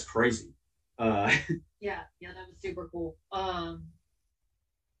 that's crazy. Yeah, that was super cool.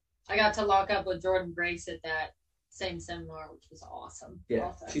 I got to lock up with Jordan Grace at that same seminar, which was awesome. Yeah,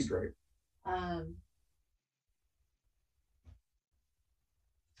 also. She's great. Let's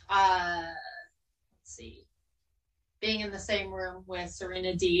see. Being in the same room with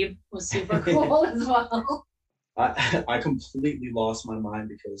Serena Deeb was super cool as well. I completely lost my mind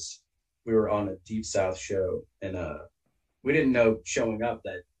because we were on a Deep South show and we didn't know showing up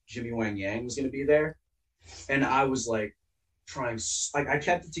that Jimmy Wang Yang was going to be there. And I was like I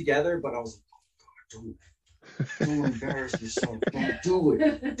kept it together, but I was like, oh, God, don't embarrass yourself. Don't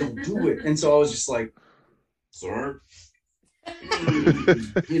do it. And so I was just like, sir,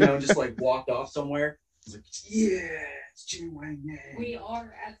 just like walked off somewhere. I was like, yeah, it's Jimmy Wang Yang. We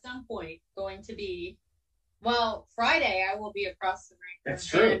are at some point going to be, well, Friday I will be across the ring. That's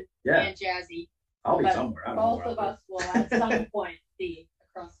true. Yeah. And Jazzy. I'll be somewhere. Both of us will at some point be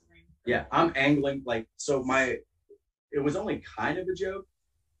across the ring. Yeah, I'm angling it was only kind of a joke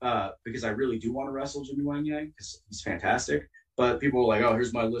because I really do want to wrestle Jimmy Wang Yang because he's fantastic. But people were like, oh,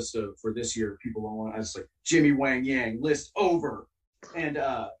 here's my list for this year. People don't want. I was like, Jimmy Wang Yang list over. And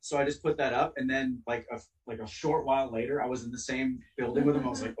so I just put that up, and then like a short while later, I was in the same building with him. I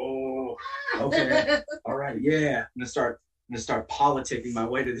was like, oh, okay, all right, yeah. I'm gonna start politicking my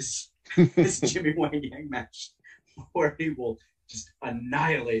way to this Jimmy Wang Yang match where he will just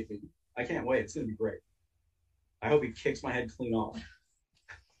annihilate me. I can't wait. It's gonna be great. I hope he kicks my head clean off.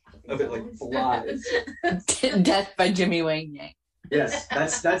 Of it like flies. Death by Jimmy Wang Yang. Yes,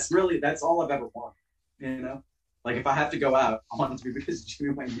 that's all I've ever wanted. Like if I have to go out, I want it to be because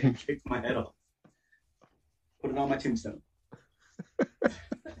Jimmy Wang Yang kicked my head off. Put it on my tombstone.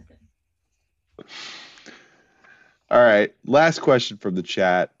 All right, last question from the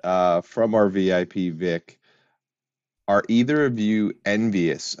chat from our VIP Vic. Are either of you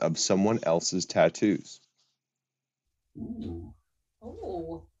envious of someone else's tattoos? Ooh.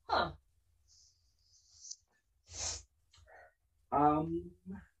 Oh, huh.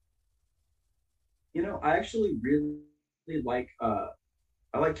 I actually really like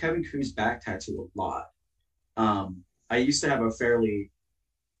I like Kevin Ku's back tattoo a lot. I used to have a fairly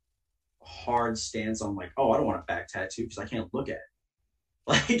hard stance on like, oh, I don't want a back tattoo because I can't look at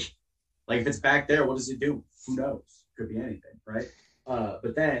it. Like if it's back there, what does it do? Who knows? Could be anything, right?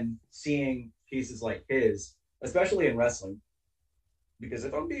 But then seeing pieces like his, especially in wrestling, because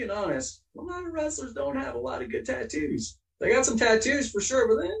if I'm being honest, a lot of wrestlers don't have a lot of good tattoos. They got some tattoos for sure,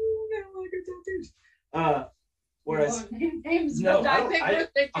 but they don't get a lot of good tattoos. Whereas names, no, I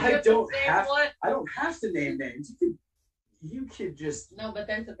don't have to name names. You could just no, but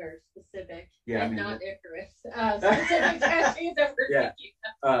there's a very specific, yeah, and not Icarus. Specific tattoos that we're thinking.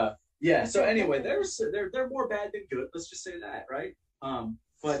 Yeah. So anyway, they're more bad than good. Let's just say that, right?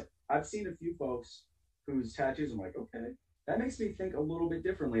 But I've seen a few folks whose tattoos I'm like, okay, that makes me think a little bit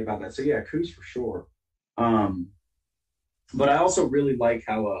differently about that. So yeah, Coos for sure. But I also really like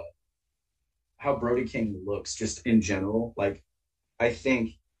how Brody King looks just in general. Like, I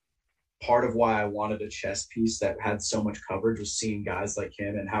think part of why I wanted a chess piece that had so much coverage was seeing guys like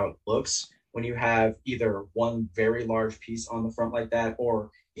him and how it looks when you have either one very large piece on the front like that,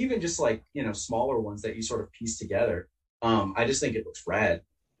 or even just like, smaller ones that you sort of piece together. I just think it looks rad.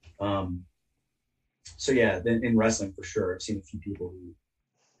 So yeah, then in wrestling for sure, I've seen a few people who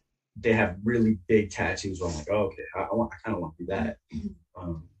they have really big tattoos where I'm like, oh, okay, I kind of want to do that.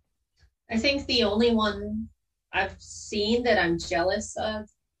 I think the only one I've seen that I'm jealous of,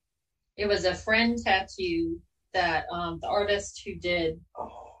 it was a friend tattoo that the artist who did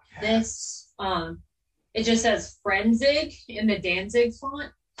this, it just says Frenzig in the Danzig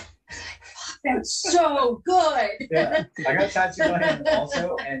font. I was like, fuck, that's so good. Yeah, I got tattooed on him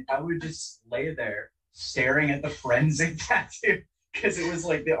also, and I would just lay there staring at the Frenzig tattoo because it was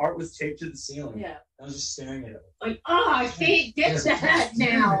like the art was taped to the ceiling. Yeah. I was just staring at it. Like, I can't get that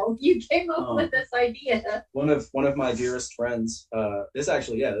now. You came up with this idea. One of my dearest friends, this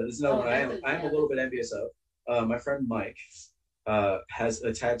is another one I am a little bit envious of. My friend Mike has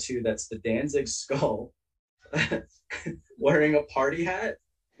a tattoo that's the Danzig skull wearing a party hat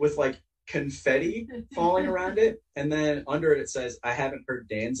with like confetti falling around it. And then under it says, I haven't heard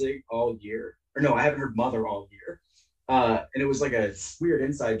Danzig all year. Or no, I haven't heard Mother all year. And it was like a weird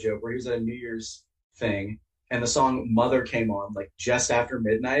inside joke where he was at a New Year's thing and the song Mother came on like just after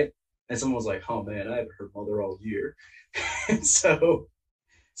midnight. And someone was like, oh man, I haven't heard Mother all year. And so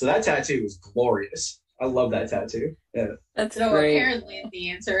that tattoo was glorious. I love that tattoo. Yeah. That's so great. Apparently the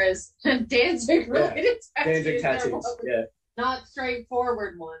answer is Danzig related tattoos. Danzig tattoos. Yeah. Not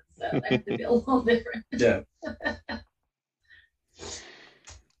straightforward ones, so they have to be a little different. Yeah.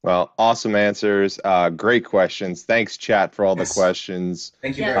 Well, awesome answers. Great questions. Thanks, chat, for all the questions.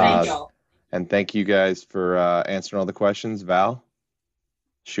 Thank you Yeah, very thank much. y'all. And thank you guys for answering all the questions. Val,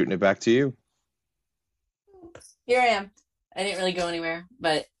 shooting it back to you. Here I am. I didn't really go anywhere,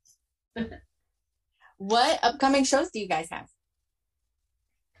 but what upcoming shows do you guys have?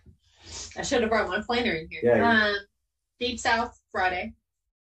 I should have brought my planner in here. Yeah. Deep South Friday.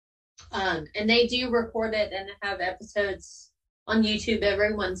 And they do record it and have episodes on YouTube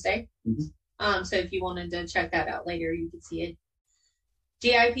every Wednesday. Mm-hmm. So if you wanted to check that out later, you can see it.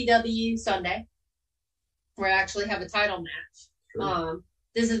 GIPW Sunday, where I actually have a title match. Sure.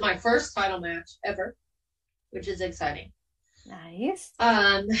 This is my first title match ever, which is exciting. Nice.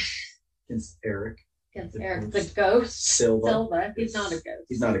 Against Eric. Against Eric, the ghost. Silva. He's not a ghost.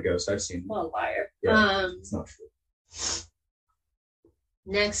 He's not a ghost. I've seen him. What a liar. Yeah, it's not true.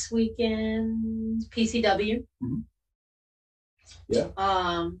 Next weekend, PCW. Mm-hmm. Yeah.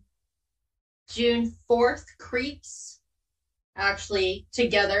 June 4th, C.R.E.E.P.S. actually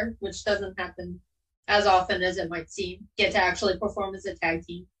together, which doesn't happen as often as it might seem, get to actually perform as a tag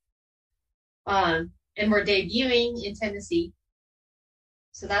team. And we're debuting in Tennessee.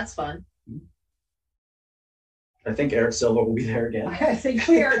 So that's fun. I think Eric Silva will be there again. I think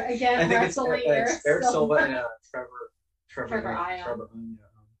we're again wrestling it's Eric Silva and Trevor Ion.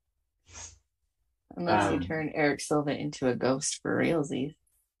 Unless you turn Eric Silva into a ghost for realsies.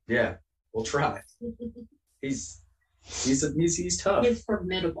 Yeah, we'll try. He's tough. He's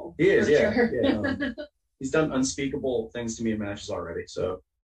formidable. He is, yeah. Sure. Yeah, he's done unspeakable things to me in matches already, so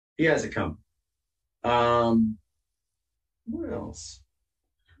he has it coming. What else?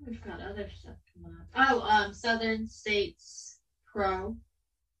 We've got other stuff coming up. Southern States Pro.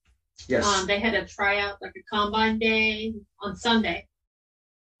 Yes. They had a tryout, like a combine day on Sunday.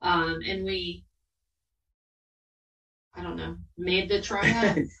 And we, I don't know, made the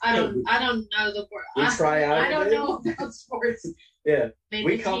tryout. I don't know the word. We try out. I don't know about sports. Yeah. Made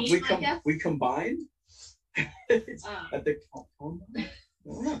We the team, I guess. we combined At the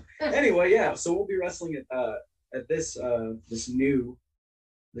anyway, yeah. So we'll be wrestling at this new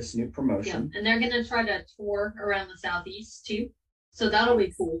promotion. Yeah, and they're gonna try to tour around the Southeast too, so that'll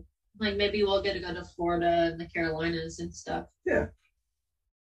be cool. Like maybe we'll get to go to Florida and the Carolinas and stuff. Yeah.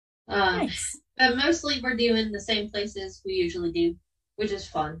 Nice. But mostly we're doing the same places we usually do, which is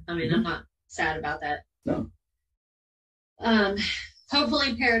fun. I mean, I'm not sad about that. No.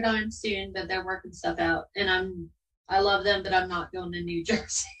 Hopefully Paradigm soon, but they're working stuff out, and I love them, but I'm not going to New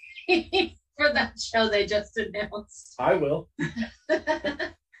Jersey for that show they just announced. I will.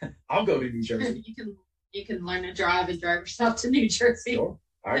 I'll go to New Jersey. You can learn to drive and drive yourself to New Jersey. Sure.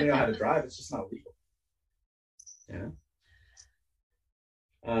 I already know how to drive. It's just not legal. Yeah.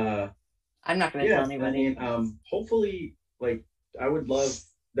 I'm not going to tell anybody. I mean, hopefully, like, I would love.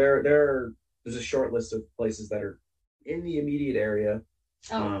 There's a short list of places that are in the immediate area.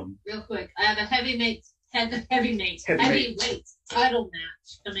 Real quick, I have a heavyweight title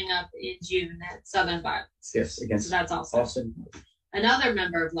match coming up in June at Southern Violence. Yes, against that's awesome. Austin. Another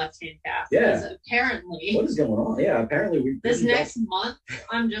member of Left Hand Path. Yeah. Apparently. What is going on? Yeah, apparently this next month,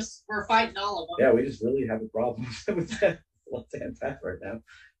 we're fighting all of them. Yeah, we just really have a problem with that Left Hand Path right now.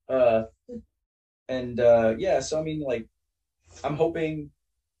 So I mean, like, I'm hoping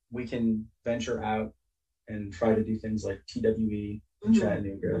we can venture out and try to do things like TWE in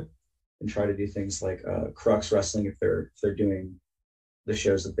Chattanooga, and try to do things like Crux Wrestling if they're doing the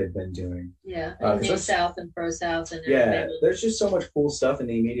shows that they've been doing. Yeah, New South and Pro South and there's just so much cool stuff in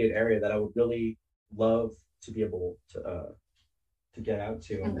the immediate area that I would really love to be able to get out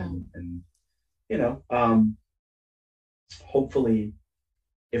to, and hopefully,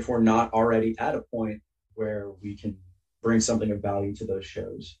 if we're not already at a point where we can bring something of value to those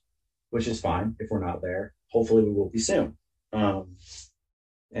shows, which is fine if we're not there. Hopefully, we will be soon. I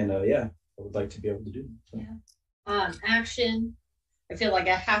would like to be able to do that. So. Yeah. Action. I feel like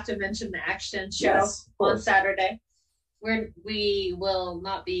I have to mention the Action show on Saturday, where we will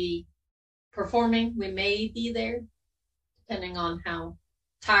not be performing. We may be there, depending on how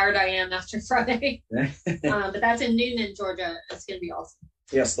tired I am after Friday. But that's in Noonan, Georgia. It's going to be awesome.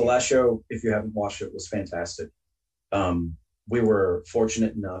 Yes, the last show, if you haven't watched it, was fantastic. We were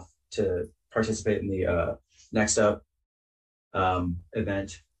fortunate enough to participate in the Next Up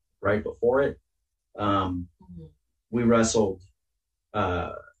event right before it. We wrestled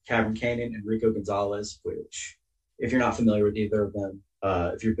Cavern Canyon and Rico Gonzalez, which, if you're not familiar with either of them,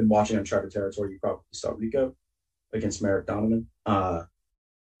 if you've been watching Uncharted Territory, you probably saw Rico against Merrick Donovan.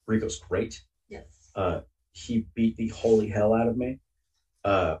 Rico's great. Yes. He beat the holy hell out of me.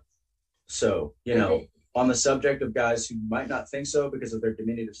 So, on the subject of guys who might not think so because of their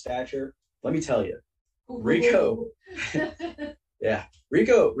diminutive stature, let me tell you, Rico,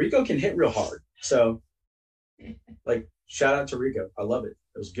 Rico can hit real hard. So, like, shout out to Rico. I love it.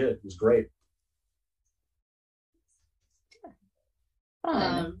 It was good. It was great.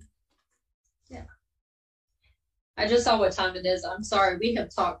 Yeah. I just saw what time it is. I'm sorry. We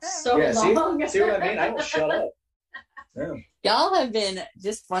have talked so long. See what I mean? I don't shut up. Yeah. Y'all have been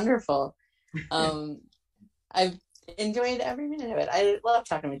just wonderful. I've enjoyed every minute of it. I love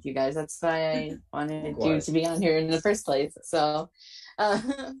talking with you guys. That's why I wanted you to be on here in the first place. So,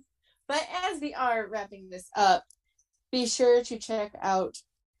 but as we are wrapping this up, be sure to check out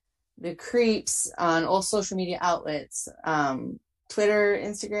the C.R.E.E.P.S on all social media outlets. Twitter,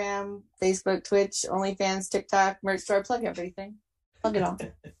 Instagram, Facebook, Twitch, OnlyFans, TikTok, merch store. Plug everything. Plug it all.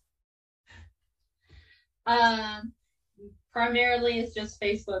 Primarily, it's just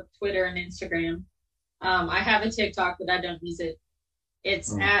Facebook, Twitter, and Instagram. I have a TikTok, but I don't use it.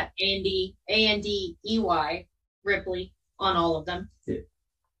 It's at Andy, Andey, Ripley on all of them. Yeah.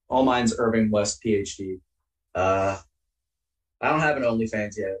 All mine's Irving West, PhD. I don't have an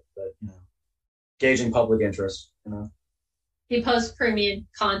OnlyFans yet, but, gauging public interest, He posts premium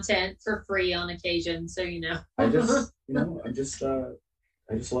content for free on occasion, so I just, I just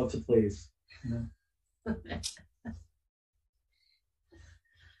love to please.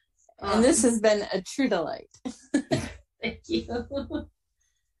 And this has been a true delight. Thank you.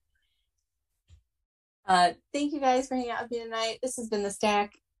 Thank you guys for hanging out with me tonight. This has been The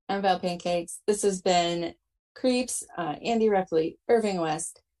Stack. I'm Val Pancakes. This has been C.R.E.E.P.S, Andy Ripley, Irving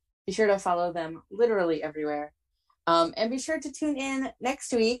West. Be sure to follow them literally everywhere. And be sure to tune in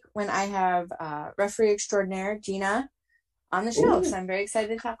next week when I have referee extraordinaire Gina on the show. So I'm very excited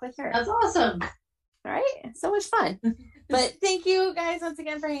to talk with her. That's awesome. All right. So much fun. But thank you guys once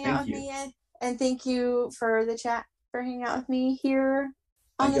again for hanging out with me. And thank you for the chat for hanging out with me here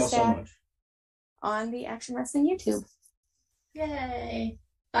on the Stack on the Action Wrestling YouTube. Yay.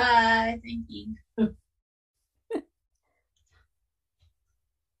 Bye. Thank you.